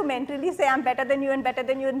don't have to mentally say I'm better than you and better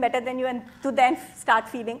than you and better than you, and to then start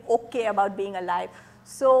feeling okay about being alive.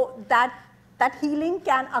 So that healing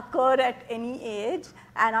can occur at any age,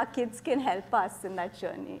 and our kids can help us in that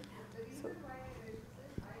journey. So.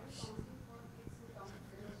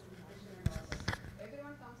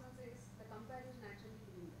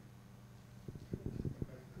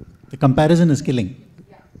 The comparison is killing.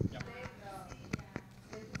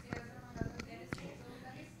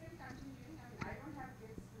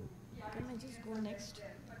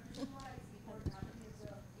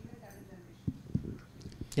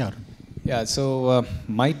 Yeah, so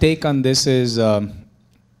my take on this is,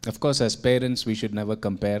 of course, as parents, we should never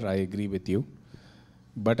compare. I agree with you.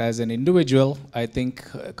 But as an individual, I think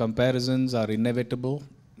comparisons are inevitable.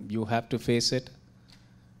 You have to face it.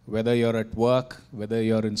 Whether you're at work, whether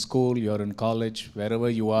you're in school, you're in college, wherever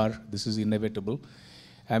you are, this is inevitable.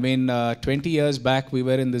 I mean, 20 years back, we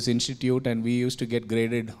were in this institute and we used to get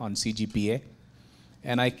graded on CGPA.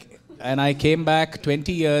 And I came back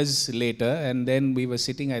 20 years later, and then we were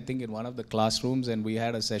sitting, I think, in one of the classrooms, and we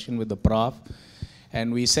had a session with the Prof.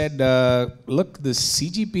 And we said, look, this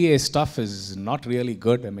CGPA stuff is not really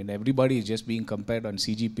good. I mean, everybody is just being compared on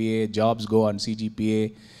CGPA, jobs go on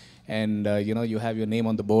CGPA, and you have your name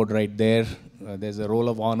on the board right there. There's a roll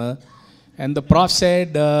of honor. And the Prof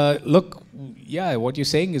said, look, yeah, what you're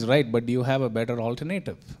saying is right, but do you have a better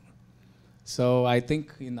alternative? So I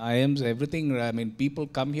think in IIMs, everything, I mean, people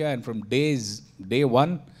come here and from day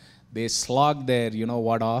one, they slog their,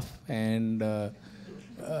 what off. And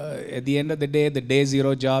at the end of the day, the day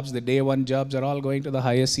zero jobs, the day one jobs are all going to the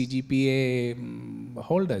highest CGPA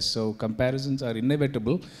holders. So comparisons are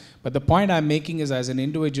inevitable. But the point I'm making is, as an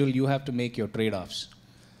individual, you have to make your trade-offs.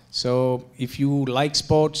 So if you like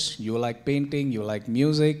sports, you like painting, you like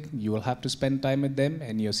music, you will have to spend time with them,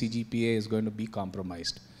 and your CGPA is going to be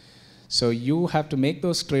compromised. So you have to make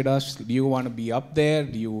those trade-offs. Do you want to be up there?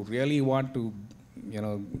 Do you really want to,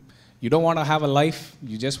 you don't want to have a life,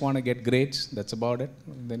 you just want to get grades, that's about it.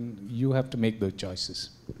 Then you have to make those choices.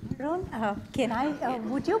 Arun,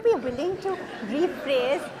 would you be willing to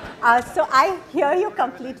rephrase, so I hear you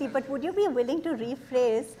completely, but would you be willing to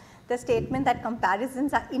rephrase the statement that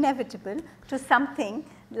comparisons are inevitable to something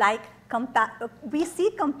like, we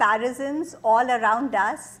see comparisons all around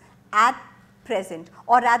us at present,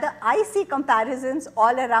 or rather I see comparisons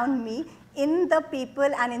all around me in the people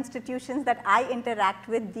and institutions that I interact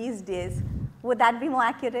with these days. Would that be more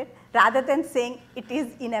accurate? Rather than saying it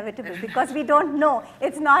is inevitable, because we don't know,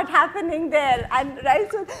 it's not happening there. And right,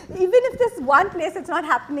 so even if this one place it's not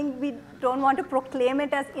happening, we don't want to proclaim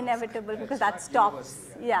it as inevitable, because that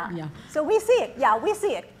stops. Yeah. So we see it. Yeah, we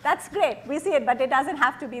see it. That's great. We see it, but it doesn't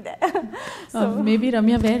have to be there. So maybe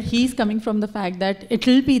Ramya, where he's coming from the fact that it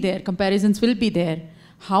will be there, comparisons will be there.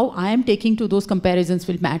 How I am taking to those comparisons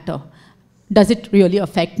will matter. Does it really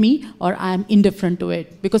affect me, or I am indifferent to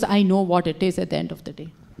it? Because I know what it is at the end of the day.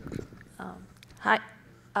 Hi,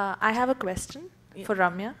 I have a question for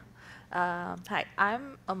Ramya. Hi,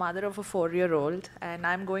 I'm a mother of a 4-year-old, and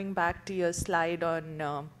I'm going back to your slide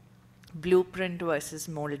on blueprint versus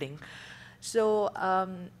molding. So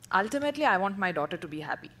ultimately, I want my daughter to be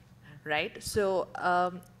happy, right? So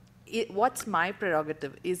what's my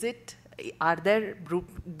prerogative? Are there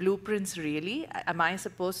blueprints really? Am I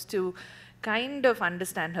supposed to kind of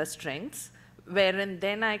understand her strengths, wherein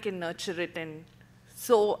then I can nurture it and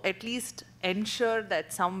so at least ensure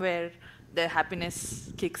that somewhere the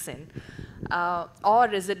happiness kicks in? Or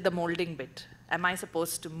is it the molding bit? Am I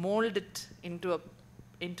supposed to mold it into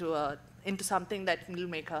something that will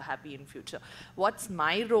make her happy in future? What's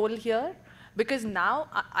my role here? Because now,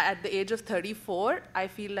 at the age of 34, I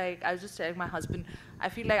feel like, I was just telling my husband, I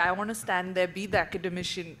feel like I want to stand there, be the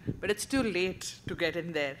academician, but it's too late to get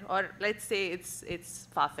in there. Or let's say it's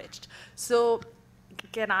far-fetched. So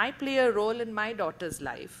can I play a role in my daughter's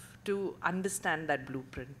life to understand that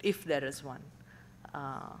blueprint, if there is one?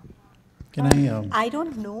 Can I? I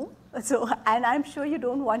don't know. So, and I'm sure you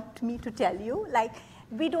don't want me to tell you. Like,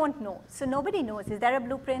 we don't know. So nobody knows. Is there a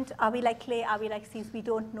blueprint? Are we like clay? Are we like seeds? We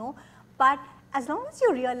don't know. But as long as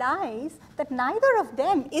you realize that neither of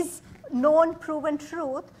them is known, proven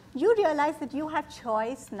truth, you realize that you have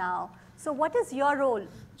choice now. So what is your role?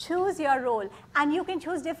 Choose your role. And you can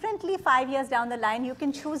choose differently 5 years down the line. You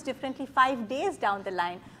can choose differently 5 days down the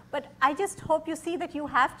line. But I just hope you see that you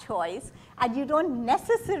have choice and you don't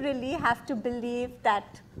necessarily have to believe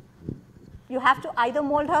that you have to either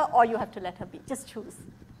mold her or you have to let her be. Just choose.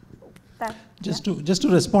 Just to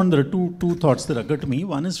respond, there are two thoughts that occur to me.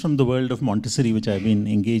 One is from the world of Montessori, which I've been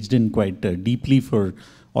engaged in quite deeply for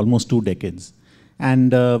almost 2 decades.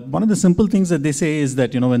 And one of the simple things that they say is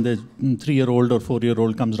that, when the 3-year-old or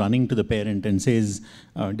 4-year-old comes running to the parent and says,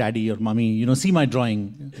 Daddy or Mommy, see my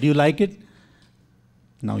drawing, do you like it?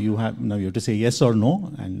 Now you have to say yes or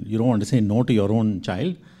no, and you don't want to say no to your own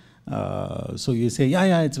child. So you say,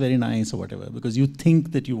 yeah, it's very nice or whatever, because you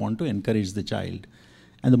think that you want to encourage the child.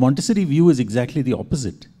 And the Montessori view is exactly the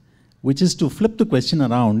opposite, which is to flip the question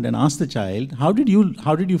around and ask the child, how did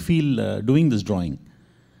you feel doing this drawing?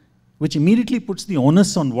 Which immediately puts the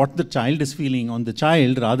onus on what the child is feeling on the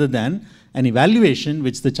child rather than an evaluation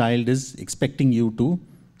which the child is expecting you to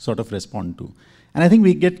sort of respond to. And I think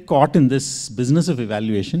we get caught in this business of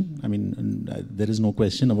evaluation. I mean, there is no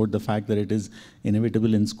question about the fact that it is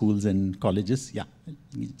inevitable in schools and colleges. Yeah,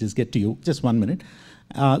 just get to you, just 1 minute.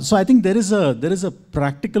 So I think there is a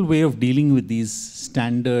practical way of dealing with these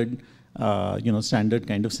standard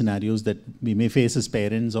kind of scenarios that we may face as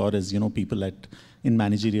parents or as people in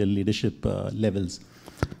managerial leadership levels.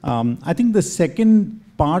 I think the second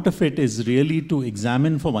part of it is really to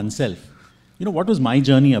examine for oneself. What was my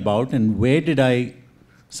journey about, and where did I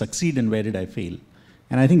succeed and where did I fail?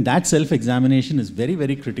 And I think that self-examination is very,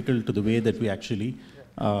 very critical to the way that we actually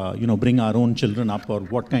bring our own children up, or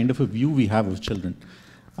what kind of a view we have of children.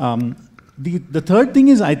 The third thing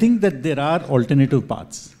is, I think that there are alternative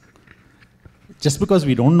paths. Just because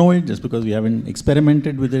we don't know it, just because we haven't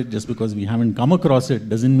experimented with it, just because we haven't come across it,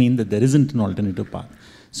 doesn't mean that there isn't an alternative path.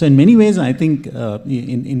 So in many ways, I think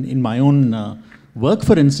in my own work,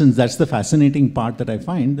 for instance, that's the fascinating part that I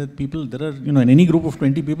find, that people, there are, in any group of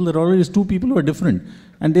 20 people, there are always 2 people who are different.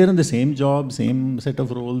 And they're in the same job, same set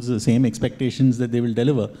of roles, the same expectations that they will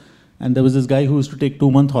deliver. And there was this guy who used to take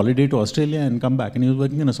 2-month holiday to Australia and come back, and he was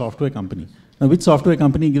working in a software company. Now, which software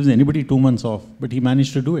company gives anybody 2 months off? But he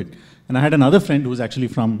managed to do it. And I had another friend who was actually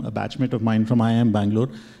from a batchmate of mine from IIM Bangalore,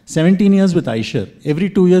 17 years with iShare. Every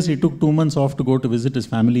 2 years, he took 2 months off to go to visit his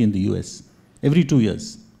family in the US. Every 2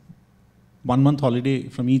 years. 1 month holiday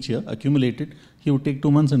from each year accumulated, he would take 2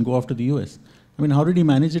 months and go off to the US. I mean, how did he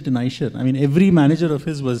manage it in iShare? I mean, every manager of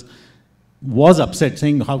his was upset,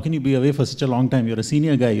 saying, how can you be away for such a long time? You're a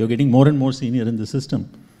senior guy, you're getting more and more senior in the system.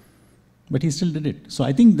 But he still did it. So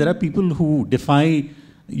I think there are people who defy,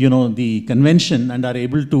 the convention and are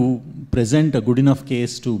able to present a good enough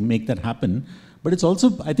case to make that happen. But it's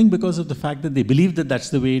also, I think, because of the fact that they believe that that's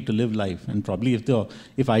the way to live life. And probably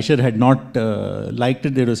if Aisher had not liked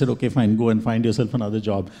it, they would have said, okay, fine, go and find yourself another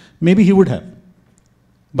job. Maybe he would have.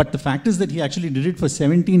 But the fact is that he actually did it for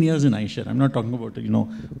 17 years in Aisher. I'm not talking about,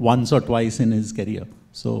 once or twice in his career.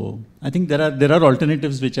 So I think there are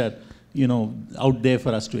alternatives which are, out there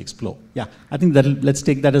for us to explore. Yeah, I think let's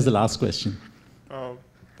take that as the last question.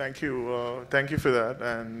 Thank you. Thank you for that.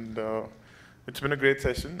 And it's been a great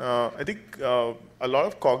session. I think a lot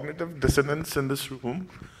of cognitive dissonance in this room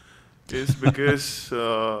is because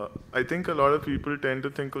I think a lot of people tend to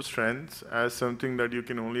think of strengths as something that you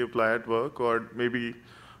can only apply at work, or maybe,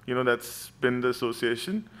 that's been the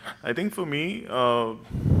association. I think for me,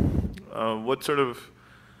 what sort of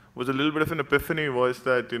was a little bit of an epiphany was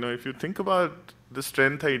that, if you think about the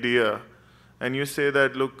strength idea and you say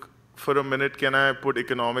that, look, for a minute, can I put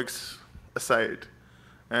economics aside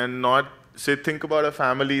and not say, think about a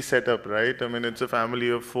family setup, right? I mean, it's a family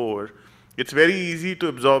of 4. It's very easy to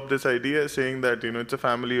absorb this idea saying that, it's a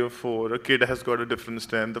family of 4, a kid has got a different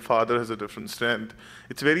strength, the father has a different strength.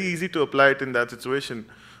 It's very easy to apply it in that situation.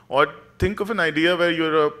 Or think of an idea where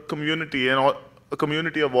you're a community, and a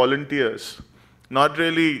community of volunteers, not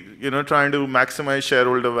really, trying to maximize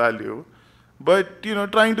shareholder value, but,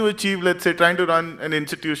 trying to achieve, let's say, trying to run an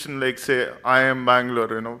institution like, say, IIM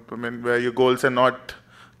Bangalore, where your goals are not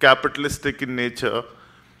capitalistic in nature,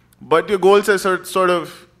 but your goals are sort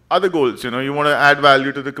of other goals, you want to add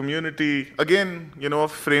value to the community. Again, a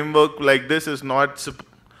framework like this is not,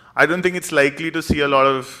 I don't think it's likely to see a lot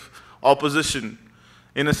of opposition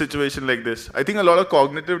in a situation like this. I think a lot of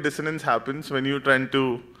cognitive dissonance happens when you're trying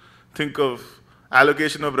to think of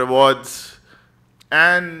allocation of rewards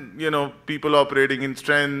and, people operating in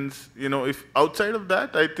strengths. If outside of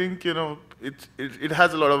that, I think, it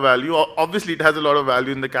has a lot of value. Obviously, it has a lot of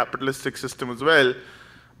value in the capitalistic system as well.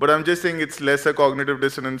 But I'm just saying it's less a cognitive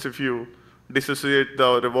dissonance if you dissociate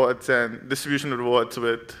the rewards and distribution of rewards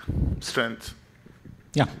with strengths.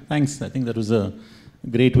 Yeah, thanks. I think that was a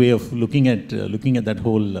great way of looking at that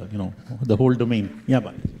whole, the whole domain. Yeah,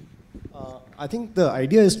 Balaji. I think the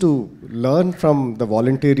idea is to learn from the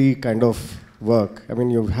voluntary kind of work. I mean,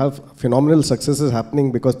 you have phenomenal successes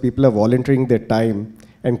happening because people are volunteering their time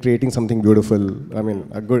and creating something beautiful. I mean,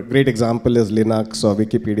 a great example is Linux or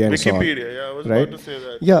Wikipedia and so on. Wikipedia, yeah, I was right? about to say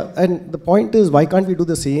that. Yeah, and the point is, why can't we do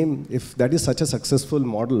the same? If that is such a successful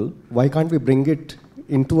model, why can't we bring it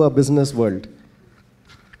into our business world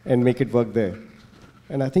and make it work there?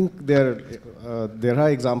 And I think there are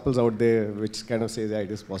examples out there which kind of say that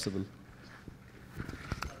it is possible.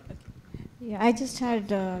 Yeah, I just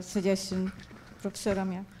had a suggestion, Professor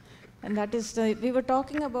Ramya. And that is, we were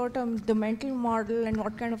talking about the mental model and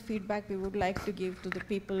what kind of feedback we would like to give to the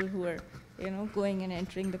people who are, going and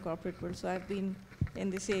entering the corporate world. So I've been in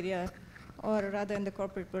this area, or rather in the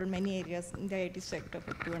corporate world, many areas in the IT sector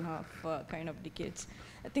for 2.5 kind of decades.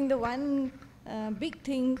 I think the one big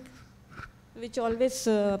thing which always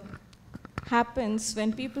happens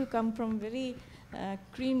when people come from very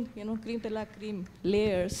cream de la cream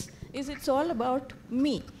layers is it's all about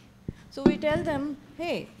me. So we tell them,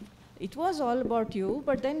 hey, it was all about you,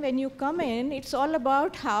 but then when you come in, it's all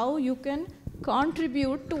about how you can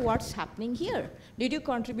contribute to what's happening here. Did you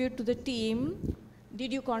contribute to the team?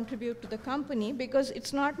 Did you contribute to the company? Because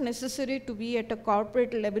it's not necessary to be at a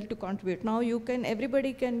corporate level to contribute. Now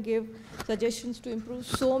everybody can give suggestions to improve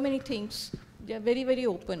so many things. They are very, very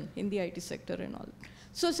open in the IT sector and all.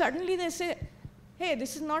 So suddenly they say, hey,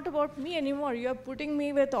 this is not about me anymore. You are putting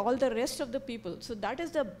me with all the rest of the people. So that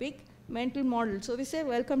is the big mental model. So we say,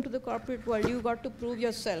 welcome to the corporate world. You got to prove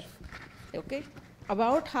yourself, okay,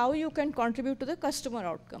 about how you can contribute to the customer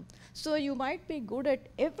outcome. So you might be good at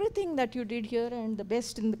everything that you did here and the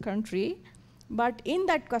best in the country, but in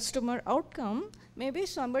that customer outcome, maybe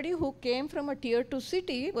somebody who came from a tier 2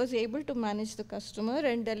 city was able to manage the customer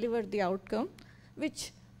and deliver the outcome,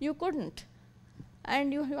 which you couldn't.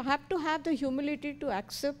 And you have to have the humility to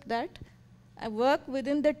accept that, work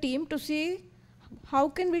within the team to see how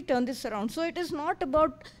can we turn this around. So it is not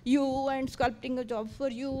about you and sculpting a job for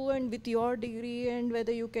you and with your degree and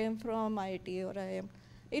whether you came from IIT or IIM.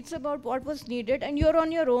 It's about what was needed, and you're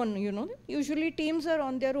on your own, Usually teams are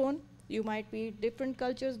on their own. You might be different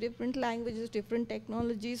cultures, different languages, different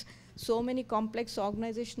technologies, so many complex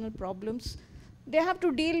organizational problems. They have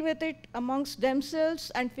to deal with it amongst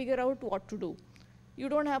themselves and figure out what to do. You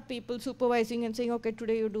don't have people supervising and saying, okay,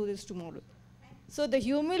 today you do this, tomorrow. So the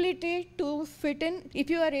humility to fit in, if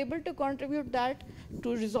you are able to contribute that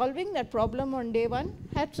to resolving that problem on day one,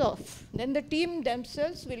 hats off. Then the team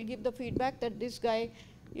themselves will give the feedback that this guy,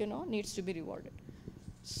 needs to be rewarded.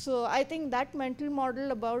 So I think that mental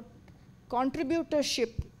model about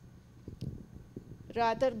contributorship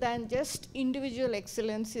rather than just individual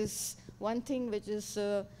excellence is one thing which is,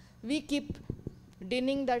 we keep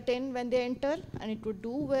dinning that in when they enter, and it would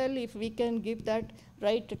do well if we can give that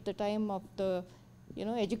right at the time of the,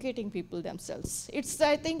 educating people themselves.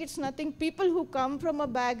 I think it's nothing. People who come from a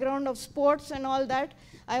background of sports and all that,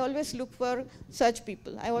 I always look for such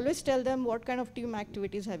people. I always tell them, what kind of team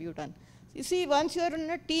activities have you done? You see, once you're in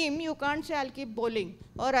a team, you can't say, I'll keep bowling,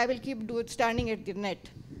 or I will keep standing at the net.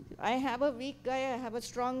 I have a weak guy, I have a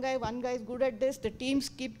strong guy, one guy is good at this, the teams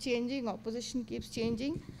keep changing, opposition keeps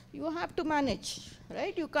changing. You have to manage,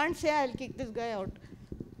 right? You can't say, I'll kick this guy out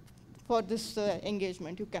for this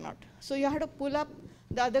engagement. You cannot. So you have to pull up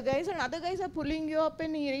the other guys, and other guys are pulling you up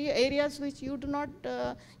in areas which you do not,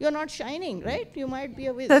 you're not shining, right? You might be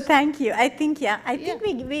a whiz. So thank you. I think, I think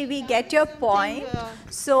we get your point.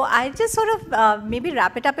 So I just sort of maybe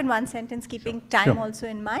wrap it up in one sentence, keeping time also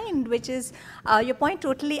in mind, which is your point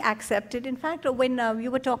totally accepted. In fact, when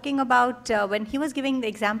you were talking about, when he was giving the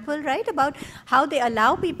example, right, about how they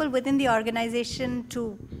allow people within the organization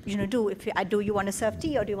to, do you want to serve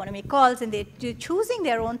tea or do you want to make calls, and they're choosing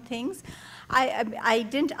their own things. I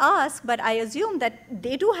didn't ask, but I assume that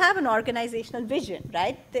they do have an organizational vision,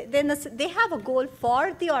 right? They have a goal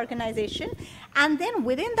for the organization, and then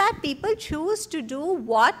within that, people choose to do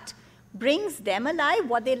what brings them alive,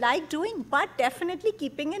 what they like doing, but definitely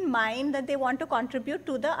keeping in mind that they want to contribute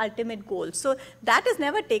to the ultimate goal. So that is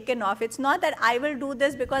never taken off. It's not that I will do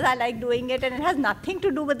this because I like doing it and it has nothing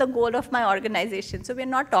to do with the goal of my organization. So we're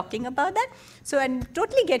not talking about that. So I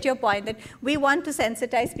totally get your point that we want to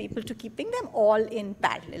sensitize people to keeping them all in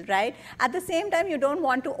parallel, right? At the same time, you don't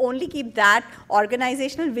want to only keep that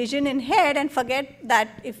organizational vision in head and forget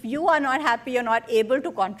that if you are not happy, you're not able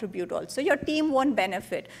to contribute also. Your team won't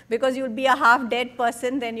benefit because you'll be a half-dead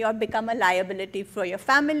person, then you'll become a liability for your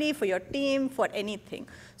family, for your team, for anything.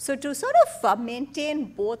 So to sort of maintain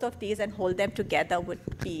both of these and hold them together would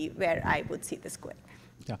be where I would see this going.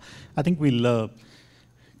 Yeah, I think we'll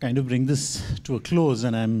kind of bring this to a close,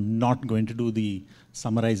 and I'm not going to do the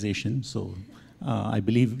summarization. So I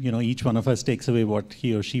believe each one of us takes away what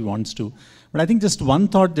he or she wants to. But I think just one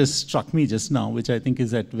thought just struck me just now, which I think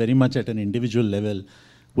is very much at an individual level,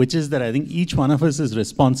 which is that I think each one of us is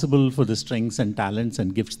responsible for the strengths and talents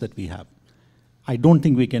and gifts that we have. I don't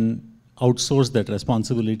think we can outsource that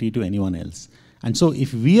responsibility to anyone else. And so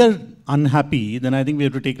if we are unhappy, then I think we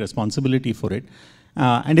have to take responsibility for it.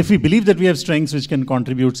 And if we believe that we have strengths which can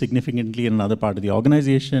contribute significantly in another part of the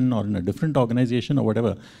organization or in a different organization or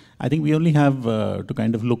whatever, I think we only have to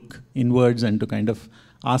kind of look inwards and to kind of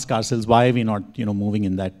ask ourselves, why are we not moving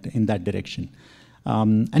in that direction?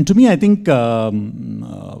 And to me, I think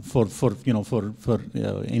for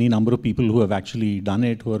any number of people who have actually done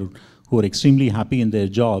it, who are extremely happy in their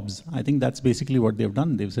jobs, I think that's basically what they've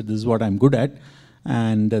done. They've said, this is what I'm good at,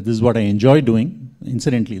 and this is what I enjoy doing.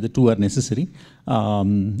 Incidentally, the two are necessary.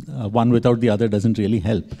 One without the other doesn't really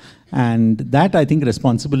help. And that, I think,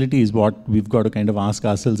 responsibility is what we've got to kind of ask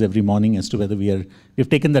ourselves every morning as to whether we've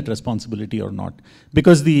taken that responsibility or not.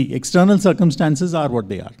 Because the external circumstances are what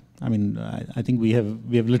they are. I mean, I think we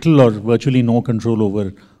have little or virtually no control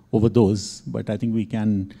over those, but I think we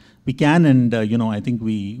can, and I think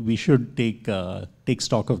we should take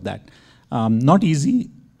stock of that. Not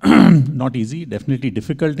easy, not easy. Definitely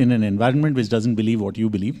difficult in an environment which doesn't believe what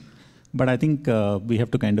you believe, but I think we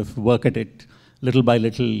have to kind of work at it little by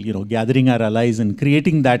little. Gathering our allies and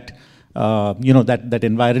creating that that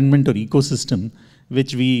environment or ecosystem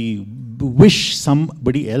which we wish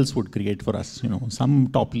somebody else would create for us, some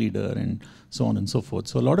top leader and so on and so forth.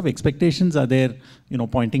 So a lot of expectations are there,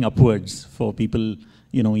 pointing upwards for people,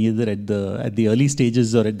 either at the early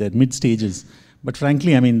stages or at the mid stages. But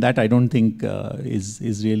frankly, I mean, that I don't think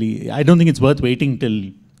is really, I don't think it's worth waiting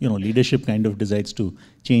till, leadership kind of decides to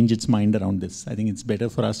change its mind around this. I think it's better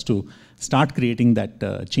for us to start creating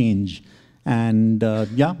that change. And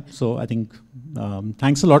so I think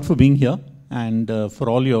thanks a lot for being here. And for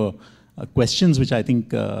all your questions, which I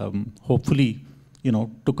think hopefully,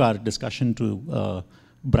 took our discussion to a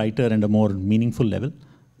brighter and a more meaningful level.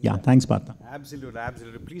 Yeah, thanks, Partha. Absolutely,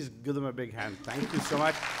 absolutely. Please give them a big hand. Thank you so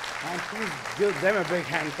much. And please give them a big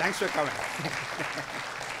hand. Thanks for coming.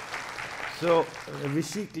 So,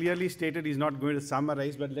 Vishy clearly stated he's not going to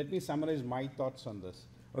summarize, but let me summarize my thoughts on this.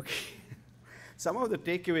 Okay. Some of the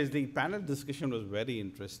takeaways, the panel discussion was very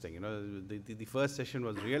interesting. The first session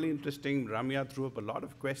was really interesting. Ramya threw up a lot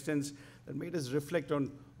of questions that made us reflect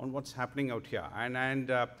on what's happening out here. And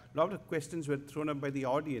a lot of questions were thrown up by the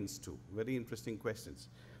audience too, very interesting questions.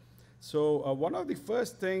 So one of the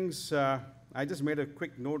first things, I just made a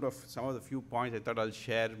quick note of some of the few points. I thought I'll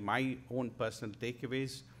share my own personal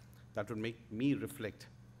takeaways that would make me reflect.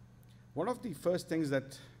 One of the first things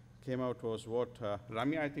that came out was what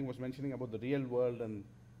Ramya, I think, was mentioning about the real world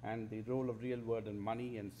and the role of real world and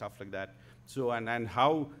money and stuff like that. So, and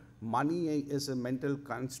how money is a mental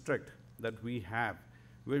construct that we have,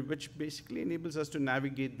 which basically enables us to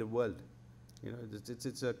navigate the world.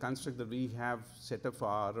 It's a construct that we have set up for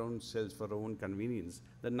our own selves, for our own convenience.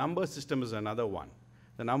 The number system is another one.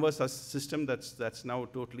 The number system that's now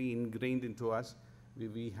totally ingrained into us.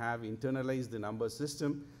 We have internalized the number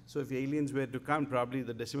system. So if aliens were to come, probably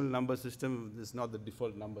the decimal number system is not the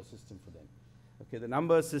default number system for them. Okay, the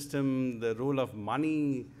number system, the role of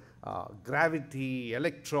money, gravity,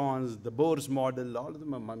 electrons, the Bohr's model, all of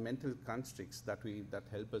them are mental constructs that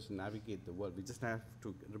help us navigate the world. We just have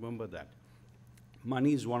to remember that.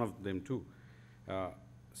 Money is one of them too.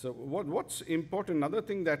 So what's important, another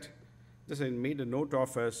thing that just I made a note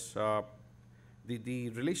of is the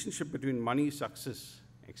relationship between money, success,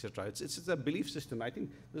 etc. It's a belief system. I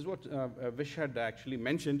think this is what Vish had actually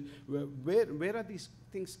mentioned. Where are these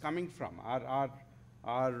things coming from?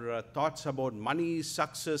 Our thoughts about money,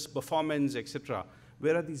 success, performance, etc.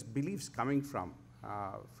 Where are these beliefs coming from?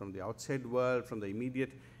 From the outside world, from the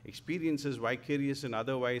immediate experiences, vicarious and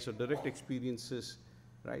otherwise, or direct experiences,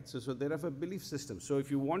 right? So there are a belief system. So if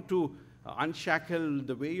you want to unshackle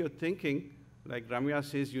the way you're thinking, like Ramya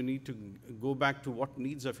says, you need to go back to what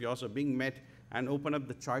needs of yours are being met and open up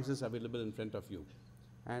the choices available in front of you.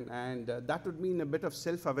 And that would mean a bit of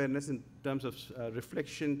self-awareness in terms of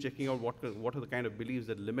reflection, checking out what are the kind of beliefs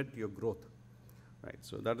that limit your growth. Right,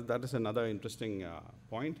 so that is another interesting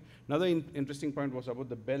point. Another interesting point was about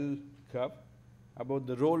the bell curve, about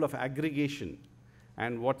the role of aggregation.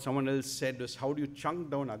 And what someone else said was, how do you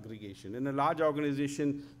chunk down aggregation? In a large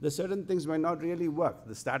organization, the certain things might not really work.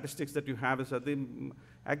 The statistics that you have is at the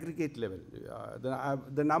aggregate level.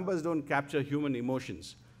 The numbers don't capture human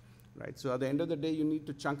emotions. Right, so at the end of the day, you need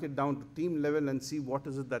to chunk it down to team level and see what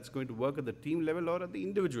is it that's going to work at the team level or at the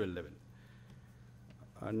individual level.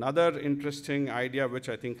 Another interesting idea, which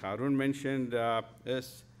I think Arun mentioned,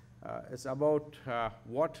 is about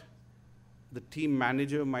what the team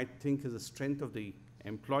manager might think is the strength of the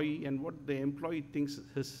employee and what the employee thinks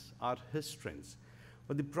are his strengths.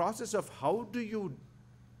 But the process of how do you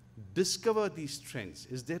discover these strengths,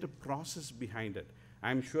 is there a process behind it?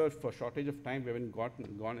 I'm sure for shortage of time, we haven't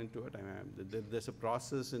gone into it. There's a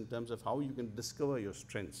process in terms of how you can discover your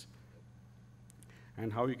strengths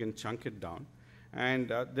and how you can chunk it down. And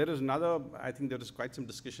there is another, I think there is quite some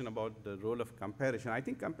discussion about the role of comparison. I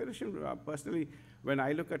think comparison, personally, when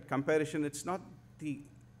I look at comparison, it's not the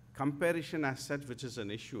comparison as such which is an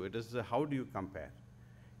issue. It is the how do you compare?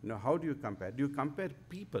 You know, how do you compare? Do you compare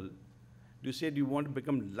people? Do you say, do you want to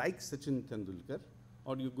become like Sachin Tendulkar?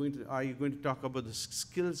 Or are you going to talk about the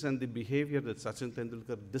skills and the behavior that Sachin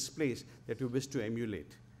Tendulkar displays that you wish to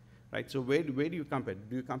emulate? Right? So where do you compare?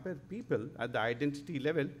 Do you compare people at the identity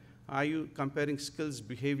level? Are you comparing skills,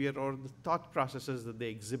 behavior, or the thought processes that they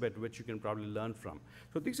exhibit, which you can probably learn from?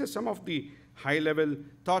 So these are some of the high-level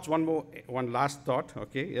thoughts. One last thought,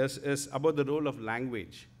 okay, is about the role of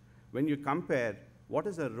language. When you compare, what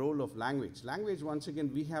is the role of language? Language, once again,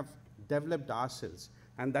 we have developed ourselves.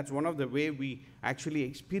 And that's one of the way we actually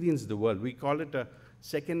experience the world. We call it a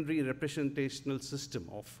secondary representational system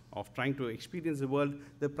of trying to experience the world,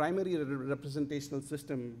 the primary representational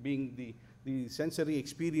system being the sensory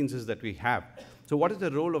experiences that we have. So what is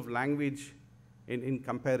the role of language in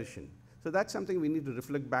comparison? So that's something we need to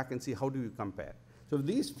reflect back and see how do you compare. So with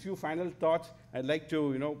these few final thoughts, I'd like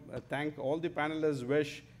to thank all the panelists,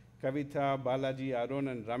 Vish, Kavita, Balaji, Arun,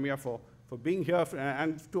 and Ramya for being here,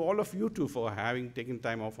 and to all of you too for having taken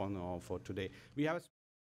time off for today. We have